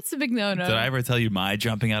you? It's a big no-no. Did I ever tell you my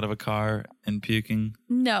jumping out of a car and puking?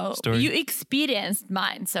 No, story? You experienced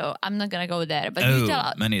mine, so I'm not gonna go there. But you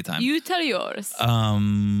tell many times. You tell yours.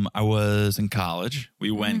 I was in college.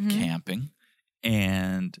 We went camping,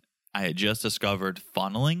 and I had just discovered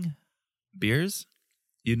funneling beers.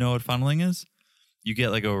 You know what funneling is? You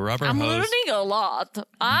get like a rubber hose. I'm learning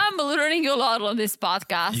a lot on this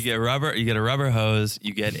podcast. You get a rubber hose,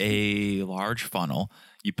 you get a large funnel,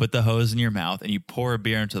 you put the hose in your mouth and you pour a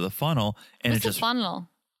beer into the funnel and What's it just a funnel?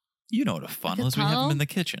 You know what a funnel is. We have tunnel? them in the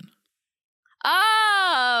kitchen.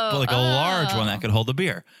 Oh. But like a large one that could hold a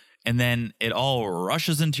beer. And then it all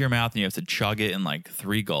rushes into your mouth and you have to chug it in like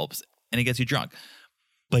 3 gulps and it gets you drunk.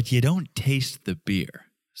 But you don't taste the beer.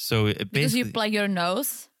 So it basically... Because you plug your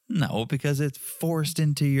nose? No, because it's forced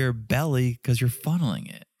into your belly because you're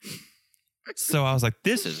funneling it. So I was like,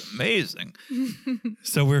 this is amazing.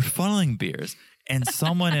 So we're funneling beers and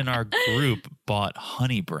someone in our group bought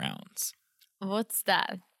honey browns. What's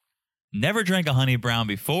that? Never drank a honey brown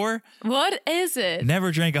before. What is it?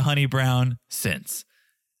 Never drank a honey brown since.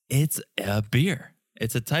 It's a beer.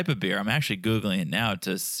 It's a type of beer. I'm actually Googling it now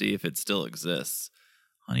to see if it still exists.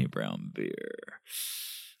 Honey brown beer.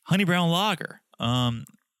 Honey brown lager. The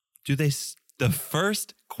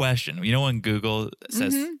first question, you know, when Google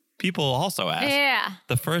says people also ask. Yeah.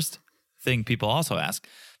 The first thing people also ask,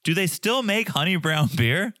 do they still make honey brown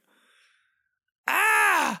beer?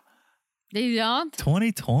 They don't?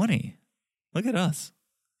 2020. Look at us.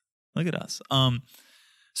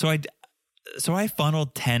 So I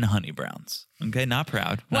funneled 10 honey browns. Okay, not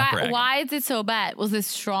proud. Not bragging. Why is it so bad? Was it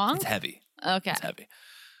strong? It's heavy. Okay. It's heavy.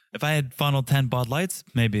 If I had funneled 10 Bud Lights,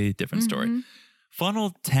 maybe a different story.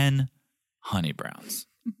 Funneled 10 honey browns.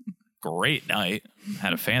 Great night.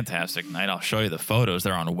 Had a fantastic night. I'll show you the photos.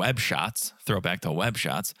 They're on Web Shots. Throwback to Web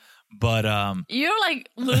Shots. But you're like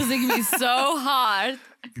losing me so hard.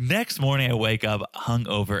 Next morning I wake up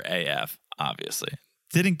hungover AF, obviously.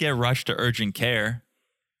 Didn't get rushed to urgent care.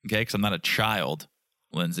 Okay, because I'm not a child,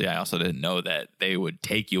 Lindsay. I also didn't know that they would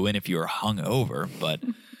take you in if you were hungover, but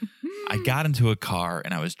I got into a car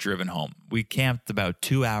and I was driven home. We camped about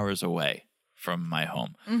 2 hours away from my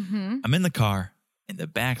home. I'm in the car in the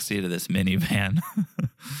backseat of this minivan.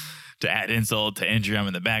 To add insult to injury, I'm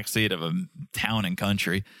in the backseat of a town and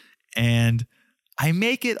country. And I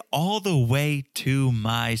make it all the way to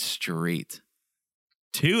my street.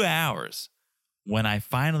 2 hours. When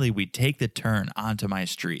we take the turn onto my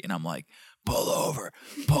street and I'm like, pull over.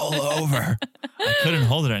 I couldn't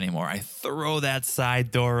hold it anymore. I throw that side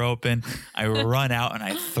door open. I run out and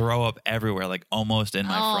I throw up everywhere, like almost in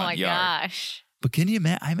my front yard. Oh my gosh. But can you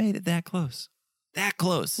imagine? I made it that close. That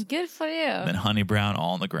close. Good for you. And then honey brown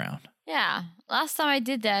all on the ground. Yeah. Last time I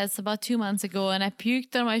did that, it's about 2 months ago, and I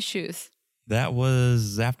puked on my shoes. That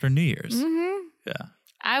was after New Year's. Yeah.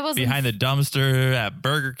 I was behind the dumpster at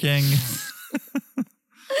Burger King.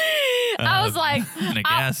 I was like, in a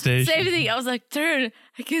gas station. Same thing. I was like, turn.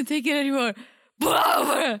 I can't take it anymore. Pull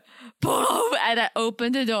over. And I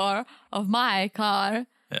opened the door of my car.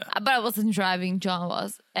 Yeah. But I wasn't driving. John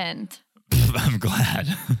was. And I'm glad.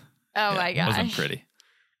 oh my gosh. It wasn't pretty.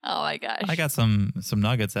 Oh my gosh. I got some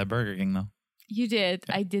nuggets at Burger King though. You did.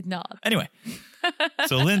 I did not. Anyway,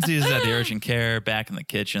 so Lindsay's at the urgent care, back in the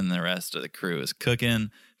kitchen. The rest of the crew is cooking.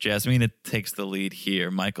 Jasmina takes the lead here.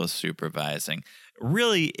 Michael's supervising.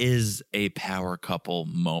 Really is a power couple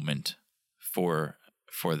moment for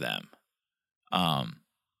them.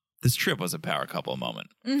 This trip was a power couple moment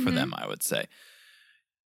for them, I would say.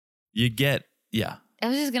 I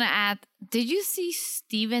was just going to add, did you see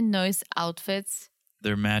Steven Noy's outfits?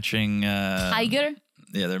 They're matching... Tiger?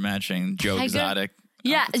 Yeah, they're matching Joe Tiger? Exotic.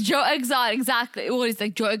 Yeah, outfits. Joe Exotic, exactly. What is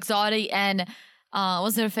like Joe Exotic and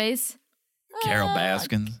what's her face? Carol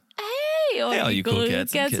Baskins. Hey, all you cool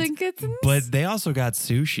cats and kittens. But they also got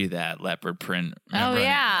sushi, that leopard print. Remember? Oh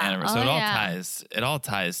yeah. So it all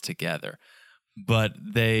ties together. But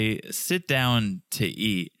they sit down to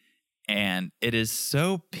eat, and it is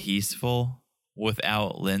so peaceful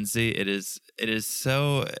without Lindsay. It is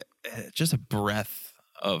so just a breath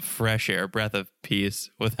of fresh air, breath of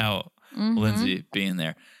peace without Lindsay being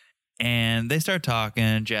there. And they start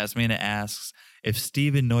talking. Jasmina asks if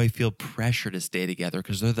Steve and Noy feel pressure to stay together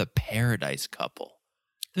because they're the paradise couple.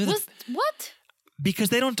 What? Because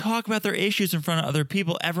they don't talk about their issues in front of other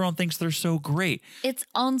people. Everyone thinks they're so great. It's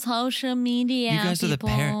on social media. You guys people. are the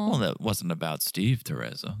pair. Well, that wasn't about Steve,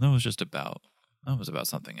 Teresa. That was about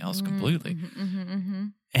something else completely.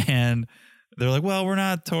 And they're like, well, we're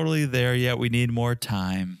not totally there yet. We need more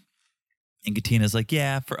time. And Katina's like,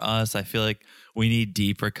 yeah, for us, I feel like we need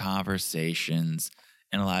deeper conversations.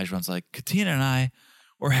 And Elijah's like, Katina and I,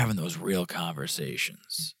 we're having those real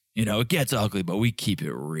conversations. You know, it gets ugly, but we keep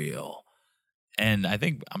it real. And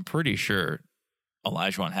I'm pretty sure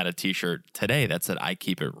Elijah had a t-shirt today that said, I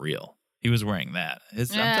keep it real. He was wearing that. I'm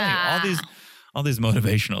telling you, all these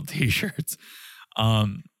motivational t-shirts.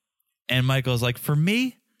 And Michael's like, for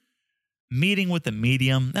me, meeting with the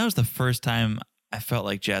medium, that was the first time I felt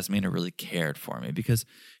like Jasmina really cared for me because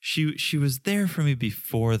she was there for me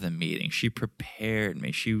before the meeting. She prepared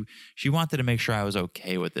me. She wanted to make sure I was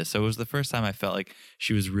okay with this. So it was the first time I felt like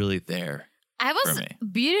she was really there. I was for me.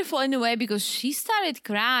 beautiful in a way because she started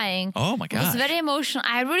crying. Oh my gosh. It was very emotional.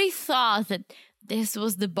 I really thought that this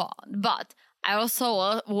was the bond. But I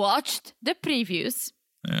also watched the previews.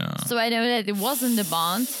 Yeah. So I know that it wasn't the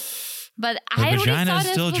bond. But Her I really vagina thought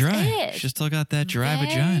is still it was dry. it. She's still got that dry Very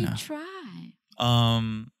vagina. dry.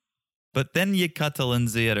 But then you cut to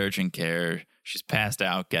Lindsay at urgent care. She's passed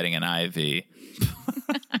out getting an IV.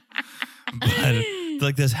 But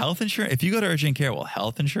like, does health insurance, if you go to urgent care, will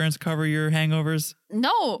health insurance cover your hangovers?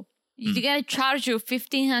 No. You're going to charge you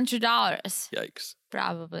 $1,500. Yikes.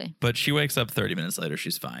 Probably. But she wakes up 30 minutes later.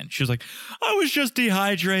 She's fine. She was like, I was just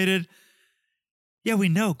dehydrated. Yeah, we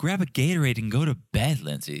know. Grab a Gatorade and go to bed,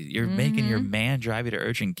 Lindsay. You're making your man drive you to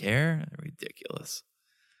urgent care? Ridiculous.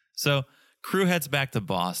 So crew heads back to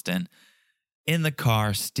Boston. In the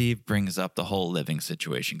car, Steve brings up the whole living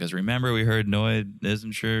situation. Because remember, we heard Noid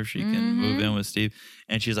isn't sure if she can move in with Steve.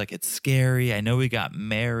 And she's like, it's scary. I know we got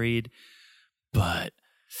married. But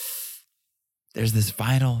there's this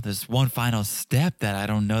one final step that I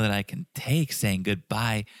don't know that I can take, saying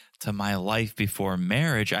goodbye to my life before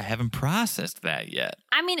marriage. I haven't processed that yet.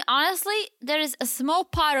 I mean, honestly, there is a small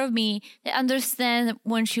part of me that understands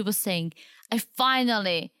when she was saying, I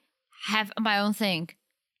finally have my own thing.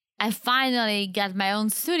 I finally got my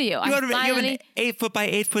own studio. You have an 8 foot by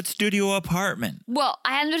 8 foot studio apartment. Well,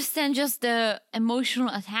 I understand just the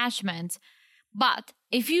emotional attachment. But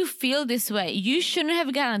if you feel this way, you shouldn't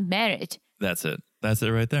have gotten married. That's it. That's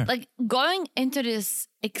it right there. Like going into this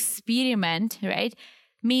experiment, right,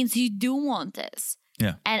 means you do want this.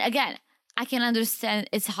 Yeah. And again, I can understand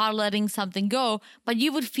it's hard letting something go, but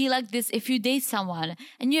you would feel like this if you date someone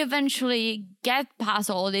and you eventually get past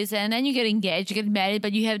all this and then you get engaged, you get married,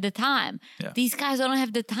 but you have the time. Yeah. These guys don't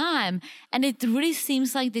have the time. And it really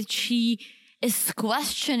seems like that she is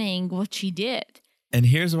questioning what she did. And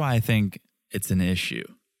here's why I think it's an issue.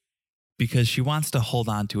 Because she wants to hold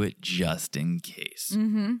on to it just in case.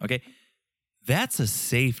 Okay? That's a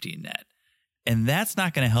safety net. And that's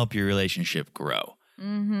not going to help your relationship grow.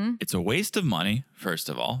 It's a waste of money, first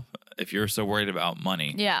of all. If you're so worried about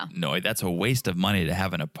money, no, that's a waste of money to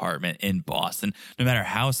have an apartment in Boston. No matter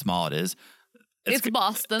how small it is, It's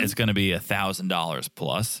Boston. It's going to be $1,000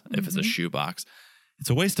 plus if it's a shoebox. It's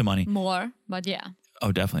a waste of money. More, but yeah.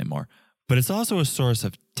 Oh, definitely more. But it's also a source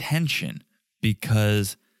of tension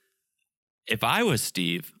because if I was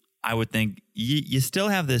Steve, I would think you still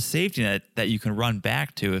have this safety net that you can run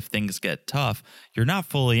back to if things get tough. You're not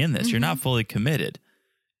fully in this. You're not fully committed.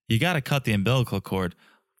 You got to cut the umbilical cord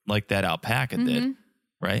like that alpaca did,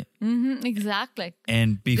 right? Exactly.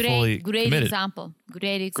 And be fully great committed. Example.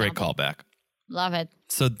 Great example. Great callback. Love it.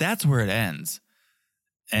 So that's where it ends.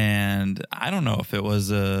 And I don't know if it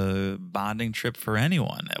was a bonding trip for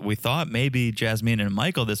anyone. We thought maybe Jasmine and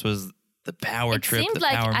Michael, this was the power trip, Seemed the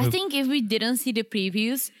like, power move. I think if we didn't see the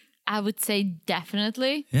previews, I would say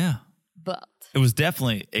definitely. Yeah. But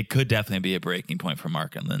it could definitely be a breaking point for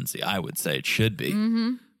Mark and Lindsay. I would say it should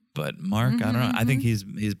be. But Mark, I don't know. I think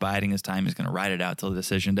he's biding his time. He's going to ride it out till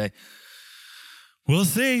decision day. We'll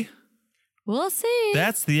see. We'll see.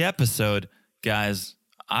 That's the episode, guys.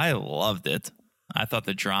 I loved it. I thought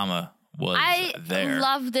the drama was there. I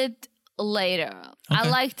loved it later. I Okay.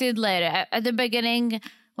 liked it later. At the beginning,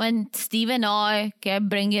 when Steve and I kept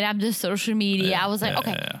bringing up the social media, I was like,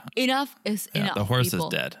 enough is enough. The horse people.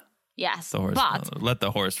 is dead. Yes. The horse, But let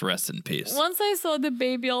the horse rest in peace. once I saw the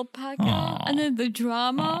baby alpaca and then the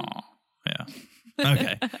drama, Yeah.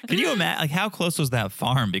 Okay. Can you imagine, like, how close was that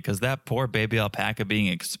farm? Because that poor baby alpaca being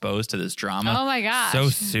exposed to this drama. Oh my gosh. So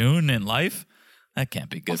soon in life, that can't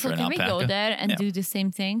be good also, for an can alpaca. we go there and do the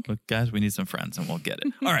same thing? Look, guys, we need some friends and we'll get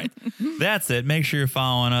it. All right. That's it. Make sure you're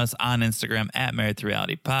following us on Instagram at Married to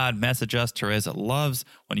Reality Pod. Message us. Teresa loves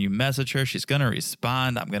when you message her. She's going to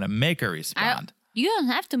respond. I'm going to make her respond. You don't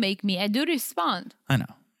have to make me. I do respond. I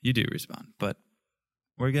know. You do respond. But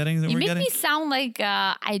we're getting... You make me sound like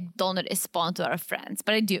I don't respond to our friends,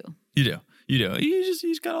 but I do. You do. You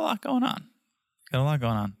just got a lot going on.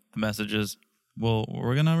 The messages, we're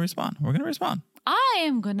going to respond. We're going to respond. I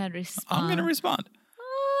am going to respond. I'm going to respond.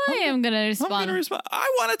 I am going to respond.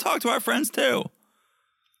 I want to talk to our friends too.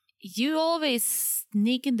 You always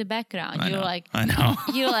sneak in the background. You're like, I know.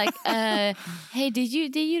 you're like, hey, did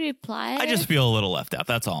you reply? I just feel a little left out.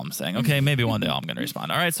 That's all I'm saying. Okay, maybe one day I'm going to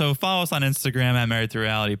respond. All right, so follow us on Instagram at Married to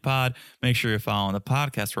Reality Pod. Make sure you're following the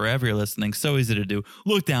podcast wherever you're listening. So easy to do.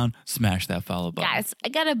 Look down, smash that follow button. Guys, I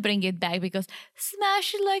gotta bring it back because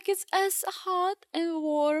smash it like it's as hot and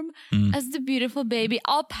warm as the beautiful baby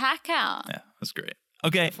alpaca. Yeah, that's great.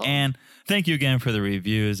 Okay, and thank you again for the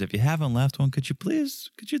reviews. If you haven't left one, could you do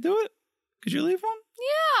it? Could you leave one?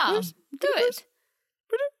 Yeah, Please? do it.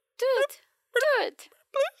 Do it.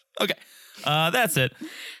 Okay, that's it.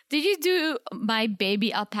 Did you do my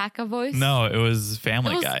baby alpaca voice? No, it was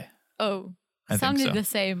Family It was- Guy. Oh, I think sounded so. the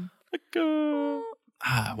same. Well,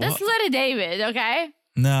 That's Larry David, okay?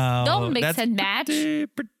 no, Don't mix that's and match.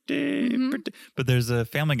 pretty. But there's a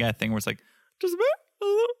Family Guy thing where it's like just a bit, a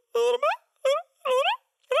little bit.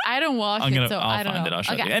 I don't watch I'll it, so I don't find know. it. I'll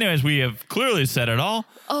show okay. you. Anyways, we have clearly said it all.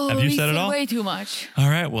 Oh, have you we said it all? way too much. All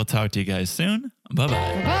right, we'll talk to you guys soon. Bye-bye.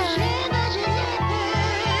 Bye.